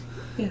called them,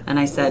 Yeah. and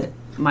I said,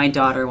 "My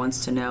daughter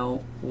wants to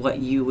know what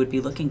you would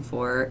be looking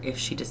for if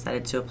she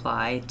decided to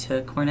apply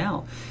to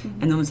Cornell."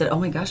 And the woman said, "Oh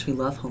my gosh, we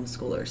love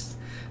homeschoolers."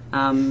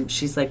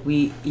 She's like,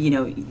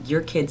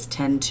 your kids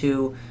tend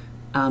to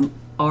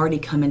already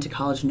come into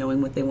college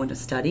knowing what they want to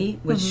study,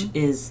 which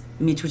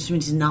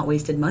means not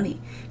wasted money.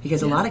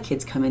 Because a lot of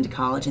kids come into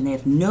college and they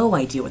have no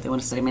idea what they want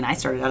to study. I mean, I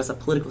started out as a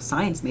political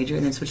science major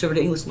and then switched over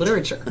to English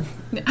literature.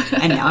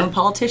 And now I'm a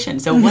politician,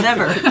 so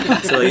whatever.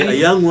 So a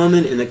young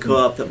woman in the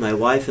co-op that my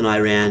wife and I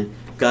ran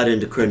got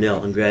into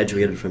Cornell and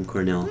graduated from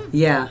Cornell.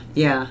 Yeah.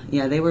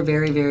 They were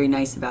very, very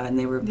nice about it, and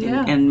they were.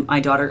 And my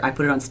daughter, I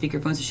put it on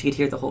speakerphone so she could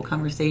hear the whole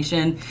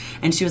conversation.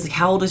 And she was like,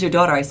 "How old is your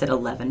daughter?" I said,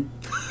 11.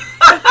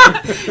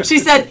 She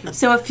said,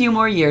 "So a few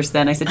more years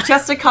then." I said,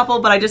 "Just a couple,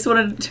 but I just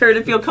wanted her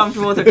to feel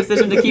comfortable with her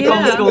decision to keep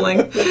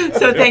homeschooling.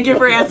 So thank you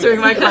for answering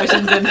my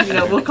questions, and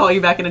we'll call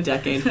you back in a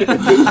decade."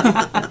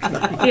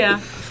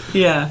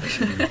 Yeah.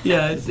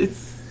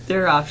 It's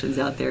there are options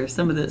out there.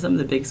 Some of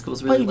the big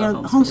schools really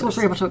love homeschoolers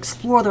are able to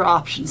explore their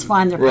options,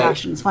 find their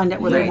passions, find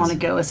out where they want to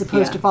go, as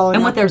opposed to following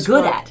and what they're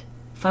good at.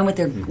 Find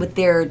what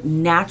they're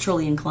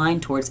naturally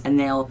inclined towards, and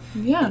they'll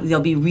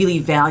be really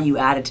value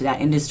added to that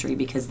industry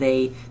because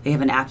they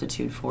have an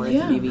aptitude for it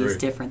that maybe is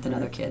different than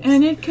other kids.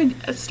 And it could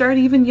start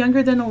even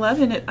younger than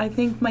 11. I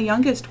think my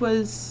youngest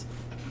was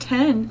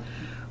 10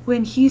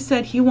 when he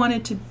said he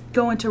wanted to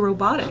go into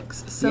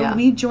robotics. So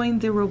we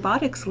joined the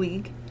robotics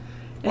league.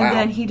 And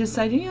then he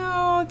decided,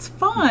 it's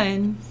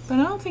fun, but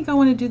I don't think I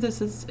want to do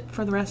this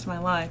for the rest of my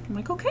life. I'm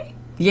like, okay.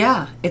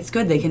 Yeah, it's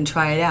good. They can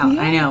try it out.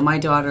 Yeah. I know. My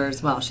daughter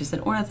as well. She said,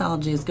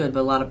 ornithology is good,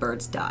 but a lot of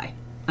birds die.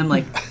 I'm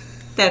like,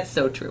 that's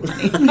so true,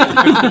 honey.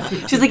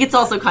 She's like, it's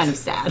also kind of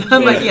sad.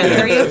 I'm like,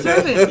 very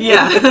observant.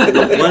 Yeah.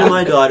 One of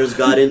my daughters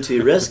got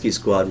into rescue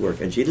squad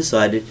work, and she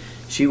decided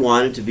she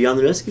wanted to be on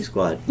the rescue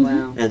squad.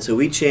 Wow. And so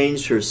we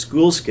changed her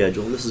school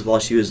schedule. This is while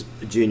she was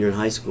a junior in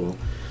high school.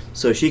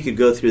 So she could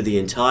go through the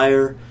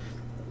entire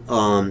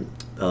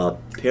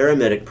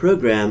paramedic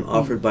program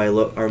offered by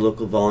our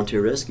local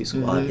volunteer rescue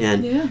squad.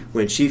 And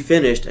when she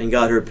finished and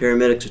got her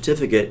paramedic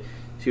certificate,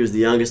 she was the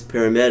youngest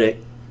paramedic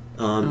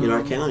in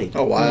our county.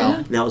 Oh, wow. Yeah.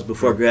 And that was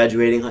before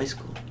graduating high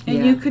school.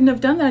 And you couldn't have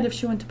done that if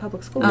she went to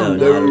public school. No,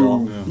 not at all.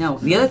 No.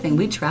 The other thing,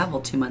 we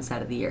travel 2 months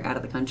out of the year out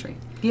of the country.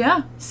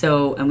 Yeah.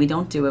 So, and we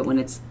don't do it when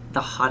it's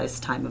the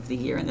hottest time of the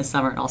year in the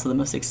summer and also the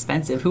most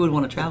expensive. Who would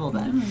want to travel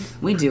then?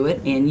 We do it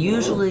in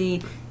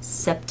usually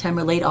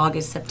September, late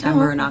August,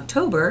 September, and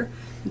October.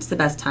 It's the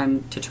best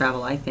time to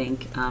travel, I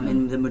think,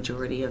 in the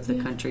majority of the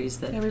countries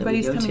that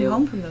everybody's that we go coming to.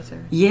 home from those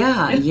areas.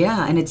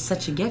 Yeah, and it's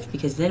such a gift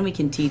because then we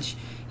can teach,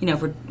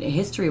 for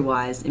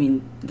history-wise, I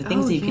mean, the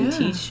things that you can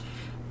teach,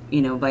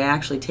 by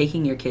actually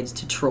taking your kids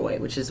to Troy,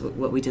 which is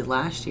what we did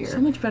last year. So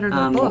much better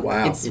than a book.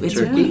 Wow. It's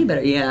way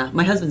better,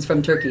 My husband's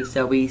from Turkey,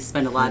 so we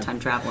spend a lot of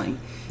time traveling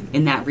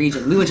in that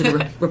region. We went to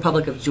the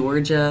Republic of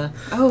Georgia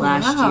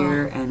last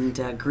year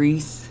and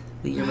Greece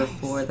the year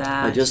before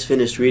that. I just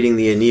finished reading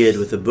the Aeneid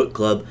with a book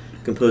club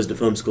composed of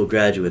homeschool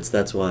graduates.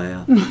 That's why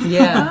I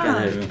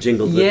kind of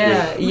jingled with me.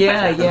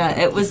 Yeah.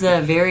 It was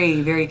a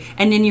very, very...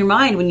 And in your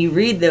mind, when you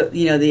read the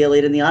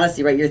Iliad and the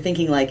Odyssey, right, you're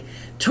thinking like,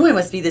 Troy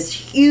must be this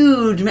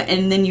huge...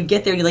 And then you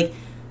get there and you're like,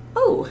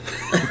 oh,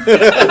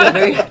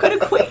 quite a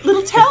quaint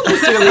little town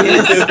this really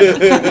is.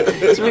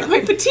 It's really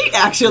quite petite,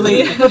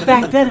 actually. But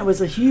back then, it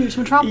was a huge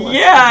metropolis.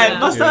 Yeah, it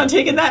must not have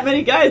taken that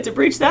many guys to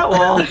breach that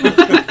wall.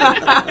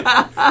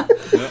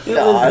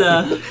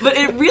 But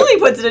it really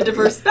puts it into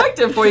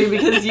perspective for you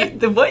because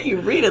what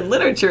you read in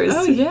literature is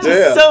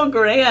just so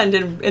grand.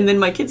 And then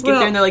my kids get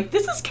there and they're like,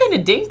 this is kind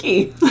of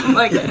dinky. I'm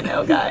like, I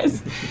know,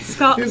 guys.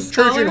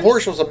 Trojan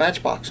horse was a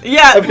matchbox.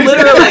 Yeah,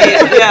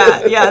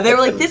 literally. Yeah. They were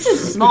like, this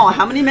is small.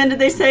 How many men did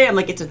they say? I'm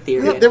like, it's a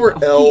theory. Yeah, they were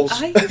elves.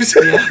 They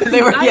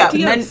were,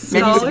 men used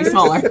to be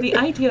smaller. The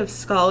idea of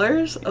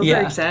scholars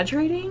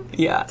over-exaggerating?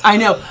 Yeah, I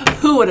know.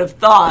 Who would have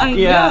thought?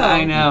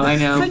 I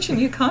know. Such a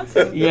new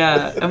concept.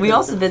 Yeah, and we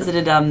also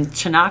visited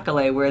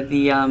Chanakale, where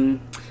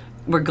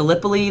where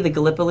the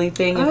Gallipoli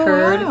thing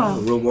occurred. Wow.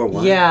 World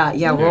War I.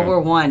 Yeah,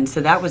 World War I.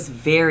 So that was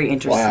very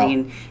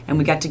interesting. Wow. And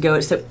we got to go.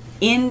 So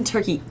in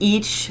Turkey,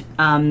 each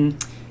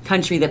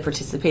country that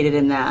participated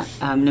in that,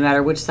 no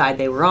matter which side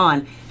they were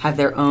on, have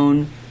their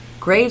own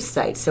grave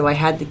site. So I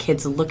had the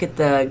kids look at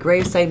the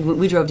grave site.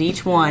 We drove to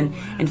each one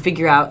and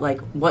figure out like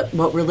what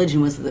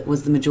religion was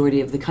the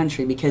majority of the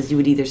country, because you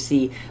would either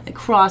see like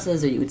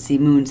crosses or you would see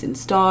moons and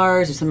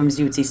stars, or sometimes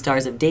you would see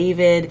stars of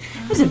David.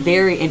 It was a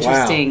very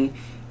interesting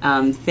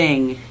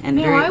thing and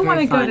very I want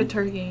to fun. go to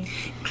Turkey.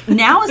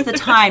 Now is the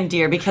time,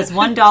 dear, because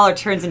 $1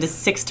 turns into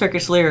 6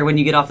 Turkish lira when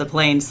you get off the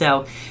plane.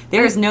 So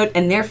there is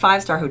and their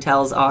 5-star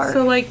hotels are the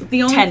only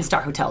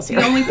 10-star hotels here.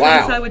 The only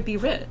place I would be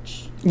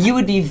rich.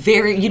 You'd be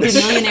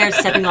millionaires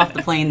stepping off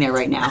the plane there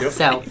right now. Yep.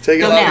 So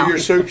take a lot of your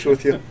soaps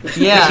with you.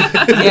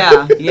 Yeah.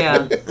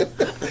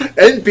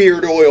 And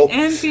beard oil.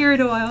 Yeah.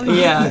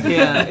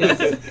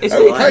 It's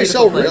That would probably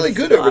sell really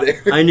good over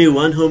there. I knew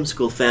one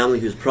homeschool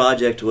family whose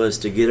project was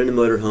to get in a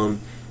motorhome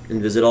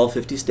and visit all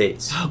 50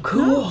 states. Oh,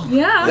 cool.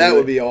 Yeah. That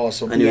would be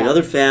awesome. I knew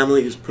another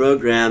family whose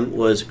program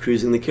was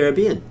cruising the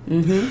Caribbean.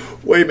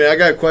 Mm-hmm. Wait a minute, I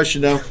got a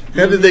question now.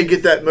 How did they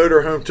get that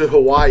motorhome to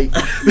Hawaii?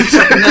 No,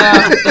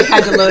 they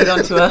had to load it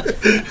onto a...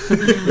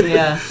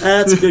 Yeah.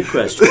 That's a good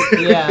question.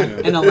 Yeah,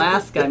 in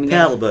Alaska. I mean,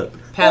 Paddle boat.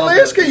 paddle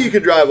Alaska boat. you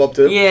could drive up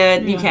to. Yeah,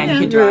 you can. Yeah. You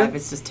can drive. It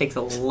just takes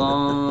a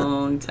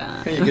long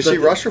time. And you can see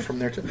Russia from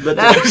there, too. But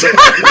That's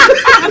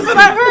what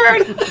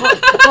I've heard.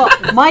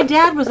 Well, my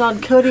dad was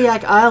on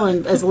Kodiak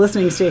Island as a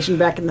listening station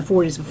back in the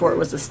 40s before it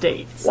was a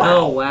state.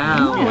 Oh,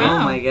 wow.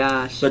 wow. Oh, my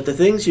gosh. But the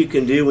things you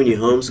can do when you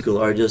homeschool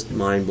are just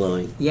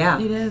mind-blowing. Yeah.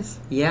 It is.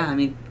 Yeah, I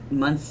mean,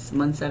 months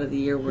out of the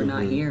year we're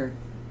not here.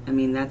 I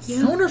mean, that's...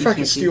 I wonder if you I can't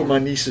can do steal that. my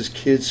niece's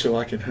kids so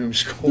I can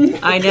homeschool.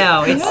 I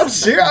know. It's, I'm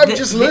serious. I'm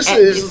just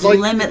listening. It's like,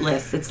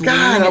 limitless. It's God,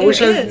 I limitless.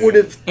 wish I would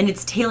have. And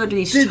it's tailored to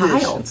each Did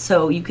this. child,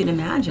 so you can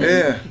imagine.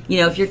 Yeah. You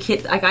know, if your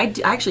kid, like I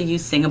actually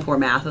use Singapore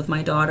math with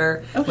my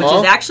daughter, which Uh-huh.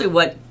 is actually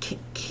what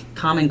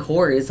Common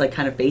Core is like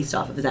kind of based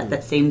off of, is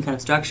that same kind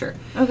of structure.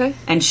 Okay.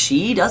 And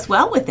she does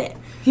well with it.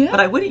 Yeah.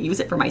 But I wouldn't use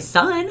it for my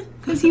son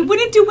because he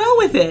wouldn't do well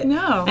with it.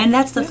 No. And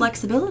that's the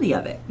flexibility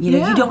of it. You know,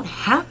 Yeah. you don't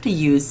have to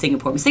use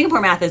Singapore. Singapore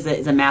math is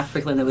a math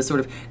curriculum that was sort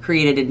of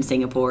created in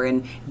Singapore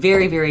and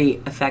very, very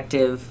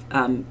effective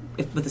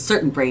with a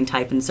certain brain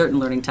type and a certain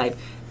learning type.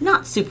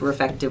 Not super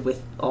effective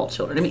with all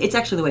children. I mean, it's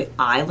actually the way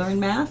I learn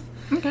math.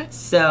 Okay.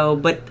 So,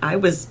 but I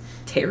was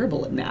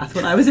terrible at math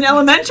when I was in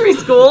elementary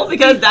school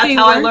because that's They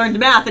how I were. learned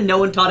math and no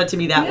one taught it to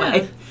me that Yeah.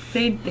 way.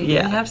 They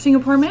Yeah. didn't have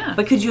Singapore math.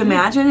 But could you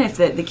imagine if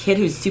the kid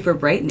who's super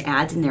bright and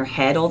adds in their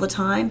head all the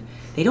time,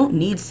 they don't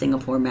need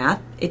Singapore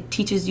math. It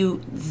teaches you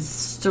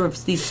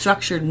these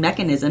structured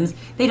mechanisms.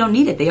 They don't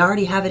need it. They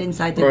already have it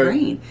inside their Right.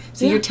 brain.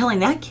 So Yeah. you're telling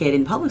that kid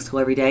in public school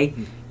every day,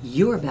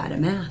 you're bad at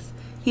math,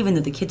 even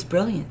though the kid's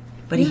brilliant.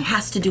 But he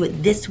has to do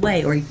it this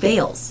way or he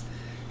fails.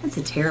 That's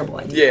a terrible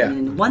idea. Yeah. I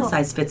mean, one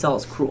size fits all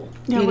is cruel.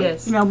 You know, It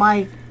is. You know,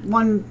 my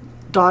one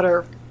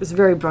daughter is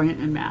very brilliant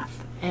in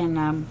math,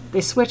 and they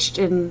switched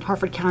in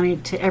Harford County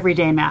to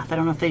everyday math. I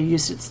don't know if they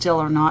used it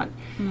still or not,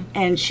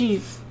 and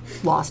she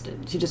lost it.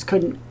 She just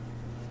couldn't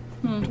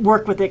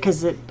work with it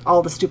because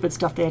all the stupid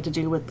stuff they had to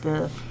do with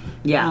the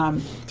Yeah.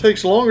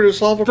 Takes longer to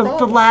solve a the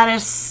problem.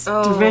 lattice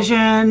division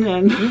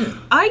and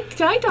I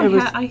don't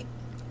was- have.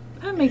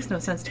 That makes no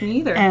sense to me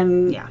either.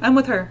 and Yeah. I'm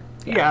with her.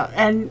 yeah,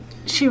 and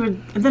she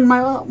would. And then my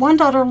one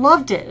daughter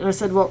loved it, and I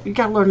said, "Well, you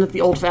got to learn it the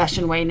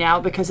old-fashioned way now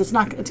because it's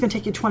not. It's going to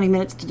take you 20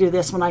 minutes to do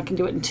this when I can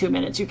do it in 2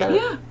 minutes. You got.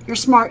 Yeah. You're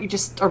smart. You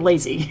just are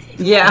lazy."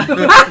 Yeah.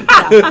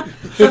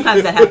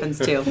 Sometimes that happens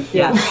too.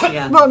 Yeah.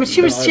 Yeah. Well, I mean,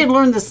 she had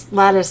learned this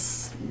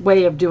lattice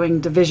way of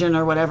doing division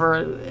or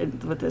whatever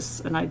with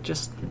this, and I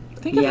just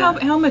Think Yeah.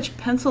 of how much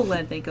pencil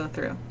lead they go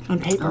through. on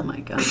paper. Oh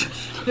my gosh.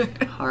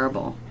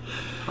 Horrible.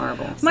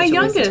 Horrible. My Such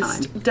a waste of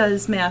youngest time.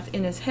 does math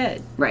in his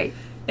head, Right.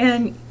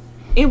 and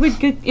it would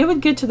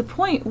get to the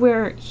point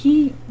where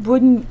he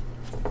wouldn't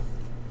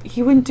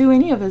do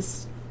any of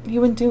his. He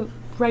wouldn't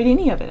write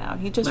any of it out.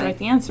 He'd just Right. write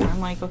the answer.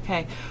 I'm like,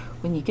 okay,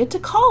 when you get to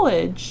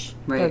college,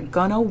 they're Right.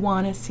 gonna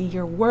want to see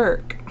your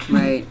work.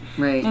 Right.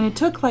 Right. And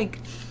it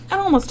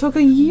almost took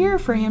a year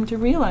for him to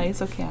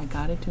realize, okay, I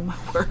gotta do my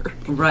work.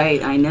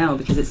 Right. I know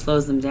because it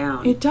slows them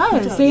down. It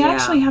does. They Yeah.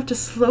 actually have to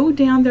slow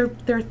down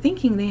their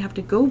thinking. They have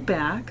to go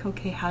back.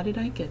 Okay, how did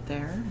I get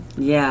there?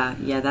 Yeah.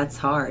 Yeah. That's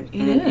hard. It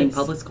And in is.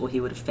 public school, he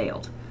would have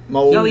failed. My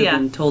older, Oh yeah,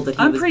 been told that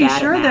he I'm was pretty bad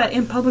at sure math. that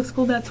in public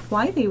school that's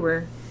why they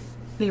were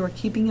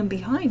keeping him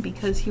behind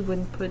because he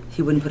wouldn't put.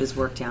 He wouldn't put his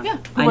work down. Yeah.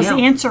 I was know.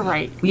 the answer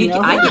right? You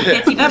know? I'd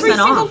get 50% Every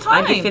single off.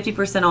 I'd get time.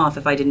 50% off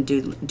if I didn't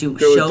do Do it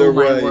show their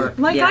my way. work.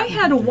 Like Yeah. I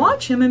had to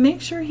watch him and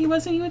make sure he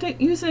wasn't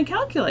using a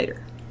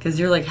calculator. Because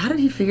you're like, how did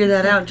he figure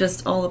that out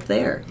just all up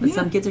there? But Yeah.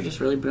 some kids are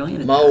just really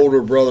brilliant at my that.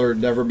 older brother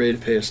never made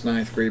it past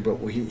 9th grade, but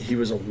he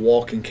was a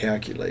walking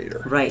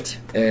calculator. Right.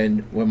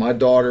 And when my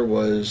daughter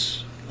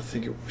was, I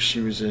think she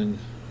was in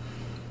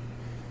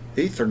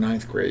 8th or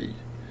 9th grade,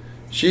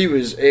 she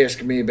was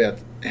asking me about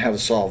how to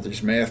solve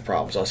these math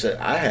problems. I said,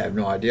 I have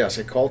no idea. I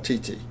said, call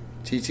TT.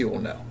 TT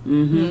will know.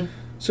 Mm-hmm.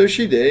 So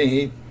she did, and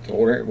he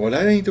told her, well,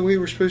 that ain't the way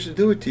we're supposed to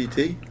do it,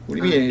 TT. What do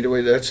you mean ain't the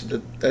way? That's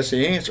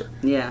the answer.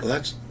 Yeah.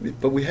 Well,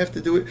 but we have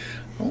to do it.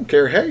 I don't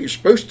care how you're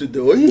supposed to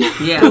do it.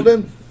 Yeah. Well,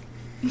 then,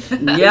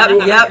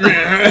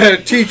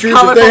 Yep. teachers,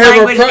 Colorful if they have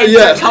language, a problem, insert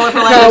yes,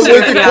 colorful now language,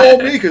 they can yeah. call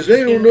me because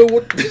they don't know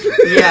what.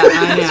 Yeah,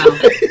 I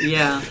know.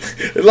 Yeah.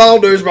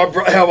 Lyle knows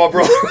how my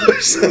brother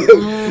was.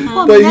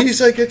 But he's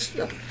like, it's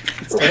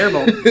It's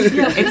terrible.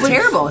 It's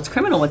terrible. It's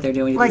criminal what they're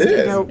doing. like It you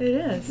is. know, It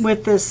is.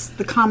 with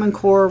the Common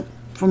Core,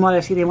 from what I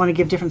see, they want to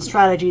give different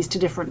strategies to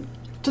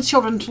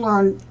children to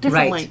learn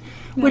differently,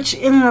 which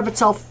in and of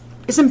itself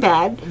isn't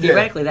bad.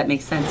 Theoretically, that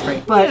makes sense,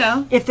 right? But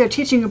Yeah. if they're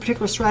teaching a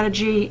particular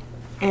strategy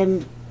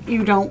and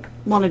you don't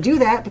want to do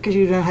that because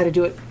you know how to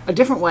do it a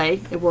different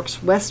way, it works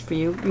best for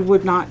you, you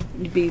would not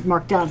be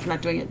marked down for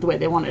not doing it the way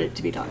they wanted it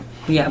to be done.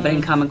 Yeah, but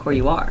in Common Core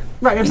you are.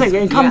 Right, I'm saying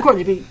in Common Yeah. Core,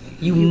 they'd be,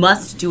 You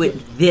must do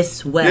it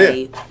this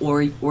way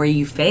or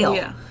you fail.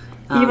 Yeah.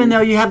 even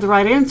though you have the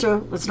right answer,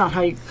 that's not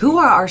how you. Who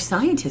are our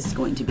scientists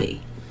going to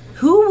be?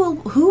 Who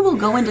will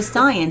go into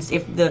science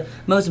if the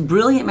most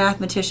brilliant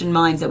mathematician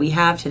minds that we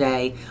have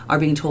today are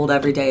being told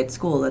every day at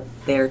school that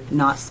they're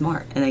not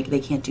smart and they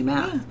can't do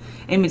math?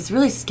 And it's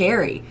really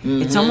scary.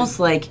 It's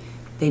almost like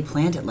they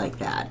planned it like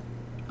that.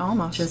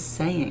 Almost. Just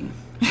saying.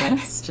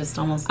 That's just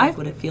almost like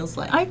what it feels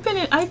like. I've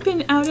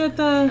been out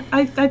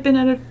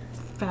at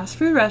fast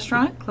food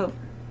restaurant, Clover.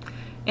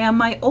 And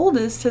my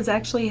oldest has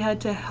actually had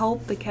to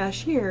help the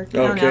cashier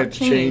count out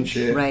change.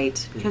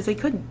 Right. Because they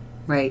couldn't.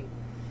 Right.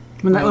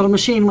 When that little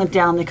machine went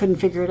down, they couldn't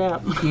figure it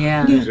out.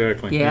 Yeah.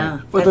 Exactly.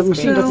 Yeah. Or the That's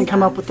machine great. doesn't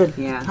come up with the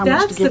how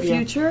much That's to give the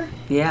future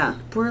Yeah.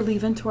 we're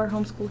leaving to our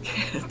homeschool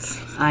kids.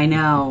 I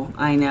know.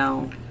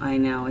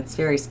 It's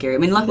very scary. I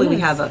mean, luckily we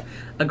have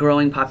a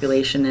growing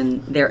population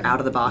and they're out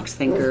of the box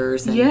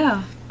thinkers. And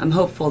Yeah. I'm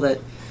hopeful that,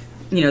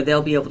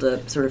 they'll be able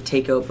to sort of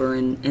take over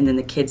and then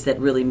the kids that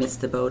really missed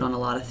the boat on a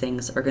lot of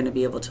things are going to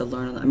be able to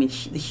learn. I mean,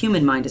 the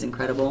human mind is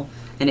incredible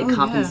and it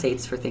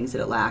compensates for things that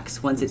it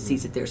lacks once it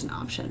sees that there's an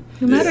option.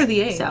 No matter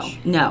the age. So,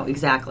 no,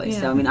 exactly. Yeah.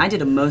 So, I mean, I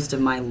did most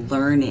of my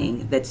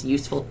learning that's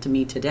useful to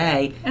me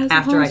today As a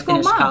after I homeschool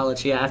finished mom.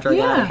 college. Yeah, after I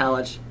got out of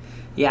college.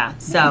 Yeah,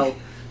 so...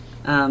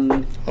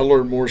 I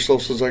learned more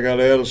stuff since I got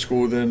out of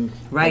school than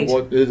Right.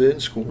 what did in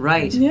school.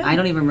 Right. Yeah. I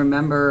don't even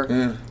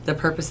remember the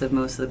purpose of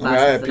most of the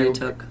classes that I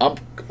took. I'm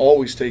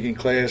always taking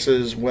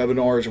classes,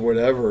 webinars, or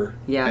whatever.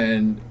 Yeah.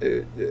 And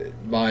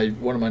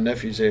one of my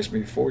nephews asked me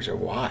before, he said,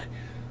 why?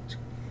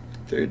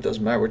 Dude, it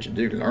doesn't matter what you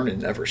do, learning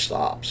never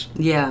stops.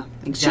 Yeah,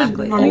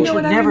 exactly. Learning You know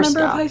what I never remember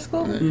of stop. high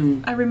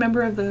school? I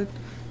remember of the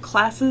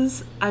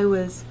classes I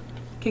was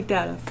kicked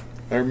out of.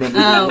 I remember.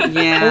 Oh,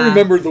 yeah. I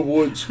remember the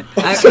woods.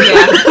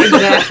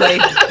 Exactly.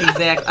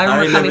 I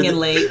remember coming in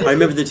late. I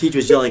remember the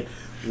teachers yelling,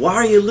 "Why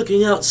are you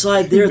looking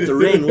outside there at the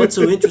rain? What's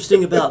so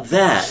interesting about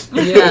that?"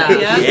 Yeah.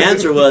 The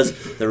answer was,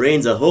 the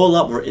rain's a whole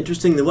lot more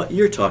interesting than what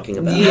you're talking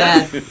about.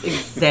 Yes,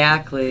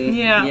 exactly.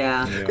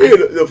 Yeah.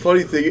 The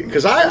funny thing,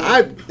 because I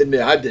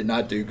admit I did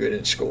not do good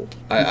in school.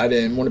 I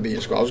didn't want to be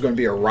in school. I was going to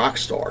be a rock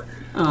star.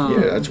 Oh.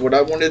 Yeah, that's what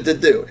I wanted to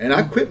do. And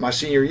I quit my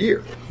senior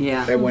year.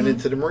 Yeah. I went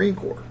into the Marine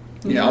Corps.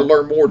 I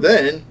learned more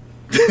then.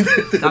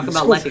 Talk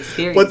about life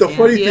experience. But the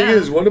funny thing Yeah.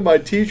 is, one of my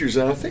teachers,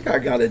 and I think I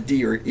got a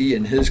D or E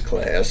in his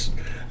class,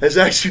 has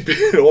actually been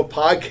on a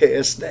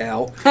podcast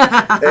now.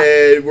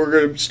 And we're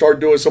going to start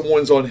doing some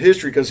ones on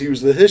history because he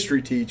was the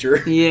history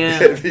teacher.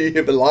 Yeah. And me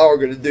and Lyle are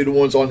going to do the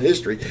ones on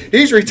history.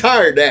 He's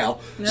retired now,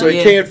 so he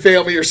Yeah. can't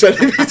fail me or send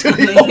me to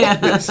the Yeah.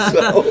 office.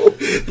 So.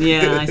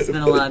 Yeah, I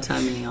spent a lot of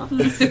time in the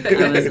office.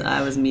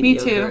 I was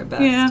mediocre too. at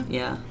best.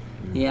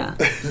 Yeah.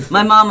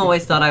 My mom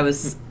always thought I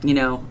was,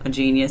 a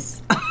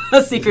genius,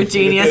 a secret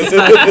genius.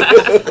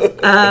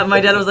 But, my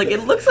dad was like,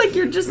 "It looks like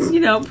you're just,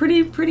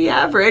 pretty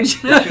average."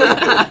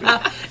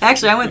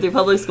 Actually, I went through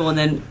public school, and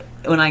then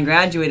when I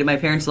graduated, my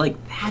parents were like,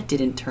 "That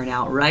didn't turn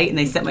out right," and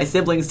they sent my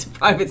siblings to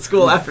private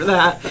school after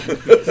that.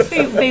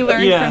 They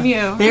learned from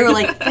you. They were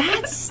like,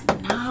 "That's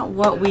not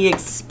what we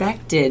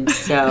expected."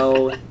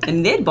 So,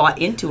 and they'd bought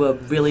into a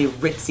really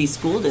ritzy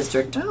school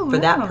district for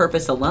that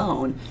purpose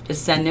alone, to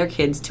send their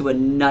kids to a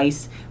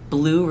nice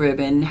blue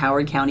ribbon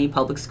Howard County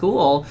public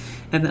school.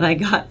 And then I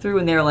got through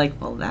and they were like,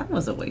 "Well, that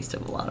was a waste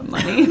of a lot of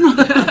money."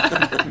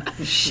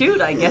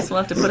 Shoot, I guess we'll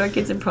have to put our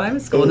kids in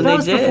private school. And That they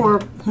was did. before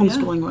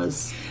homeschooling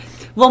was.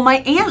 Well, my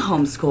aunt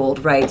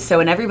homeschooled, right?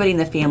 So, and everybody in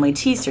the family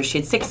teased her. She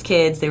had 6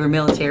 kids. They were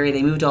military.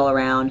 They moved all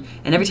around.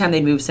 And every time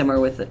they'd move somewhere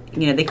with,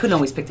 they couldn't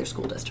always pick their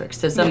school districts.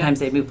 So sometimes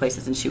they'd move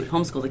places and she would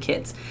homeschool the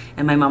kids.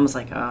 And my mom was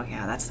like, "Oh,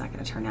 yeah, that's not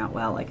going to turn out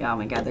well. Like, oh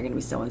my God, they're going to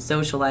be so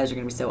unsocialized. They're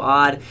going to be so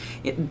odd."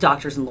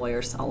 Doctors and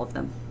lawyers, all of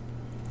them.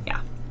 Yeah.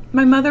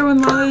 My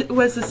mother-in-law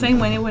was the same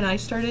way when I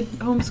started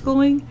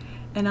homeschooling,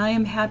 and I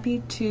am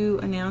happy to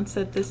announce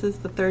that this is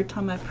the 3rd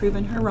time I've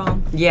proven her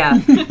wrong. Yeah.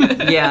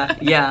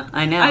 Yeah.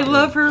 I know. I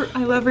love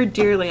her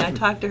dearly. I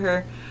talk to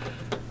her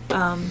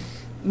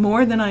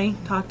more than I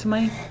talk to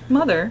my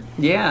mother.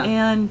 Yeah.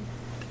 And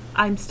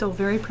I'm still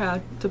very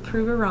proud to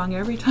prove her wrong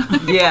every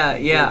time. Yeah,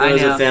 There I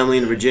was know. a family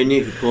in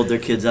Virginia who pulled their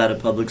kids out of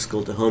public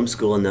school to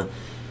homeschool, and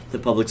the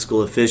public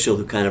school official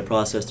who kind of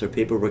processed their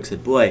paperwork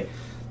said, "Boy,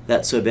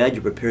 that's so bad,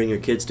 you're preparing your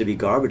kids to be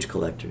garbage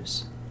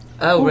collectors."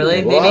 Oh,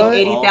 really? What?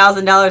 They make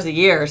 $80,000 a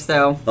year,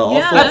 so All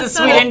Yeah, four- that's a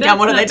sweet income.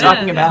 What are they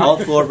talking about? All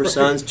 4 of her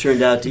sons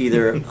turned out to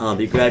either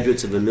be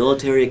graduates of a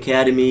military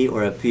academy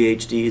or have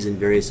PhDs in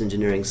various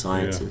engineering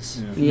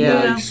sciences.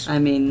 Yeah, Nice. I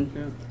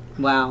mean,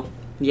 wow.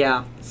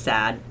 Yeah,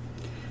 sad.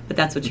 But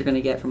that's what you're going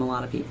to get from a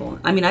lot of people.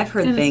 I mean, I've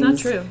heard And it's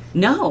things. not true.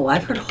 No,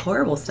 I've heard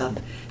horrible stuff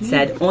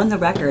said on the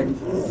record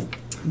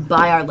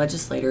by our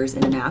legislators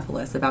in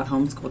Annapolis about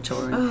homeschool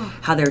children,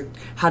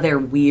 how they're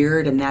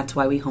weird, and that's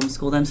why we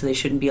homeschool them, so they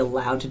shouldn't be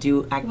allowed to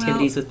do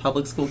activities with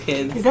public school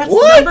kids. That's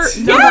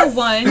Number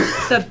one,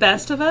 the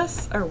best of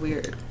us are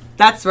weird.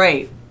 That's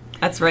right.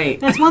 That's right.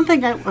 That's one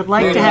thing I would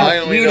like to I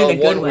have. only weird in know a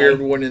good one way.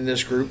 weird one in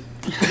this group.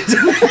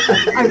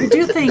 I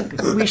do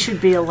think we should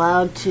be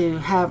allowed to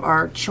have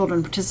our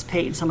children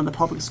participate in some of the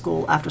public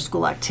school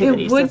after-school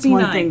activities. would That's be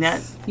one thing that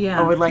nice. Yeah.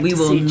 I would like We to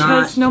will see.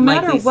 not- Because no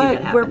matter likely see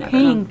that what, we're happen ever.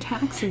 paying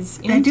taxes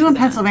into They do in that.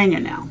 Pennsylvania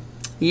now.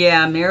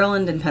 Yeah,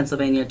 Maryland and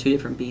Pennsylvania are 2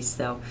 different beasts,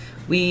 though.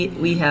 We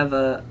have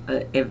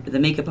the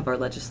makeup of our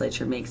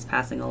legislature makes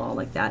passing a law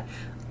like that,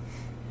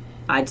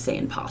 I'd say,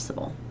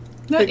 impossible.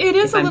 No, it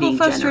is if a I'm little being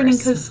frustrating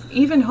generous. because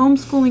even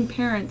homeschooling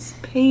parents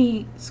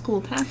pay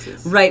school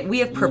taxes. Right, we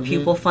have per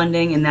pupil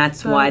funding, and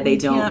that's So why they we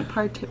don't.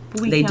 can't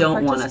They can't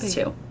don't want us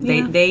participate. to.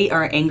 Yeah. They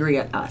are angry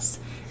at us,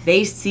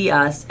 They see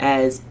us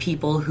as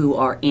people who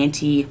are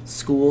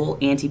anti-school,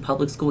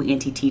 anti-public school,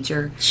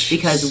 anti-teacher,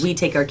 because we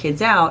take our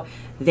kids out,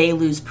 they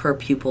lose per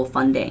pupil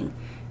funding.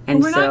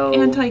 And we're not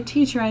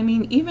anti-teacher. I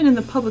mean, even in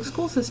the public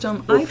school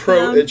system, We're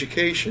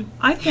pro-education.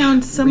 I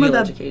found some of Real the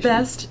education.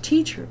 best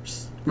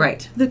teachers.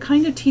 Right. The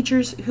kind of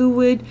teachers who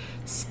would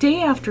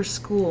stay after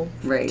school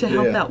Right. to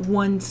help Yeah. that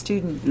one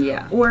student.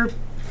 Yeah. Or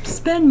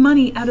spend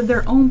money out of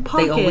their own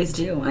pocket. They always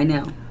do, I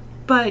know.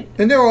 But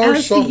And there are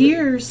as some the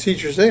years,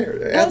 teachers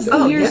there. as the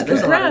Oh, years yeah,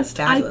 there's a lot of progressed,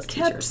 I fabulous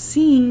kept teachers.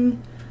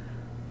 seeing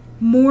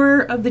more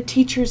of the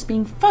teachers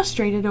being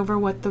frustrated over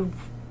what the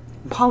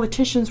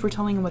politicians were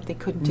telling them what they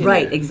couldn't do.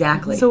 Right,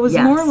 exactly. So it was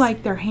Yes. more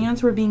like their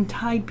hands were being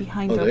tied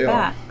behind Oh, their they are.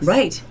 backs.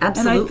 Right,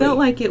 absolutely. And I felt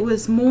like it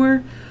was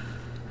more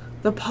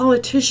the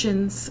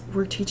politicians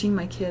were teaching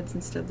my kids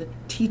instead of the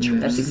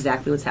teachers. That's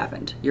exactly what's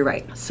happened. You're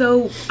right.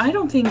 So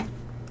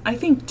I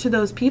think to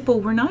those people,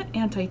 we're not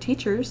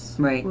anti-teachers.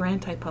 Right. We're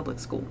anti-public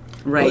school.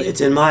 Right. Well,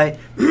 it's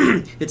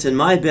in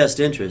my best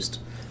interest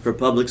for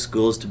public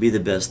schools to be the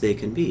best they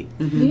can be,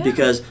 Yeah.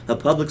 because a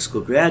public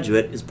school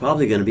graduate is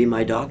probably going to be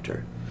my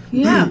doctor.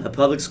 Yeah. A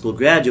public school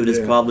graduate is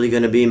Yeah. probably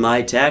going to be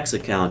my tax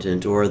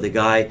accountant, or the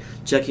guy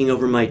checking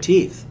over my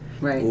teeth,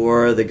 Right.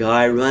 or the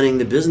guy running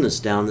the business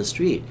down the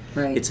street.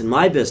 Right. It's in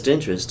my best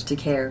interest to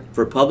care.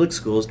 for public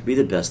schools to be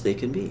the best they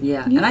can be.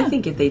 Yeah. And I Yeah.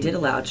 think if they did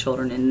allow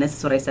children, and this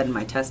is what I said in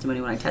my testimony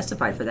when I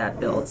testified for that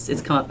bill,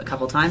 it's come up a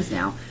couple times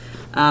now,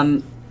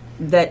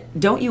 that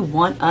don't you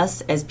want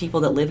us as people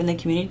that live in the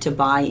community to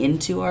buy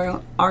into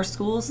our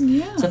schools?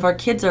 Yeah. So if our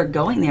kids are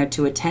going there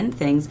to attend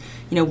things,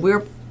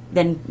 we're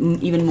then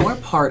even more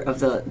part of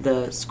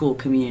the school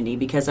community,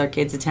 because our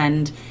kids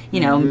attend,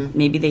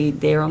 maybe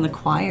they're on the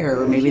choir,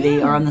 or maybe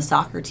they are on the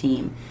soccer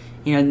team,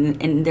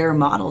 and there are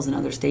models in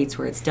other states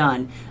where it's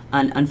done.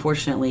 And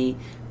unfortunately,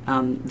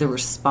 the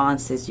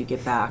responses you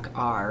get back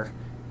are,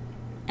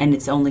 and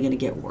it's only going to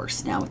get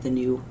worse now with the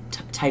new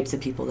types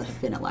of people that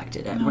have been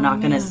elected, and we're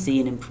not going to man.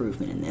 see an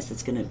improvement in this.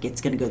 It's going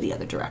to go the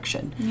other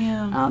direction.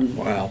 Yeah.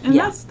 Wow. And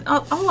yeah. that's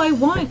all I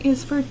want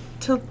is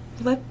to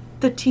let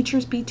the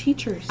teachers be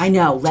teachers. I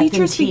know, let them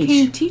teachers teach.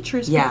 became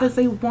teachers Yeah. because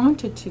they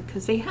wanted to,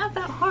 because they have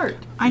that heart.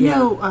 I Yeah.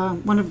 know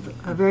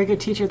a very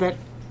good teacher that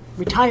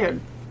retired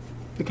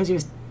because he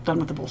was done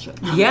with the bullshit.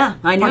 Yeah,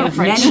 I know.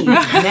 Pardon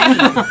the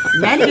French.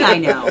 Many I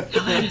know.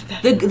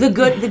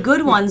 The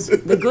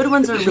good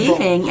ones are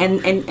leaving,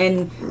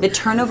 and the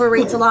turnover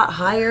rate's a lot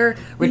higher.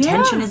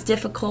 Retention Yeah. is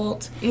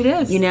difficult. It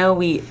is.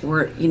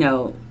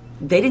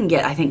 They didn't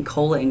get, I think,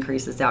 COLA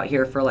increases out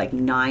here for like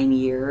 9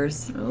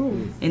 years. Oh.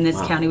 In this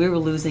county, we were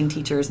losing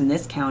teachers in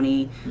this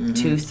county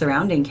to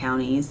surrounding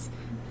counties,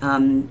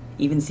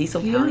 even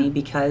Cecil Yeah. County,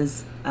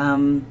 because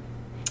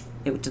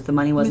the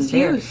money wasn't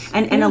Misuse.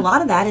 there. And Yeah. a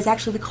lot of that is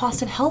actually the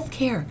cost of health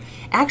care.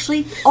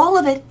 Actually, all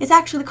of it is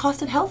actually the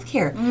cost of health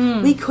care.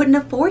 We couldn't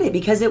afford it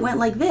because it went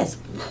like this.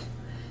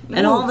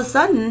 And all of a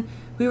sudden,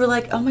 we were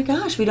like, oh my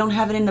gosh, we don't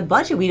have it in the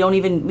budget. We don't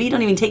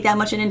even take that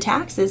much in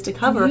taxes to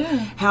cover Yeah.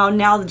 how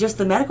now just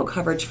the medical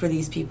coverage for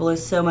these people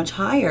is so much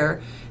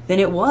higher than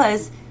it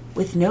was,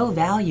 with no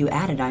value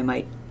added, I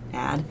might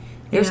add.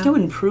 There's Yeah. no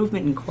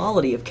improvement in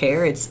quality of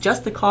care. It's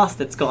just the cost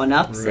that's gone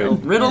up. So Right.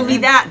 riddle me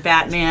that,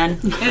 Batman.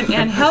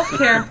 And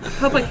healthcare,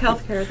 public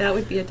healthcare, that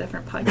would be a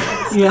different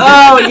podcast.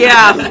 Oh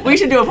yeah, we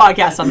should do a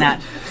podcast on that.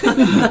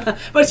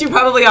 But you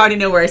probably already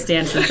know where I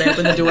stand since I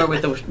opened the door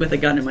with a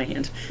gun in my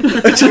hand.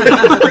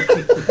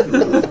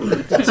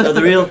 So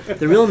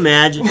the real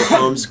magic of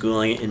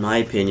homeschooling, in my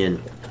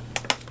opinion,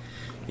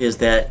 is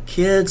that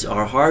kids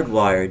are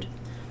hardwired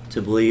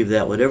to believe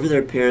that whatever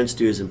their parents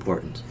do is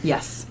important.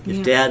 Yes. If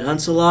Yeah. dad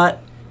hunts a lot,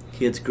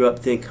 kids grow up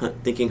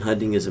thinking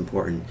hunting is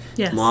important.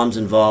 Yes. If mom's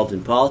involved in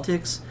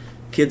politics,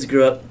 kids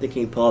grow up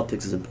thinking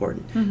politics is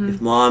important.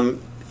 If mom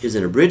is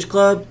in a bridge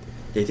club,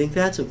 they think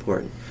that's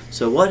important.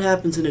 So what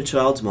happens in a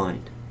child's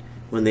mind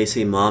when they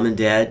see mom and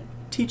dad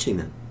teaching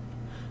them?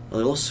 A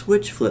little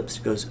switch flips,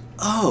 goes,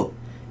 oh,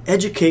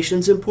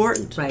 education's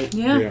important. Right.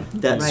 Yeah.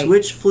 That Right.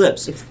 switch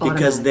flips It's because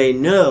automatic. they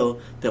know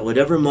that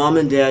whatever mom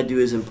and dad do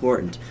is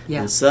important. Yeah.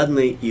 And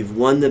suddenly you've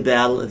won the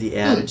battle of the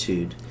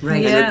attitude.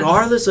 Right. Yeah. And Yes.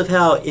 regardless of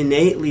how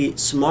innately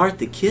smart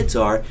the kids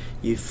are,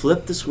 you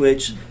flip the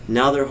switch,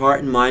 now their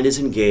heart and mind is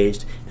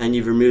engaged, and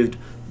you've removed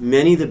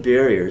many of the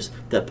barriers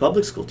that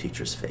public school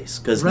teachers face.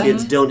 Because Right.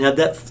 kids don't have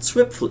that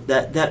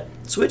that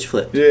switch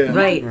flipped. Yeah.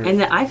 Right.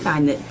 And I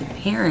find that the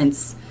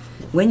parents,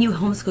 when you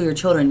homeschool your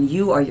children,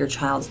 you are your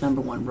child's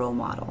number one role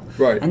model.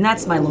 Right. And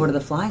that's my Lord of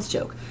the Flies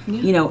joke.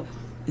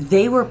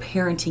 They were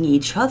parenting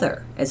each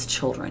other as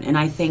children. And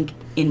I think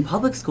in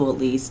public school, at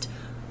least,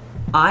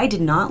 I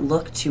did not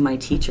look to my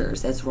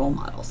teachers as role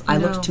models. I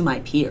No. looked to my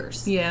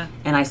peers. Yeah.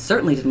 And I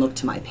certainly didn't look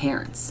to my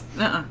parents.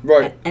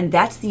 Right. And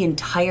that's the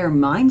entire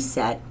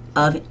mindset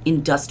of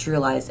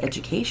industrialized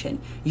education.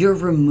 You're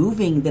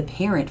removing the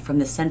parent from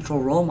the central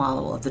role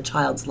model of the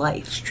child's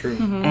life. It's true.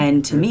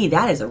 And to me,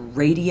 that is a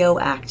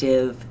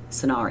radioactive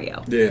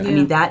scenario. Yeah. I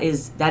mean, that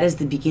is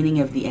the beginning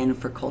of the end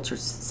for culture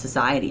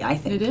society, I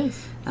think. It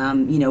is.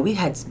 We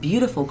had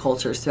beautiful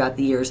cultures throughout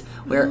the years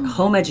where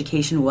home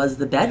education was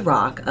the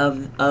bedrock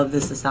of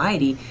the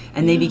society,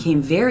 and they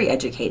became very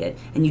educated.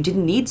 And you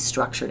didn't need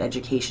structured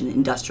education,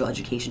 industrial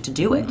education to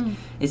do it.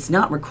 It's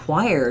not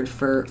required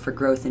for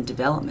growth and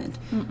development.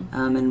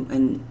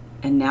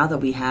 And now that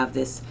we have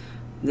this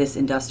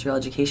industrial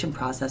education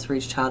process where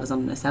each child is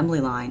on an assembly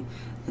line,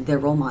 their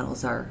role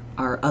models are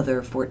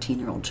other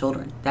 14-year-old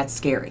children. That's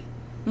scary.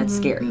 That's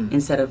scary.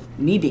 Instead of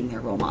me being their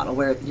role model,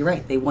 where you're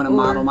right, they want to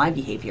model my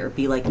behavior,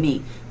 be like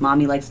me.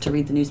 Mommy likes to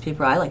read the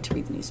newspaper. I like to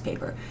read the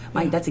newspaper.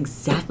 That's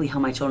exactly how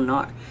my children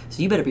are.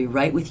 So you better be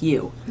right with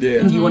you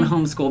if you want to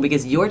homeschool,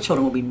 because your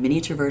children will be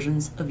miniature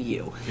versions of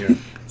you. Yeah.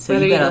 So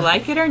Whether you better you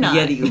like it or not.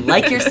 Whether you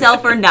like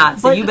yourself or not.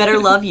 So you better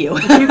love you.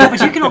 But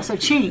you can also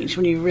change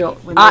when you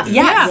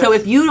So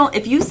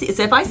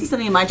if I see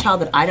something in my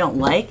child that I don't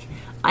like,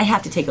 I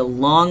have to take a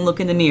long look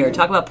in the mirror.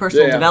 Talk about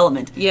personal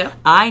development. Yeah.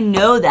 I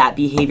know that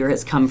behavior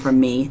has come from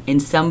me in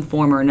some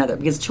form or another,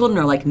 because children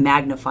are like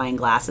magnifying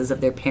glasses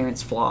of their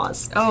parents'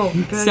 flaws. Oh,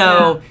 good.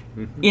 So,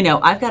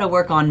 I've got to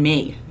work on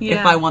me if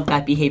Yeah. I want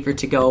that behavior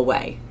to go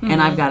away.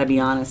 And I've got to be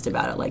honest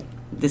about it. Like,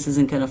 this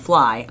isn't going to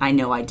fly. I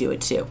know I do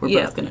it too. We're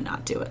both going to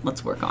not do it.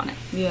 Let's work on it.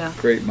 Yeah.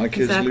 Great. My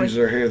kids Exactly. lose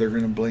their hair, they're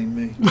going to blame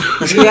me.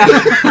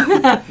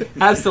 Yeah.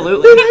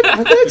 Absolutely.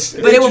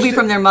 But it will be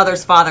from their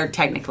mother's father,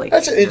 technically.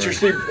 That's an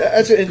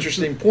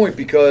interesting point,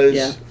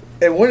 because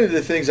and one of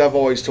the things I've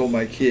always told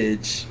my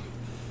kids,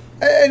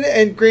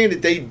 and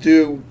granted they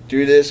do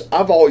this,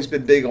 I've always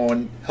been big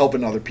on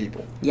helping other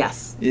people.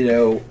 Yes.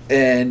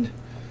 And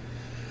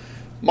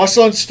my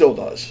son still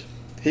does.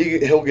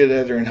 He'll get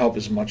out there and help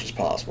as much as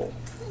possible.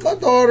 My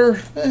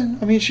daughter,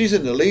 she's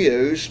in the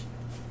Leos.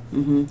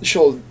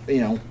 She'll,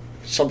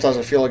 sometimes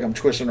I feel like I'm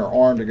twisting her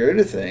arm to go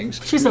to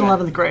things. She's in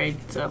 11th grade,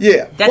 so.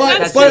 Yeah.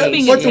 That's but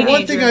being the a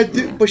one thing I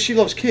teenager. do, but she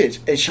loves kids.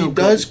 And she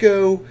does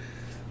go,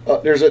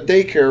 there's a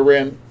daycare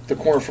around the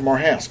corner from our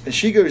house. And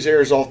she goes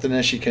there as often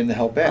as she can to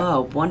help out.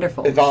 Oh,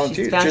 wonderful. And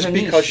volunteers, She's found just her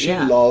because niche, she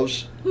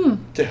loves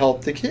to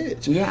help the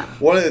kids. Yeah.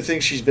 One of the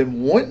things she's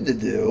been wanting to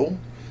do,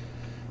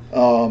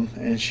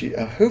 and she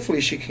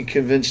hopefully she can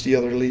convince the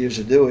other leaders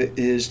to do it,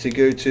 is to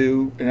go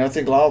to, and I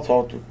think Lyle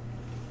talked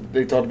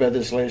about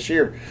this last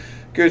year,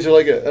 go to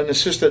like an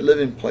assisted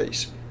living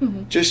place,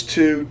 just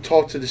to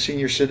talk to the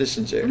senior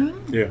citizens there.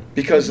 Yeah.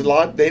 Because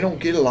they don't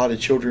get a lot of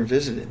children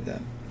visiting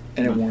them,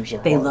 and it warms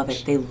their They hearts. love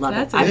it. They love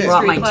That's it. a I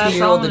brought my history class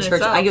 2-year-old all to in church.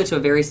 itself. I go to a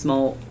very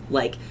small,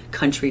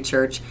 country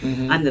church.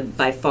 I'm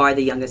by far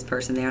the youngest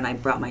person there, and I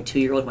brought my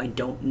 2-year-old. We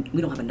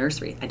don't have a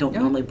nursery. I don't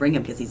normally bring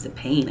him because he's a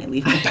pain. I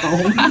leave him at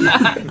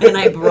home. And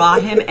I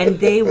brought him, and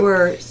they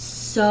were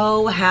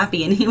so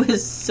happy, and he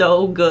was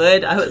so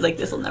good. I was like,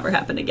 this will never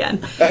happen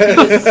again. He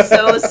was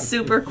so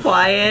super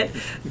quiet,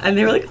 and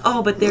they were like,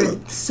 oh, but there's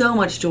so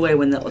much joy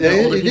when the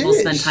older people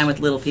spend time with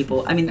little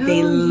people.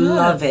 They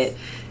love it.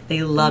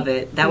 They love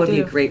it. That would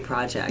be a great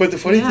project. But the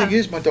funny thing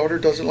is, my daughter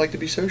doesn't like to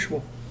be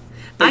sociable.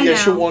 But I yet know.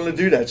 she'll want to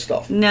do that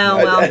stuff. No,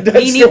 That's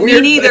me the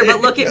weird neither, thing. but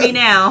look at me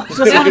now.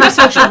 And I'm very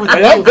sociable.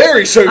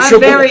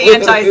 I'm very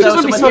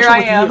antisocial, but here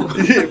I am.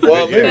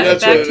 Well, maybe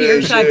that's Back what to it your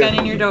is. shotgun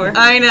in your door.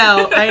 I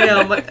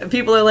know. But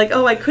people are like,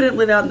 oh, I couldn't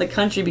live out in the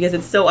country because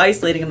it's so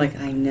isolating. I'm like,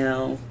 I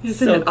know.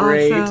 Isn't so it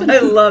great. awesome? I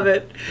love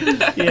it.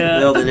 Yeah.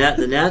 Well,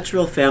 the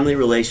natural family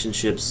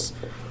relationships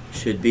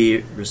should be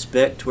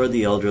respect toward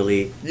the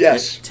elderly,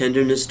 Yes.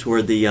 tenderness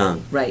toward the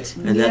young. Right.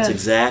 And that's Yes.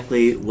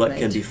 exactly what Right.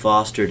 can be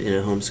fostered in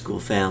a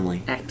homeschool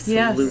family.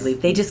 Absolutely.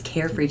 Yes. They just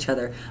care for each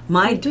other. And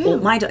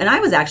I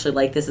was actually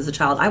like this as a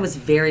child. I was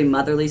very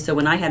motherly. So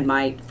when I had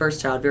my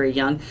first child very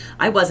young,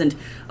 I wasn't,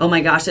 oh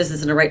my gosh, this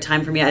isn't the right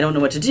time for me. I don't know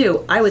what to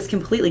do. I was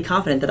completely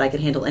confident that I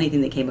could handle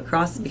anything that came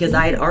across because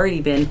I had already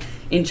been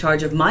in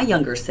charge of my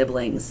younger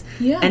siblings.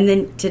 Yeah. And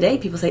then today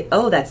people say,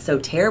 oh, that's so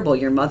terrible.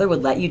 Your mother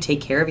would let you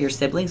take care of your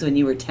siblings when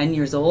you were 10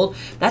 years old.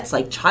 That's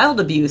like child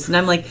abuse. And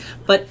I'm like,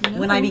 but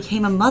when I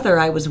became a mother,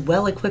 I was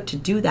well equipped to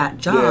do that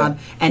job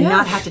and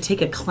not have to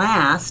take a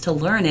class to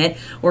learn it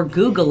or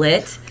Google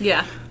it.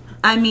 Yeah.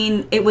 I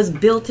mean, it was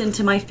built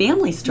into my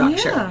family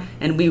structure. Yeah.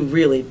 And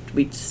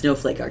we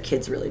snowflake our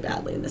kids really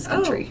badly in this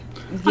country.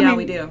 Yeah,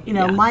 we do.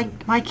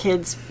 My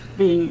kids,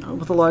 being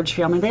with a large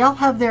family, they all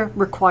have their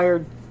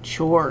required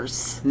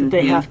chores that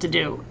they have to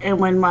do. And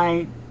when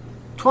my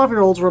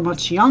 12-year-olds were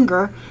much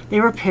younger, they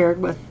were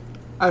paired with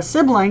a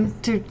sibling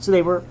so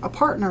they were a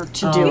partner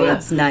to do it.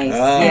 That's nice.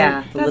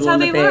 Yeah. The That's little how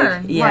and the they big.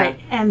 learn. Yeah. Right.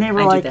 And they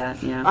were I do like,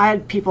 that, yeah. I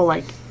had people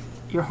like,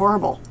 you're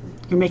horrible.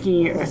 You're making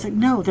your, I said,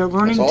 no, they're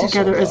learning That's awesome,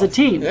 together as a though.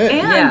 team. Yeah. And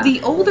Yeah.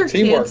 the older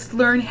Teamwork. kids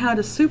learn how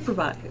to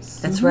supervise.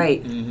 That's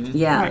right.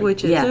 Yeah. Right.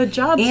 Which is a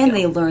job And skill.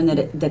 they learn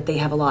that they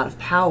have a lot of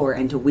power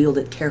and to wield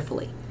it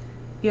carefully.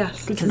 Yes.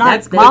 It's Because not,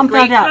 that's Mom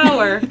Great found out.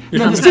 power.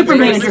 Then the Superman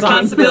Great is gone.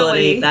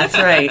 responsibility. That's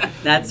right.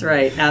 That's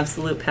right.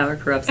 Absolute power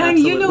corrupts And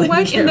absolutely. you know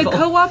what? Be In the careful.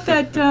 co-op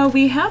that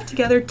we have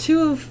together,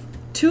 two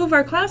of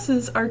our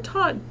classes are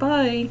taught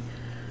by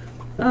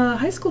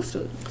high school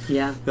students.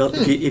 Yeah. Well,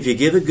 if you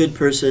give a good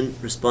person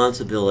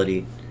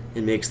responsibility,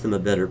 it makes them a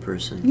better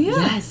person. Yeah.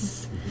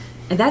 Yes.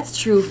 And that's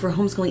true for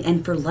homeschooling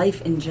and for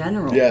life in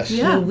general. Yes.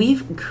 You know,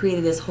 we've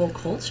created this whole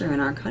culture in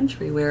our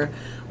country where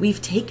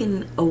we've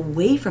taken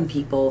away from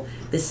people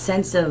this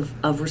sense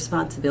of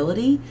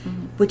responsibility,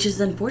 which is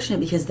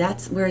unfortunate because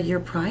that's where your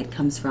pride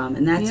comes from.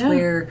 And that's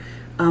where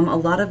a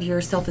lot of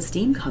your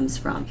self-esteem comes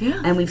from. Yeah.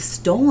 And we've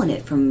stolen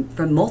it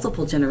from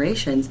multiple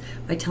generations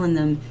by telling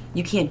them,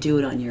 you can't do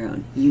it on your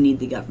own. You need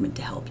the government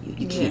to help you.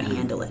 You can't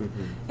handle it.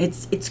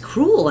 It's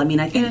cruel. I mean,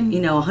 I think,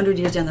 100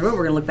 years down the road, we're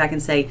going to look back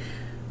and say,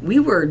 we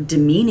were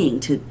demeaning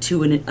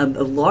to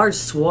a large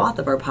swath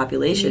of our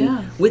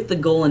population with the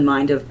goal in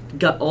mind of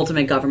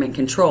ultimate government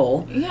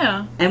control.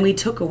 Yeah. And we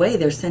took away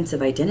their sense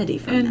of identity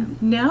from them.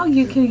 Now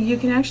you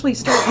can actually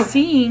start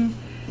seeing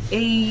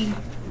a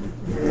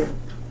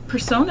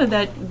persona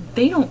that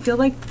they don't feel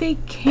like they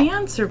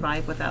can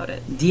survive without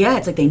it. Yeah,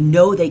 it's like they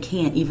know they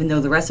can't, even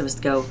though the rest of us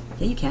go,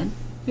 yeah, you can.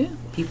 Yeah.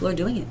 People are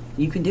doing it.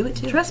 You can do it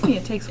too. Trust me,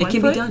 it takes one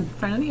can be foot done. in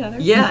front of the other.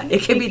 Yeah,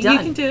 it can be done. You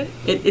can do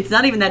it. It's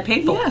not even that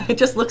painful. Yeah. It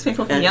just looks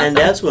painful from the And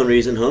outside. that's one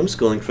reason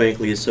homeschooling,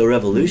 frankly, is so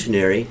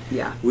revolutionary.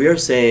 Yeah. We are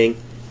saying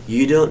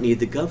you don't need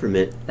the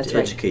government That's to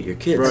right. educate your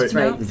kids. Right. That's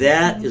right.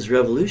 That is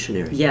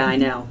revolutionary. Yeah, I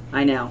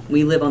know.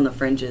 We live on the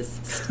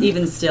fringes,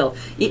 even still.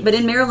 But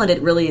in Maryland,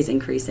 it really is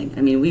increasing.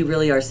 I mean, we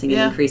really are seeing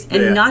an increase.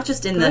 And not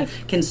just in the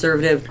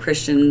conservative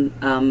Christian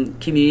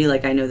community,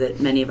 like I know that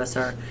many of us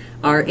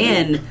are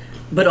in,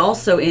 but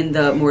also in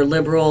the more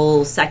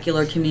liberal,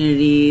 secular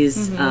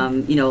communities.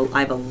 I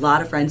have a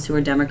lot of friends who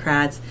are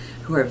Democrats,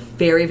 who are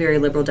very, very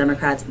liberal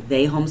Democrats.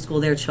 They homeschool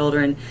their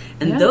children.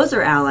 And those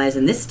are allies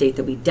in this state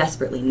that we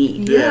desperately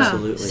need. Yeah.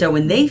 Absolutely. So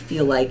when they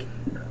feel like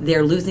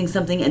they're losing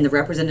something and the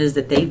representatives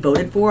that they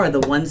voted for are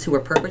the ones who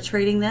are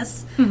perpetrating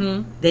this,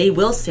 they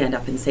will stand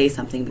up and say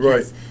something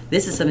because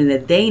this is something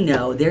that they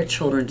know their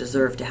children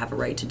deserve to have a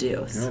right to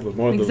do. You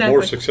know, the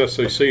more success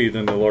they see,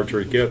 then the larger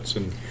it gets.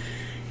 And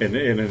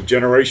in a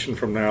generation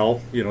from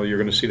now, you're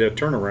going to see that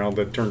turnaround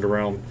that turned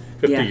around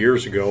 50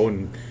 years ago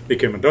and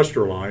became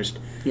industrialized.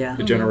 Yeah.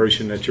 The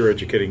generation that you're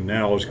educating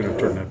now is going to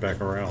turn that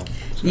back around.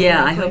 So.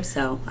 Yeah, I hope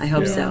so.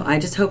 So. I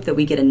just hope that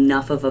we get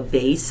enough of a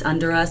base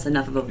under us,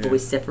 enough of a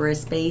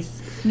vociferous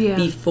base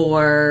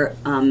before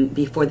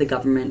the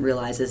government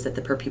realizes that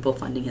the per pupil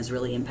funding has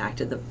really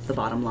impacted the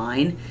bottom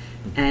line,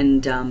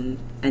 and then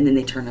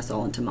they turn us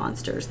all into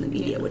monsters in the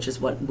media, which is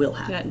what will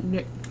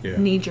happen. That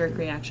knee-jerk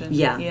reaction.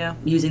 Yeah,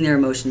 using their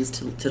emotions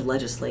to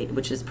legislate,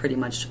 which is pretty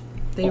much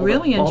they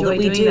really all enjoy that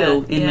we doing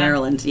do that. in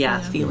Maryland.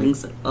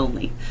 Feelings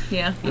only.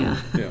 Yeah.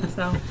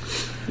 So.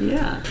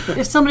 Yeah.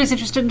 If somebody's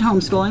interested in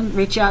homeschooling,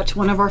 reach out to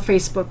one of our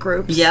Facebook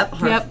groups. Yep.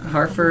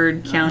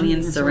 Hartford County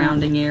and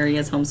surrounding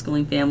areas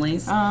homeschooling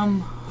families.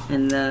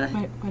 And the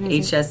what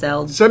is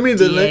HSL. Send me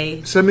the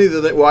link. Send me the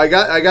link. Well, I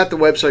got the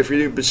website for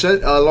you, but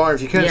Lauren,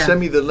 if you can, send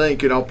me the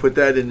link, and I'll put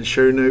that in the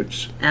show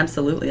notes.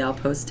 Absolutely, I'll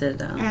post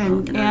it.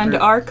 And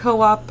our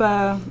co-op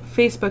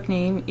Facebook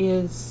name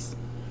is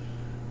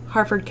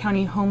Hartford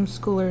County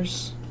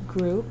Homeschoolers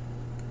Group.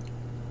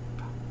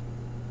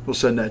 We'll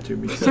send that to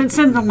me. Send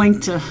the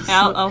link to,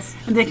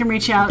 and they can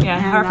reach out. Yeah,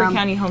 and, Hartford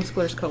County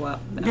Homeschoolers Co-op.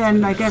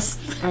 Then I guess,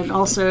 and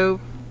also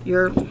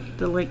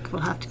the link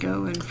will have to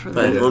go in for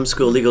Right, that.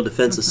 Homeschool Legal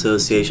Defense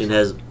Association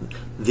has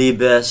the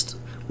best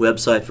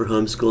website for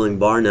homeschooling,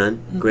 bar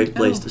none. Great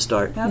place to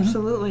start.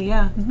 Absolutely,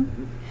 yeah.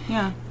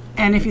 Yeah.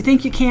 And if you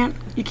think you can't,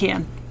 you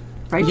can.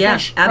 Right, Yeah,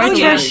 Trish?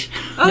 absolutely. Right, Trish?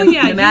 Oh,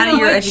 yeah. No matter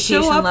your what?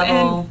 education Show up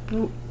level.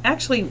 and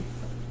actually,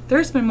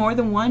 there's been more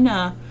than one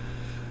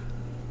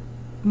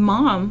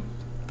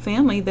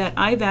family that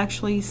I've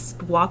actually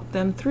walked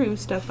them through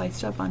step by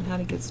step on how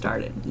to get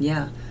started.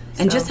 Yeah.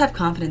 And So- just have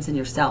confidence in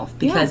yourself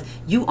because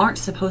you aren't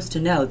supposed to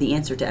know the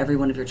answer to every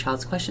one of your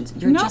child's questions.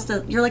 You're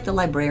you're like the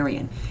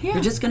librarian. Yeah.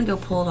 You're just going to go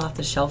pull it off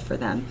the shelf for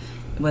them,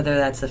 whether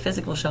that's a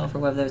physical shelf or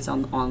whether it's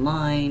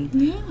online.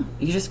 Yeah.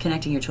 You're just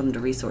connecting your children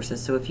to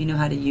resources. So if you know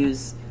how to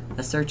use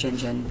a search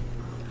engine,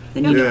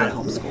 then you know how to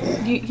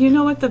homeschool. You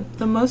know what?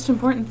 The most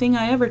important thing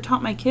I ever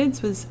taught my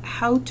kids was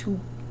how to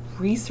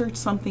research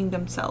something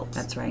themselves.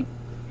 That's right.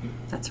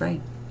 That's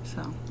right.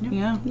 So,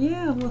 yeah.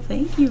 Yeah, well,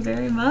 thank you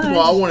very much. Well,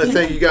 I want to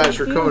thank you guys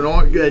for coming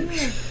on. Good.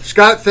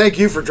 Scott, thank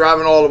you for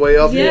driving all the way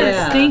up here.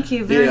 Yes, thank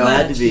you very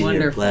Glad much. to be here.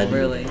 Wonderful, Glad to be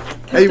here. really.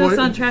 Hey, Kept us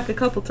on track a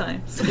couple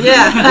times.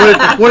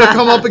 Yeah. Want to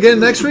come up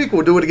again next week?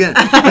 We'll do it again.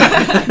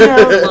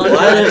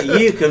 Why don't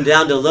you come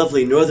down to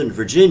lovely Northern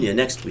Virginia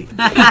next week?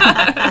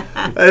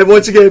 And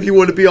once again, if you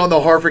want to be on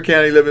the Hartford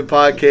County Living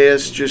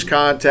podcast, just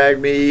contact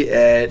me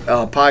at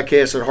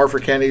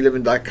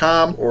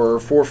podcast@hartfordcountyliving.com or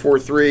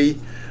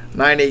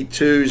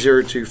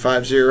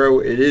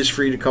 443-982-0250. It is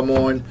free to come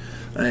on,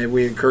 and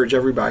we encourage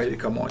everybody to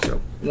come on.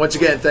 So once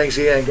again, thanks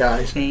again,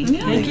 guys. Thank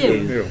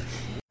you.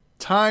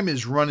 Time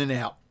is running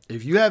out.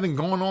 If you haven't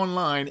gone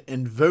online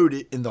and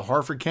voted in the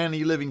Hartford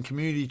County Living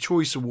Community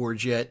Choice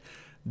Awards yet,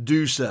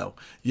 do so.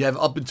 You have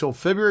up until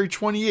February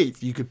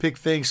 28th. You could pick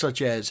things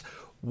such as,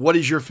 what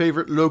is your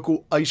favorite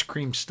local ice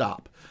cream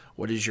stop?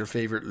 What is your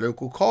favorite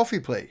local coffee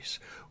place?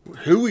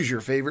 Who is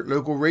your favorite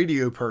local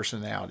radio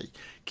personality?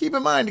 Keep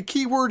in mind, the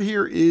key word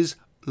here is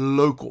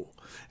local.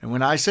 And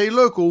when I say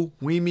local,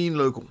 we mean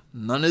local.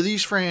 None of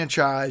these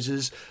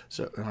franchises,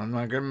 so I'm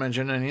not going to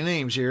mention any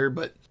names here,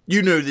 but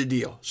you know the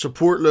deal.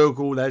 Support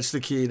local, that's the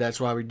key. That's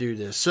why we do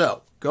this.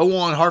 So go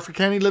on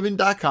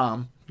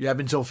HartfordCountyLiving.com. You have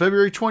until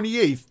February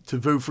 28th to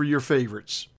vote for your favorites.